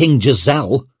beat King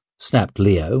Jazal," snapped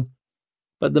Leo.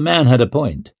 But the man had a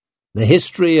point. The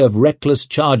history of reckless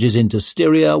charges into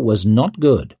Styria was not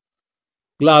good.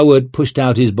 Gloward pushed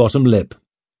out his bottom lip.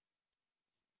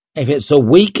 "If it's a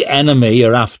weak enemy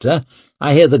you're after,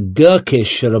 I hear the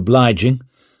Gurkish are obliging.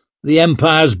 The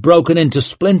Empire's broken into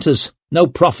splinters, no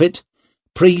profit.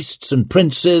 Priests and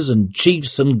princes and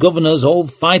chiefs and governors all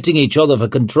fighting each other for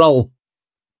control."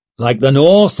 "Like the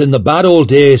North in the bad old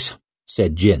days,"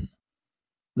 said Jin.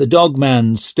 The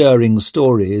dogman stirring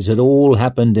stories had all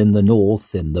happened in the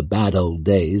North in the bad old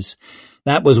days.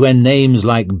 That was when names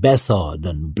like Bethod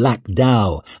and Black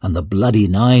Dow and the Bloody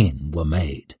Nine were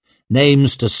made.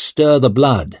 Names to stir the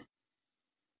blood.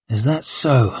 "Is that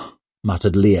so?"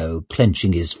 muttered Leo,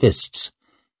 clenching his fists.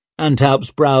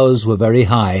 Antaup's brows were very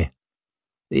high.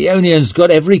 "The Union's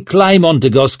got every claim on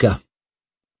Dagoska."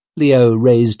 Leo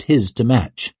raised his to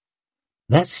match.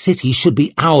 "That city should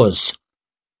be ours."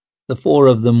 The 4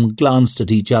 of them glanced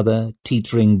at each other,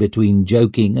 teetering between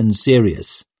joking and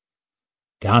serious.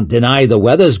 "Can't deny the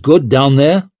weather's good down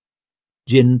there."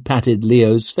 Jin patted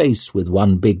Leo's face with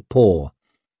one big paw.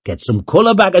 "Get some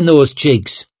colour back in those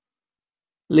cheeks."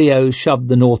 Leo shoved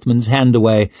the Northman's hand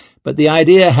away, but the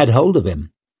idea had hold of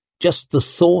him. Just the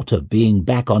thought of being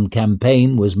back on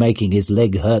campaign was making his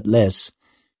leg hurt less.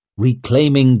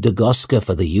 Reclaiming Dagoska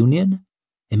for the Union?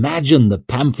 Imagine the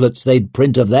pamphlets they'd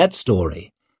print of that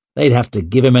story. They'd have to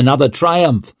give him another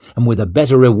triumph, and with a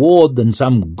better reward than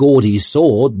some gaudy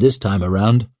sword this time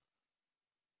around.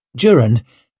 "Durand,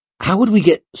 how would we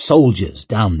get soldiers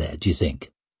down there, do you think?"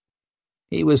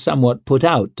 He was somewhat put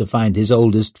out to find his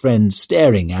oldest friend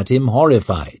staring at him,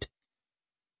 horrified.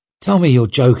 "Tell me you're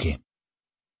joking."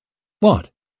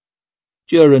 "What?"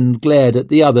 Durand glared at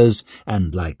the others,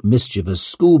 and like mischievous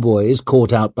schoolboys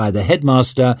caught out by the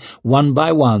headmaster, one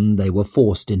by one they were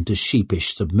forced into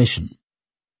sheepish submission.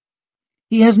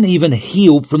 "He hasn't even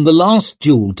healed from the last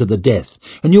duel to the death,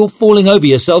 and you're falling over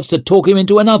yourselves to talk him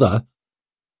into another."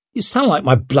 "You sound like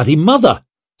my bloody mother,"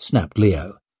 snapped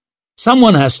Leo.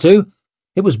 "Someone has to.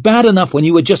 It was bad enough when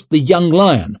you were just the young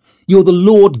lion. You're the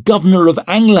Lord Governor of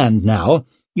Angland now.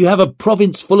 You have a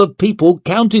province full of people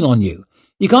counting on you.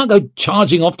 You can't go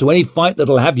charging off to any fight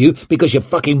that'll have you because you're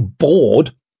fucking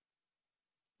bored."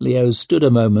 Leo stood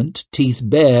a moment, teeth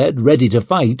bared, ready to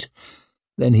fight.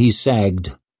 Then he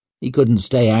sagged. He couldn't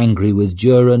stay angry with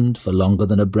Durand for longer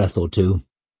than a breath or two.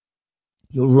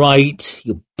 "You're right,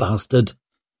 you bastard."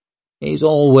 "He's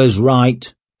always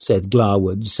right," said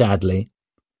Gloward sadly.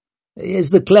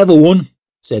 "He's the clever one,"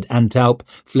 said Antaup,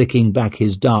 flicking back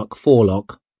his dark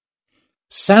forelock.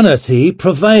 "Sanity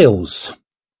prevails."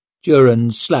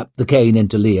 Durand slapped the cane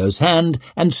into Leo's hand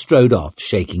and strode off,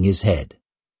 shaking his head.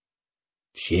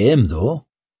 "Shame, though,"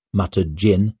 muttered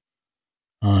Jin.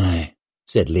 "Aye,"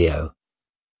 said Leo.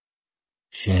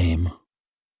 "Shame."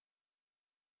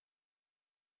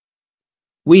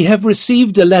 "We have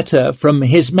received a letter from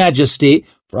His Majesty—"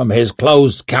 "From his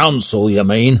closed council, you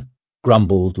mean,"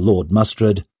 grumbled Lord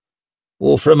Mustard.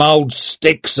 "Or from old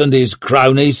Styx and his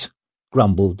cronies.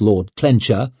 grumbled Lord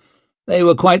Clencher. They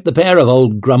were quite the pair of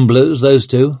old grumblers, those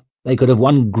two. They could have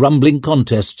won grumbling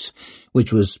contests,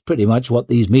 which was pretty much what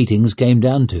these meetings came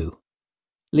down to.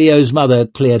 Leo's mother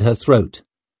cleared her throat.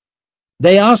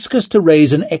 They ask us to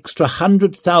raise an extra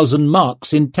 100,000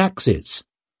 marks in taxes.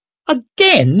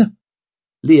 Again?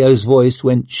 Leo's voice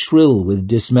went shrill with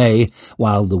dismay,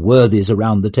 while the worthies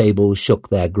around the table shook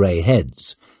their grey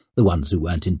heads. The ones who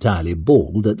weren't entirely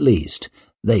bald, at least.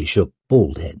 They shook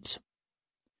bald heads.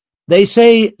 They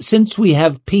say, since we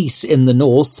have peace in the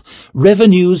north,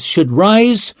 revenues should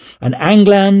rise, and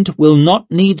England will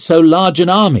not need so large an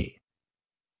army.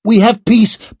 We have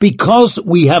peace because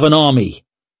we have an army.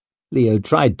 Leo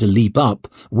tried to leap up,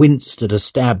 winced at a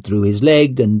stab through his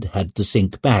leg, and had to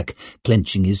sink back,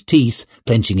 clenching his teeth,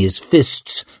 clenching his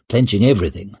fists, clenching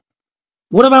everything.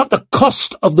 What about the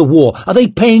cost of the war? Are they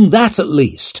paying that at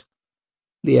least?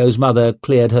 Leo's mother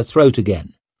cleared her throat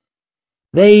again.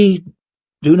 They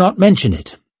do not mention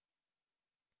it.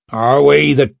 Are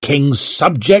we the king's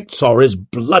subjects or his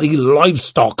bloody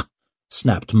livestock?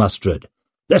 Snapped Mustard.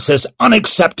 This is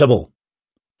unacceptable.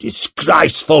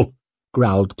 Disgraceful,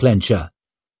 growled Clencher.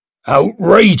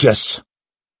 Outrageous!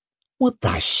 What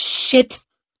the shit?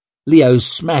 Leo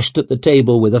smashed at the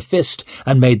table with a fist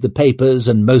and made the papers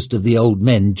and most of the old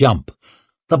men jump.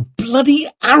 The bloody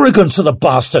arrogance of the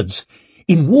bastards!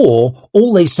 In war,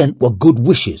 all they sent were good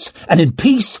wishes, and in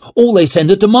peace, all they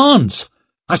send are demands.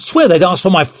 I swear they'd ask for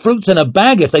my fruits in a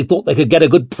bag if they thought they could get a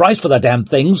good price for the damn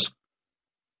things.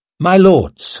 My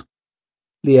lords,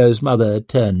 Leo's mother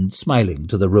turned smiling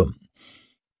to the room.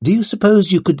 Do you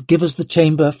suppose you could give us the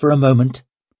chamber for a moment?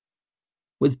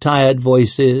 With tired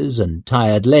voices and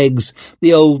tired legs,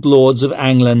 the old lords of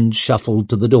England shuffled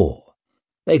to the door.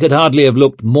 They could hardly have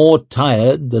looked more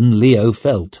tired than Leo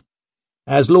felt.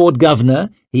 As Lord Governor,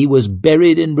 he was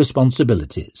buried in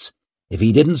responsibilities. If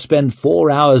he didn't spend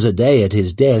 4 hours a day at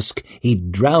his desk,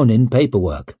 he'd drown in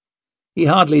paperwork. He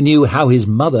hardly knew how his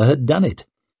mother had done it.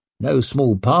 No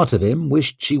small part of him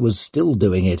wished she was still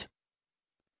doing it.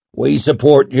 We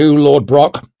support you, Lord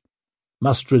Brock.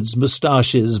 Mustard's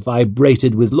moustaches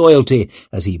vibrated with loyalty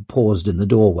as he paused in the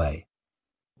doorway.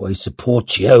 We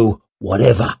support you,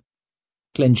 whatever.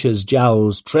 Clencher's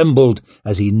jowls trembled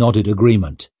as he nodded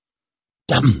agreement.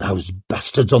 Damn those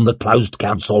bastards on the closed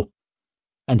council!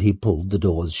 And he pulled the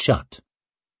doors shut.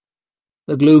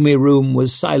 The gloomy room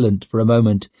was silent for a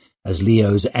moment as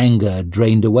Leo's anger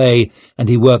drained away and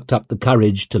he worked up the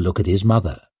courage to look at his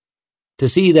mother. To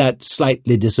see that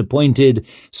slightly disappointed,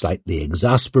 slightly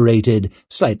exasperated,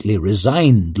 slightly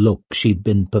resigned look she'd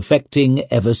been perfecting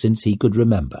ever since he could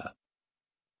remember.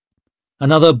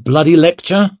 Another bloody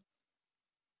lecture?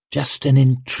 Just an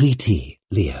entreaty,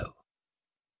 Leo.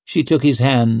 She took his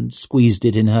hand, squeezed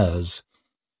it in hers.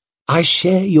 I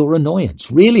share your annoyance,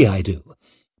 really I do.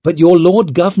 But you're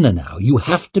Lord Governor now. You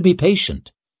have to be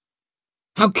patient.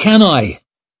 How can I?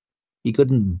 He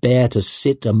couldn't bear to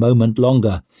sit a moment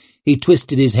longer. He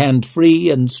twisted his hand free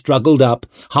and struggled up,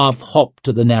 half-hopped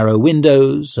to the narrow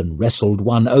windows and wrestled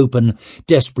one open,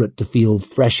 desperate to feel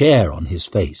fresh air on his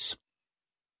face.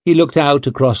 He looked out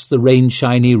across the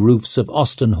rain-shiny roofs of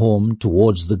Ostenholm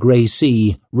towards the grey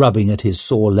sea, rubbing at his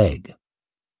sore leg.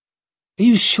 Are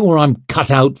you sure I'm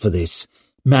cut out for this,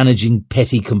 managing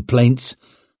petty complaints?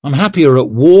 I'm happier at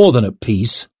war than at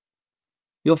peace.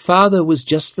 Your father was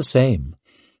just the same.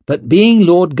 But being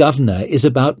Lord Governor is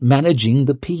about managing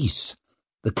the peace.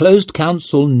 The closed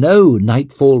council know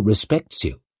Nightfall respects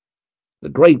you. The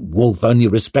great wolf only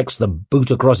respects the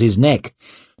boot across his neck.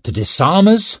 To disarm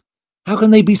us? How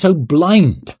can they be so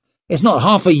blind? It's not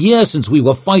half a year since we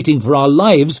were fighting for our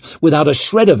lives without a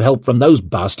shred of help from those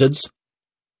bastards.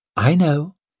 I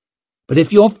know. But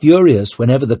if you're furious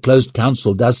whenever the closed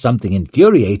council does something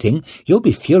infuriating, you'll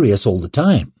be furious all the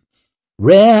time.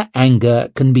 Rare anger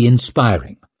can be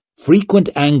inspiring. Frequent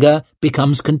anger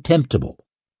becomes contemptible.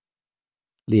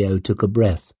 Leo took a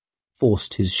breath,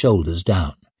 forced his shoulders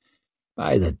down.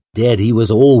 By the dead, he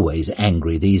was always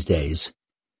angry these days.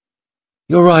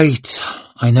 You're right.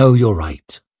 I know you're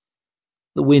right.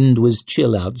 The wind was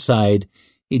chill outside.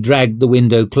 He dragged the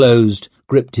window closed,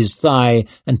 gripped his thigh,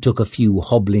 and took a few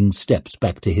hobbling steps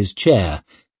back to his chair,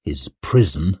 his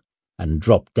prison, and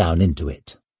dropped down into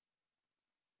it.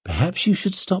 Perhaps you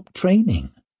should stop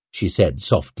training, she said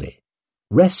softly.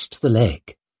 Rest the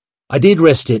leg. I did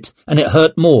rest it, and it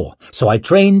hurt more, so I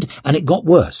trained, and it got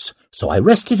worse, so I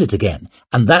rested it again,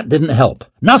 and that didn't help.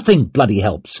 Nothing bloody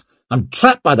helps. I'm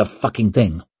trapped by the fucking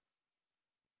thing.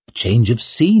 A change of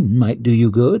scene might do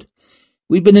you good.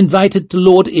 We've been invited to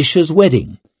Lord Isher's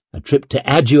wedding. A trip to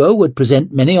Adua would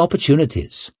present many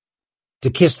opportunities. To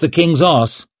kiss the king's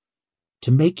arse?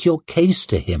 to make your case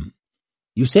to him.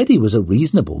 You said he was a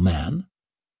reasonable man.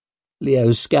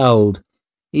 Leo scowled.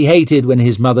 He hated when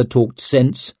his mother talked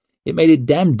sense. It made it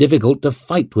damn difficult to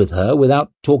fight with her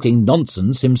without talking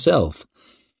nonsense himself.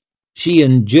 She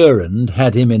and Durand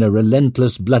had him in a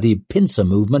relentless bloody pincer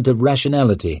movement of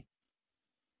rationality.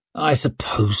 "I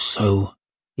suppose so,"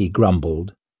 he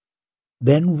grumbled.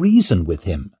 "Then reason with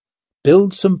him.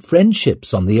 Build some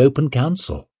friendships on the open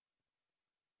council.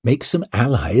 Make some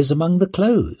allies among the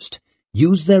closed.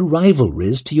 Use their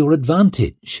rivalries to your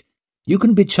advantage. You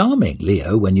can be charming,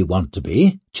 Leo, when you want to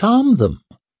be. Charm them."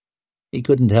 He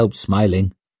couldn't help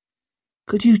smiling.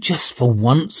 "Could you just for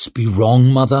once be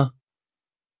wrong, Mother?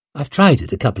 I've tried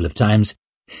it a couple of times.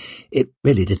 It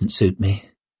really didn't suit me."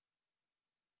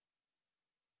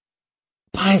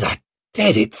 "By the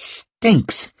dead, it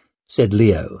stinks," said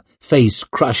Leo, face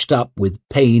crushed up with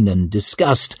pain and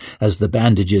disgust as the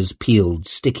bandages peeled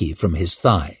sticky from his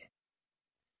thigh.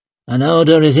 "An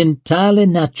odour is entirely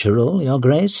natural, Your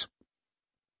Grace."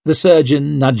 The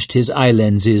surgeon nudged his eye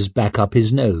lenses back up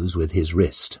his nose with his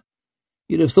wrist.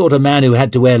 You'd have thought a man who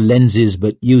had to wear lenses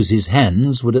but use his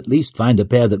hands would at least find a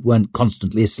pair that weren't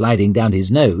constantly sliding down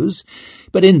his nose,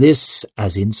 but in this,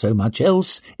 as in so much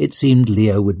else, it seemed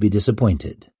Leo would be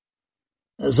disappointed.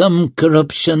 "Some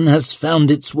corruption has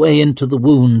found its way into the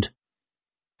wound."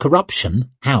 "Corruption?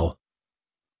 How?"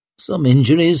 "Some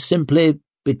injuries simply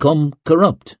become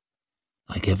corrupt.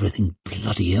 Like everything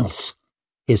bloody else,"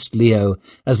 hissed Leo,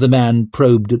 as the man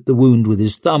probed at the wound with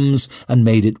his thumbs and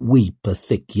made it weep a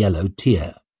thick yellow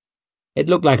tear. It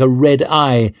looked like a red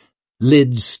eye,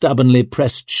 lids stubbornly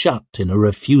pressed shut in a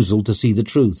refusal to see the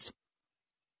truth.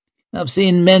 "I've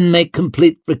seen men make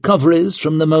complete recoveries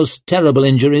from the most terrible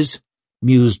injuries,"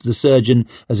 mused the surgeon,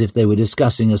 as if they were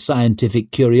discussing a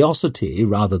scientific curiosity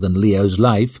rather than Leo's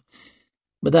life.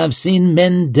 "But I've seen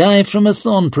men die from a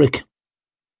thorn prick."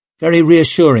 "Very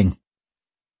reassuring.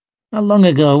 How long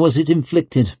ago was it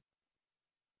inflicted?"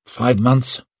 5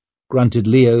 months, grunted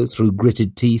Leo through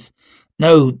gritted teeth.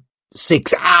 "No,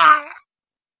 6. Ah!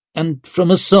 And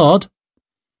from a sword?"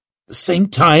 "The same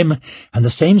time, and the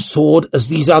same sword as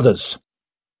these others."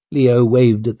 Leo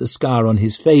waved at the scar on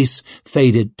his face,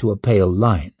 faded to a pale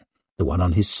line. The one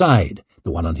on his side,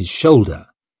 the one on his shoulder.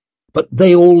 "But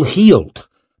they all healed.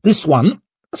 This one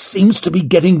seems to be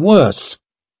getting worse."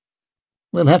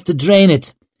 "We'll have to drain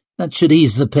it. That should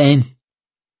ease the pain."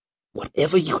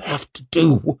 "Whatever you have to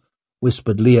do,"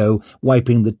 whispered Leo,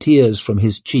 wiping the tears from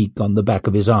his cheek on the back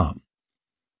of his arm.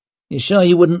 "You sure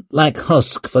you wouldn't like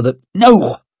husk for the—"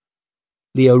 "No!"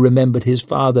 Leo remembered his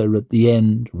father at the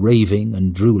end, raving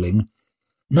and drooling.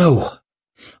 "No,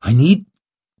 I need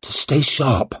to stay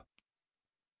sharp."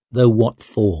 Though what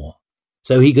for?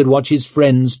 So he could watch his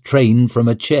friends train from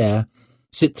a chair,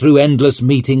 sit through endless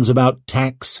meetings about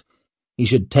tax. He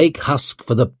should take husk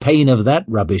for the pain of that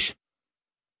rubbish.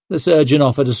 The surgeon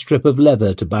offered a strip of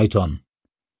leather to bite on.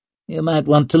 "You might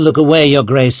want to look away, Your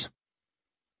Grace."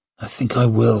 "I think I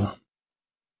will."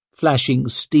 Flashing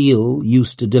steel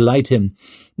used to delight him.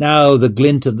 Now the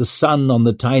glint of the sun on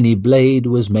the tiny blade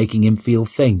was making him feel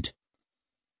faint.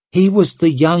 He was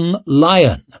the young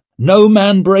lion, no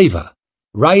man braver.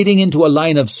 Riding into a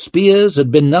line of spears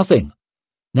had been nothing.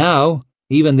 Now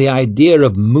even the idea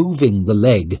of moving the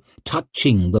leg,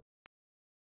 touching the